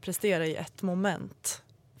om att prestera i ett moment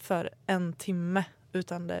för en timme,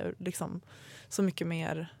 utan det är liksom så mycket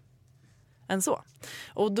mer än så.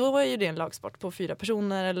 Och då är ju det en lagsport på 4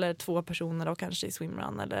 personer eller 2 personer och kanske i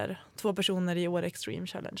swimrun eller 2 personer i Åre Extreme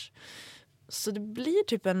Challenge. Så det blir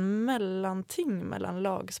typ en mellanting mellan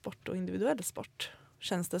lagsport och individuell sport,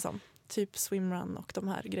 känns det som. Typ swimrun och de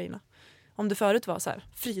här grejerna. Om det förut var så här,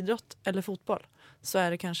 friidrott eller fotboll, så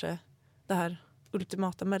är det kanske det här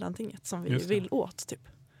ultimata mellantinget som vi vill åt. Typ.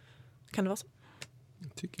 Kan det vara så?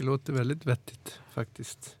 Jag tycker det låter väldigt vettigt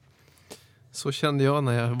faktiskt. Så kände jag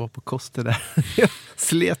när jag var på Koster där. Jag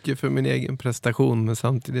slet ju för min egen prestation, men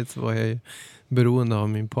samtidigt så var jag ju beroende av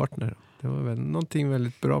min partner. Det var väl någonting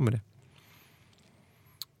väldigt bra med det.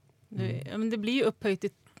 Ja, men det blir ju upphöjt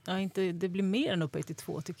till, det blir mer än upphöjt till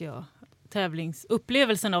 2 tycker jag.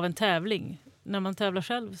 Upplevelsen av en tävling. När man tävlar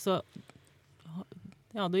själv så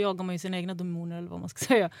då jagar man ju sina egna demoner eller vad man ska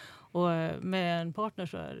säga. Och med en partner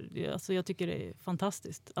så är det, alltså jag tycker det är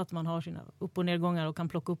fantastiskt att man har sina upp- och nedgångar och kan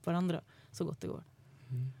plocka upp varandra så gott det går.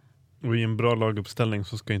 Och i en bra laguppställning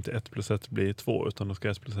så ska inte 1 + 1 bli 2, utan då ska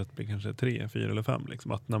 1 + 1 bli kanske 3, 4 eller 5.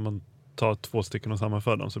 Liksom. Att när man tar 2 stycken och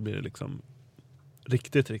sammanför dem så blir det liksom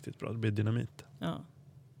riktigt, riktigt bra. Det blir dynamit. Ja.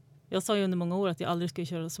 Jag sa ju under många år att jag aldrig skulle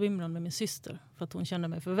köra swimrun med min syster. För att hon kände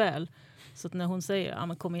mig för väl. Så att när hon säger,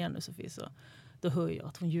 men kom igen nu Sofie, så då hör jag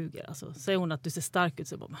att hon ljuger. Alltså, säger hon att du ser stark ut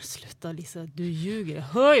så bara, men sluta Lisa, du ljuger. Jag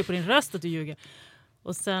hör ju på din röst att du ljuger.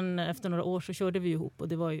 Och sen efter några år så körde vi ihop och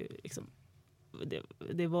det var ju liksom,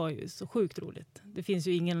 det var ju så sjukt roligt. Det finns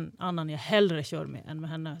ju ingen annan jag hellre kör med än med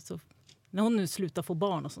henne. Så när hon nu slutar få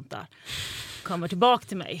barn och sånt där, kommer tillbaka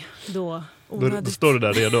till mig, då står du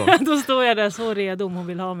där redo. Då står jag där så redo om hon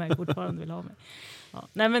vill ha mig, fortfarande vill ha mig. Ja.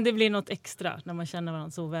 Nej, men det blir något extra när man känner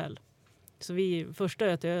varandra så väl. Så vi första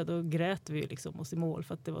öet då grät vi liksom oss i mål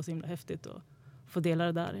för att det var så himla häftigt att få dela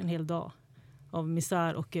det där en hel dag av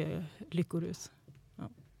misär och lyckorus. Ja.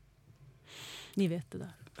 Ni vet det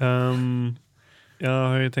där. Jag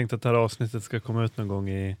har ju tänkt att det här avsnittet ska komma ut någon gång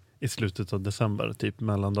i slutet av december, typ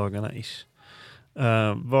mellan dagarna ish.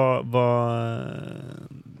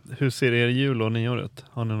 Hur ser er jul och nyår ut?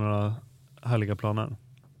 Har ni några härliga planer?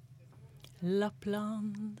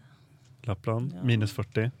 Lappland. Ja.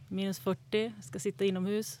 -40. -40. Ska sitta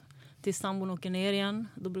inomhus tills sambon åker ner igen.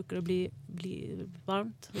 Då brukar det bli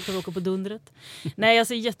varmt. Då kan vi åka på dundret. Nej, jag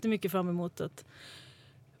ser jättemycket fram emot att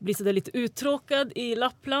bli så där lite uttråkad i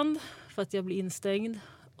Lappland. För att jag blir instängd.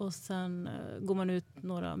 Och sen går man ut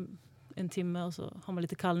en timme och så har man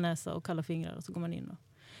lite kall näsa och kalla fingrar. Och så går man in och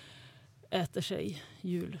äter sig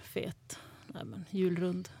julfet.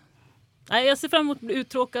 Julrund. Nej, jag ser fram emot att bli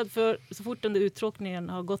uttråkad, för så fort den där uttråkningen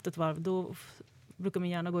har gått ett varv, då brukar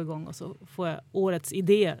min hjärna gå igång och så får jag årets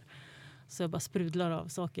idéer. Så jag bara sprudlar av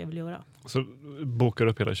saker jag vill göra. Så bokar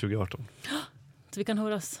upp hela 2018? Så vi kan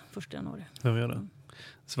höras 1 januari. Ja, vi gör det.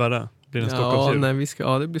 Sverre, blir det Stockholmsjul?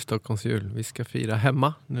 Det blir Stockholmsjul. Vi ska fira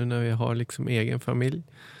hemma nu när vi har liksom egen familj.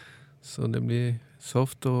 Så det blir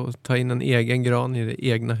soft att ta in en egen gran i det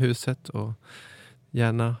egna huset och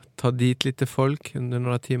gärna ta dit lite folk under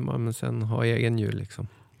några timmar, men sen ha egen jul liksom.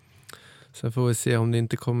 Sen får vi se om det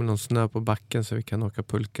inte kommer någon snö på backen så vi kan åka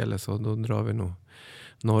pulka eller så. Då drar vi nog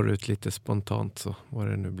norrut lite spontant, så vad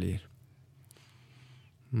det nu blir.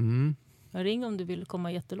 Ring om du vill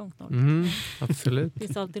komma jättelångt norrut. Absolut. Det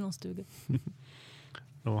finns alltid någon stuga.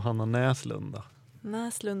 Och Hanna Näslund då?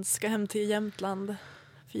 Näslund ska hem till Jämtland.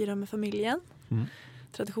 Fira med familjen.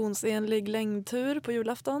 Traditionsenlig längdtur på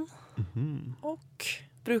julafton. Och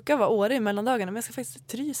brukar vara Åre i mellandagarna. Men jag ska faktiskt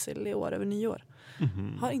till Trysil i år över nyår.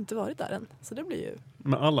 Har inte varit där än. Så det blir ju...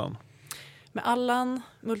 Med Allan? Med Allan,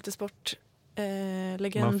 multisport,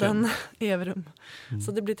 legenden Everum.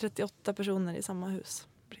 Så det blir 38 personer i samma hus.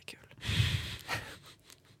 Det blir kul.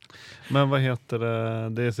 Men vad heter det?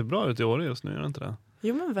 Det ser bra ut i Åre just nu, gör det inte det?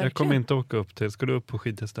 Jo, men verkligen. Jag kommer inte åka upp till. Ska du upp på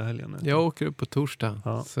skidtestahelgen? Jag åker upp på torsdag.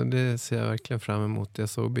 Ja. Så det ser jag verkligen fram emot. Jag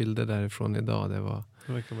såg bilder därifrån idag.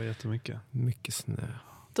 Det verkar vara jättemycket. Mycket snö.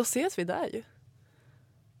 Då ses vi där ju.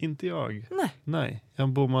 Inte jag. Nej. Jag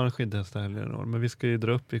bommar skidtestahelgen i år. Men vi ska ju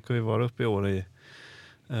dra upp. Vi ska ju vara uppe i Åre i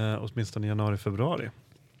åtminstone januari, februari.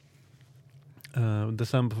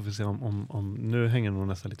 December får vi se om nu hänger nog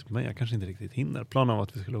nästan lite på mig. Jag kanske inte riktigt hinner. Planen var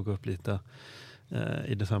att vi skulle åka upp lite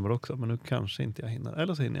i december också. Men nu kanske inte jag hinner.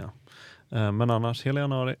 Eller så hinner jag. Men annars hela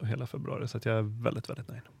januari och hela februari. Så att jag är väldigt, väldigt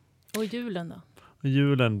nöjd. Och julen då? Och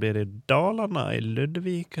julen blir i Dalarna i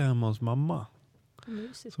Ludvika hemma hos mamma.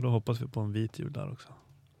 Mysigt. Så då hoppas vi på en vit jul där också.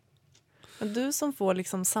 Men du som får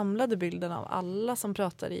liksom samlade bilden av alla som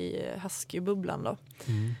pratar i Husky-bubblan då.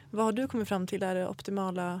 Vad har du kommit fram till är det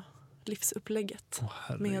optimala livsupplägget?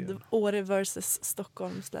 Med Åre versus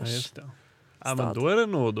Stockholm / ja, just det. Ja, men då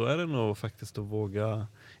är det nog faktiskt att våga.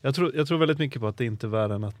 Jag tror väldigt mycket på att det inte är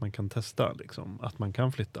värre än att man kan testa. Liksom, att man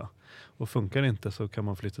kan flytta. Och funkar det inte så kan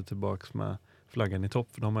man flytta tillbaks med flaggan i topp.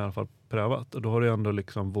 För de har i alla fall prövat. Och då har du ändå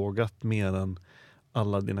liksom vågat mer än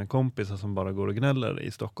alla dina kompisar som bara går och gnäller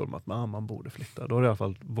i Stockholm att man borde flytta. Då har du i alla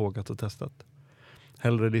fall vågat och testat.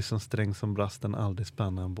 Hellre liksom sträng som brast än aldrig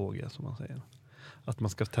spänna en båge, som man säger. Att man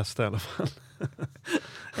ska testa i alla fall.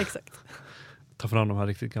 Exakt. Ta fram de här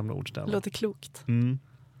riktigt gamla ordställena. Låter klokt.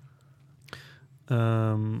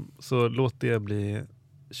 Så låt det bli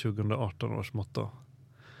 2018 års motto.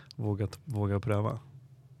 Våga pröva.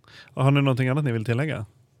 Och har ni någonting annat ni vill tillägga?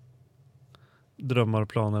 Drömmar,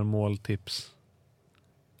 planer, mål, tips,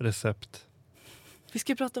 recept. Vi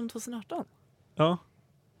ska ju prata om 2018. Ja.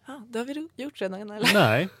 Ja, det har vi gjort redan, eller?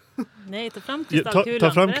 Nej. Nej, ta fram kristallkulan.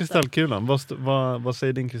 Ta fram kristallkulan. Vad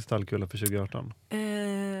säger din kristallkula för 2018?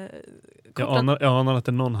 Jag anar att det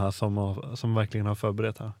är någon här som verkligen har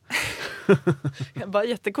förberett här. Bara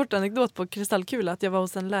jättekort anekdot på kristallkula. Att jag var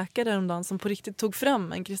hos en läkare häromdagen som på riktigt tog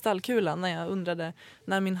fram en kristallkula när jag undrade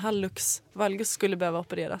när min hallux valgus skulle behöva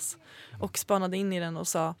opereras. Och spanade in i den och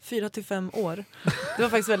sa 4-5 år. Det var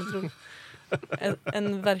faktiskt väldigt roligt.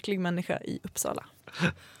 En verklig människa i Uppsala.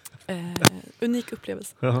 Unik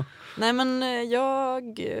upplevelse. Jaha. Nej, men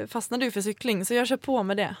jag fastnade ju för cykling så jag kör på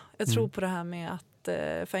med det. Jag tror på det här med att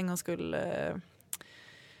för en gång skulle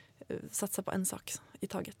satsa på en sak i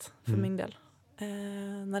taget för min del.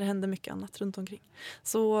 När det händer mycket annat runt omkring.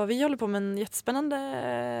 Så vi håller på med en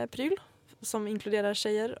jättespännande pryl som inkluderar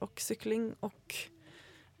tjejer och cykling och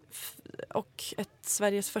ett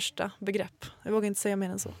Sveriges första begrepp. Jag vågar inte säga mer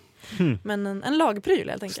än så. Men en lagpryl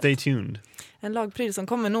helt enkelt. Stay tuned. En lagpryl som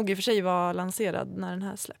kommer nog i och för sig vara lanserad när den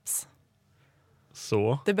här släpps.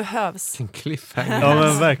 Så. Det behövs. En cliffhanger. Ja,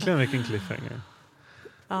 men verkligen vilken cliffhanger.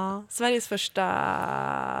 Ja, Sveriges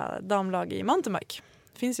första damlag i mountainbike.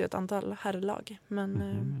 Det finns ju ett antal herrlag.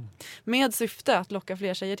 Men med syfte att locka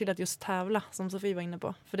fler tjejer till att just tävla, som Sofie var inne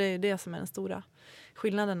på. För det är det som är den stora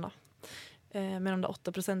skillnaden då. Med de där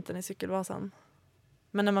 8% i cykelvasan.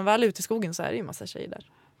 Men när man väl är ute i skogen så är det ju massa tjejer där.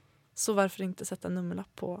 Så varför inte sätta en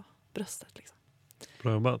nummerlapp på bröstet liksom.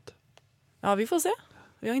 Bra jobbat. Ja, vi får se.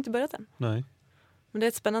 Vi har inte börjat än. Nej. Men det är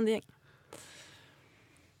ett spännande gäng.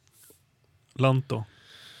 Lanto.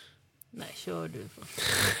 Nej, kör du.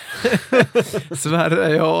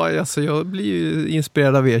 Sverre, alltså jag blir ju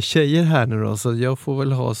inspirerad av er tjejer här nu då. Så jag får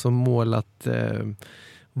väl ha som mål att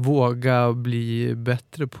våga bli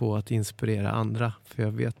bättre på att inspirera andra. För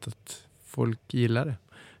jag vet att folk gillar det.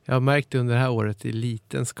 Jag har märkt det under det här året i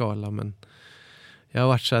liten skala, men jag har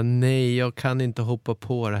varit så här, nej, jag kan inte hoppa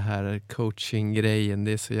på det här coaching-grejen.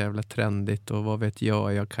 Det är så jävla trendigt och vad vet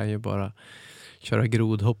jag kan ju bara köra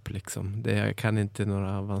grodhopp liksom. Jag kan inte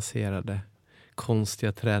några avancerade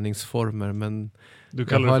konstiga träningsformer, men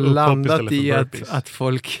jag har landat i att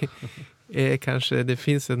folk kanske, det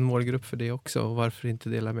finns en målgrupp för det också, och varför inte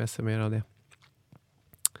dela med sig mer av det.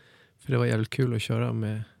 För det var jävligt kul att köra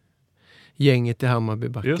med gänget i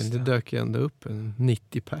Hammarbybacken. Det dök ju ändå upp en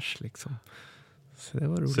 90 pers liksom. Så det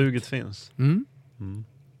var roligt. Suget finns.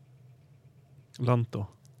 Lanto.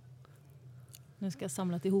 Nu ska jag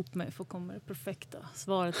samla ihop mig för att komma det perfekta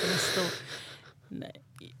svaret på nästa år. Nej.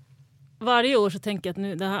 varje år så tänker jag att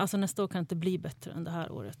nu, det här, alltså nästa år kan inte bli bättre än det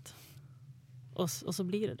här året. Och så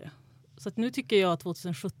blir det. Så att nu tycker jag att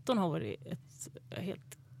 2017 har varit ett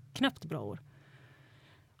helt knäppt bra år.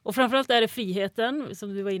 Och framförallt är det friheten,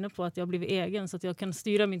 som du var inne på, att jag har blivit egen så att jag kan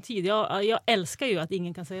styra min tid. Jag älskar ju att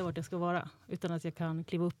ingen kan säga vart jag ska vara, utan att jag kan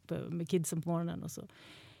kliva upp med kidsen på morgonen och så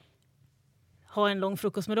ha en lång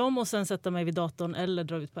frukost med dem och sen sätta mig vid datorn eller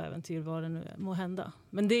dra ut på äventyr, vad det nu må hända.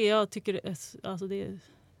 Men det jag tycker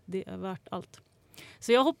det är värt allt.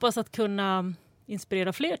 Så jag hoppas att kunna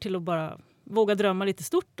inspirera fler till att bara våga drömma lite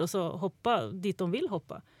stort och så hoppa dit de vill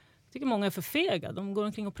hoppa. Jag tycker många är för fega. De går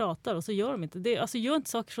omkring och pratar och så gör de inte det. Alltså gör inte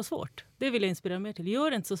saker så svårt. Det vill jag inspirera mer till. Gör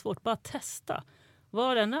det inte så svårt. Bara testa.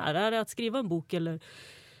 Vad den är. Är det att skriva en bok eller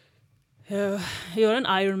göra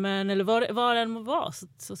en Ironman eller vad det än må vara,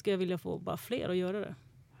 så ska jag vilja få bara fler att göra det.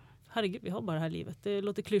 Herregud, vi har bara det här livet. Det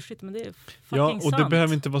låter klyschigt, men det är fucking sant. Det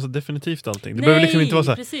behöver inte vara så definitivt allting. Det nej, behöver liksom inte vara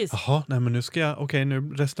så här, jaha, nej men nu ska jag,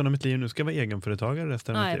 nu resten av mitt liv, nu ska jag vara egenföretagare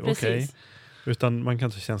resten av mitt liv. Okej. Utan man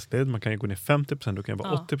kan ta tjänstled, man kan ju gå ner 50%, då kan jag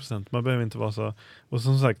vara 80%. Man behöver inte vara så. Och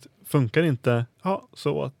som sagt, funkar inte,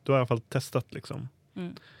 så att du har i alla fall testat liksom.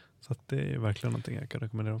 Så att det är verkligen någonting jag kan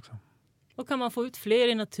rekommendera också. Och kan man få ut fler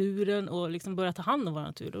i naturen och liksom börja ta hand om vår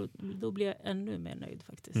natur, då blir jag ännu mer nöjd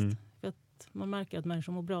faktiskt. För att man märker att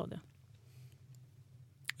människor mår bra av det.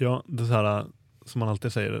 Ja, det är så här som man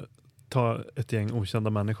alltid säger, ta ett gäng okända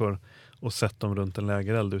människor och sätt dem runt en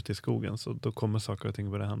lägereld ute i skogen, så då kommer saker och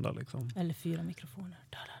ting börja hända liksom. Eller 4 mikrofoner.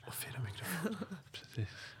 Och 4 mikrofoner, precis.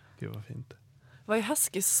 Gud vad fint. Vad är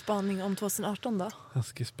Huskys spaning om 2018 då?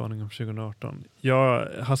 Huskys spaning om 2018. Ja,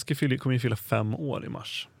 Husky kommer ju fylla 5 år i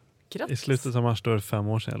mars. Grattis. I slutet av mars då är det 5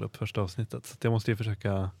 år sedan jag la upp första avsnittet. Så jag måste ju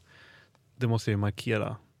försöka, det måste jag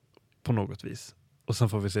markera på något vis. Och sen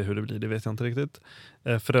får vi se hur det blir, det vet jag inte riktigt.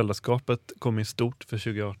 Föräldraskapet kommer i stort för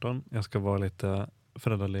 2018. Jag ska vara lite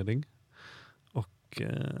föräldraledig. Och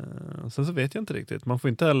sen så vet jag inte riktigt. Man får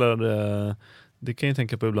inte heller, det kan jag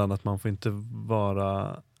tänka på ibland, att man får inte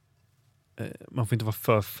vara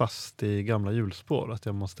för fast i gamla hjulspår. Att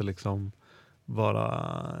jag måste liksom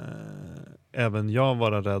även jag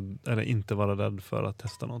vara rädd, eller inte vara rädd för att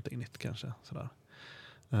testa någonting nytt kanske. Sådär.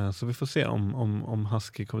 Så vi får se om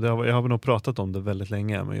Husky kommer. Jag har nog pratat om det väldigt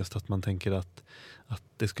länge, men just att man tänker att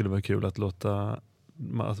det skulle vara kul att låta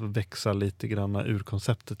växa lite grann ur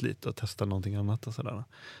konceptet lite och testa någonting annat och sådär.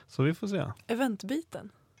 Så vi får se. Eventbiten.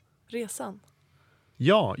 Resan.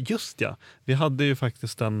 Ja, just ja. Vi hade ju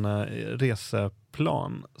faktiskt en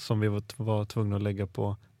reseplan som vi var tvungna att lägga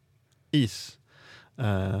på is.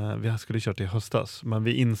 Vi skulle kört i höstas, men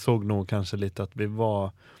vi insåg nog kanske lite att vi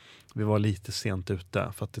var lite sent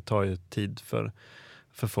ute, för att det tar ju tid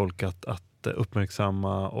för folk att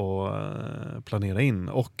uppmärksamma och planera in.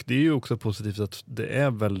 Och det är ju också positivt att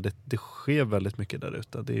det sker väldigt mycket där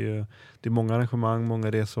ute. Det är många arrangemang,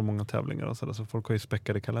 många resor, många tävlingar och sådär, så folk har ju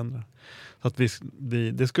späckade kalendrar. Så att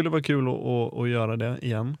det skulle vara kul att göra det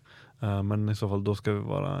igen. Men i så fall då ska vi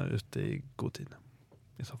vara ute i god tid.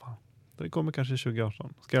 I så fall. Det kommer kanske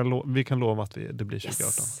 2018. Vi kan lova att det blir 2018.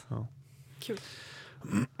 Yes. Ja. Kul.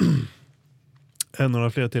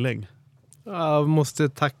 Några fler tillägg? Jag måste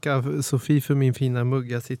tacka Sofie för min fina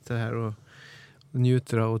mugg. Jag sitter här och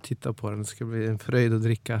njuter av att titta på den. Det ska bli en fröjd att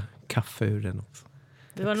dricka kaffe ur den också.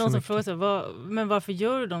 Det var någon som frågade sig, men varför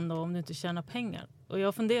gör du dem då om du inte tjänar pengar? Och jag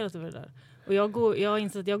har funderat över det där. Och jag har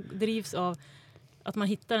insett att jag drivs av att man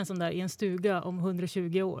hittar en sån där i en stuga om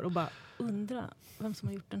 120 år och bara undrar vem som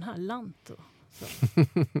har gjort den här Lanto.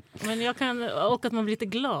 Men och att man blir lite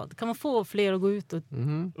glad. Kan man få fler att gå ut och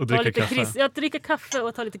dricka lite kaffe? Dricka kaffe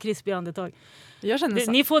och ta lite krispig andetag.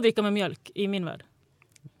 Ni får dricka med mjölk i min värld.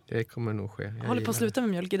 Det kommer nog ske. Jag håller på att sluta med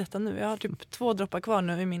mjölk i detta nu. Jag har typ 2 droppar kvar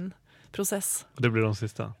nu i min process. Och det blir de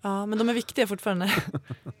sista? Ja, men de är viktiga fortfarande.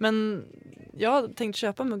 Men jag tänkte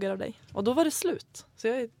köpa muggar av dig. Och då var det slut. Så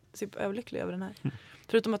jag är typ överlycklig över den här.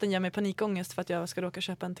 Förutom att den ger mig panikångest för att jag ska råka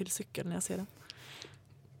köpa en till cykel när jag ser den.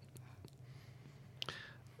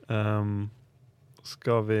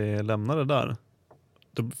 Ska vi lämna det där?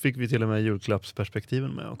 Då fick vi till och med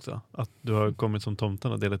julklappsperspektiven med också. Att du har kommit som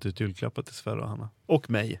tomten och delat ut julklappar till Sverre och Hanna. Och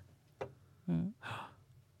mig.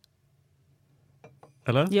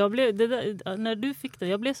 Eller? När du fick det,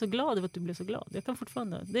 jag blev så glad över att du blev så glad. Jag kan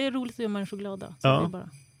fortfarande. Det är roligt att göra människor glada. Så ja. det är bara.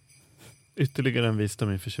 Ytterligare en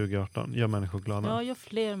visdom inför 2018. Gör människor glada. Ja, gör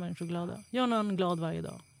fler människor glada. Gör någon glad varje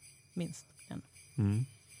dag. Minst en.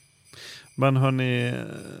 Men hörni,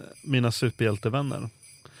 mina superhjältevänner.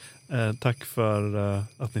 Tack för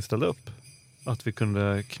att ni ställde upp. Att vi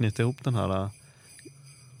kunde knyta ihop den här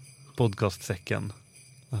podcastsäcken.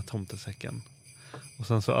 Den här tomtesäcken. Och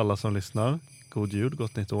sen så alla som lyssnar. God jul,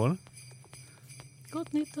 gott nytt år.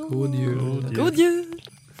 Gott nytt år. God jul. God jul.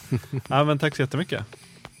 Ja, men tack så jättemycket.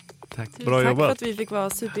 Tack. Bra jobbat. Tack för att vi fick vara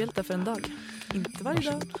superhjältar för en dag. Inte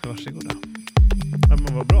varje dag. Varsågoda. Ja,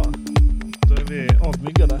 men vad bra. Då är vi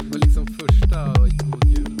avmyggade. Det var liksom första och god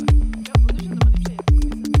jul. Ja, och nu känner man i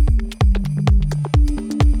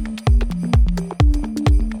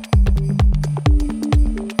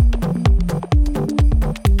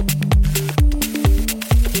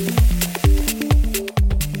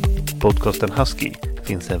och Podcasten Husky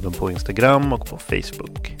finns även på Instagram och på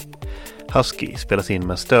Facebook. Husky spelas in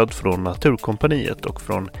med stöd från Naturkompaniet och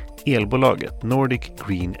från elbolaget Nordic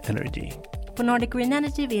Green Energy. På Nordic Green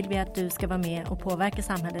Energy vill vi att du ska vara med och påverka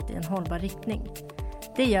samhället i en hållbar riktning.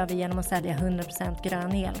 Det gör vi genom att sälja 100%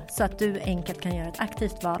 grön el så att du enkelt kan göra ett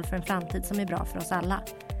aktivt val för en framtid som är bra för oss alla.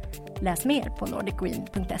 Läs mer på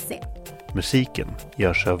nordicgreen.se. Musiken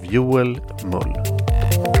görs av Joel Mull.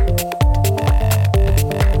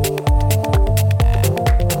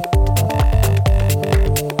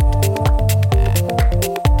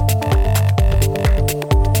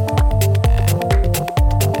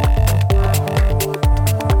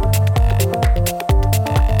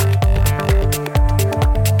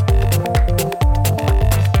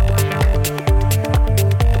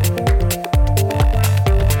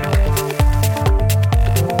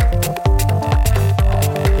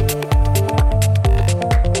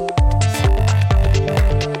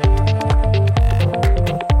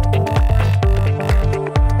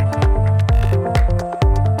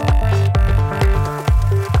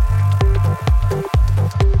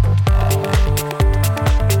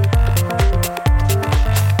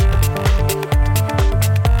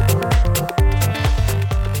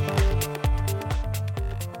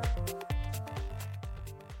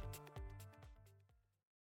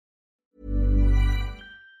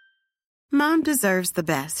 Mom deserves the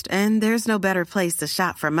best, and there's no better place to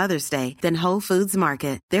shop for Mother's Day than Whole Foods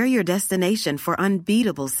Market. They're your destination for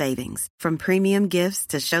unbeatable savings, from premium gifts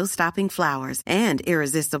to show-stopping flowers and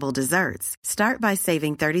irresistible desserts. Start by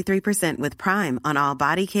saving 33% with Prime on all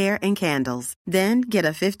body care and candles. Then get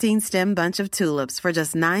a 15-stem bunch of tulips for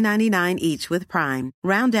just $9.99 each with Prime.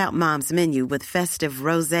 Round out Mom's menu with festive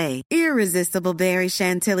rosé, irresistible berry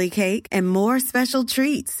chantilly cake, and more special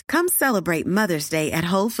treats. Come celebrate Mother's Day at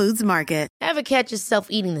Whole Foods Market. Ever catch yourself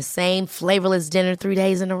eating the same flavorless dinner 3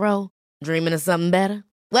 days in a row? Dreaming of something better?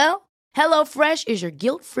 Well, HelloFresh is your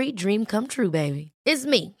guilt-free dream come true, baby. It's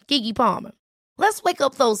me, Keke Palmer. Let's wake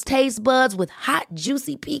up those taste buds with hot,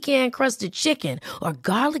 juicy pecan-crusted chicken or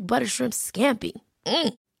garlic butter shrimp scampi.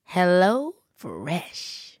 Hello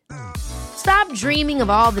Fresh. Stop dreaming of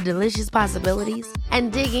all the delicious possibilities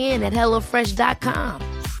and dig in at HelloFresh.com.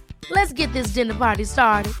 Let's get this dinner party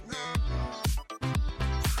started.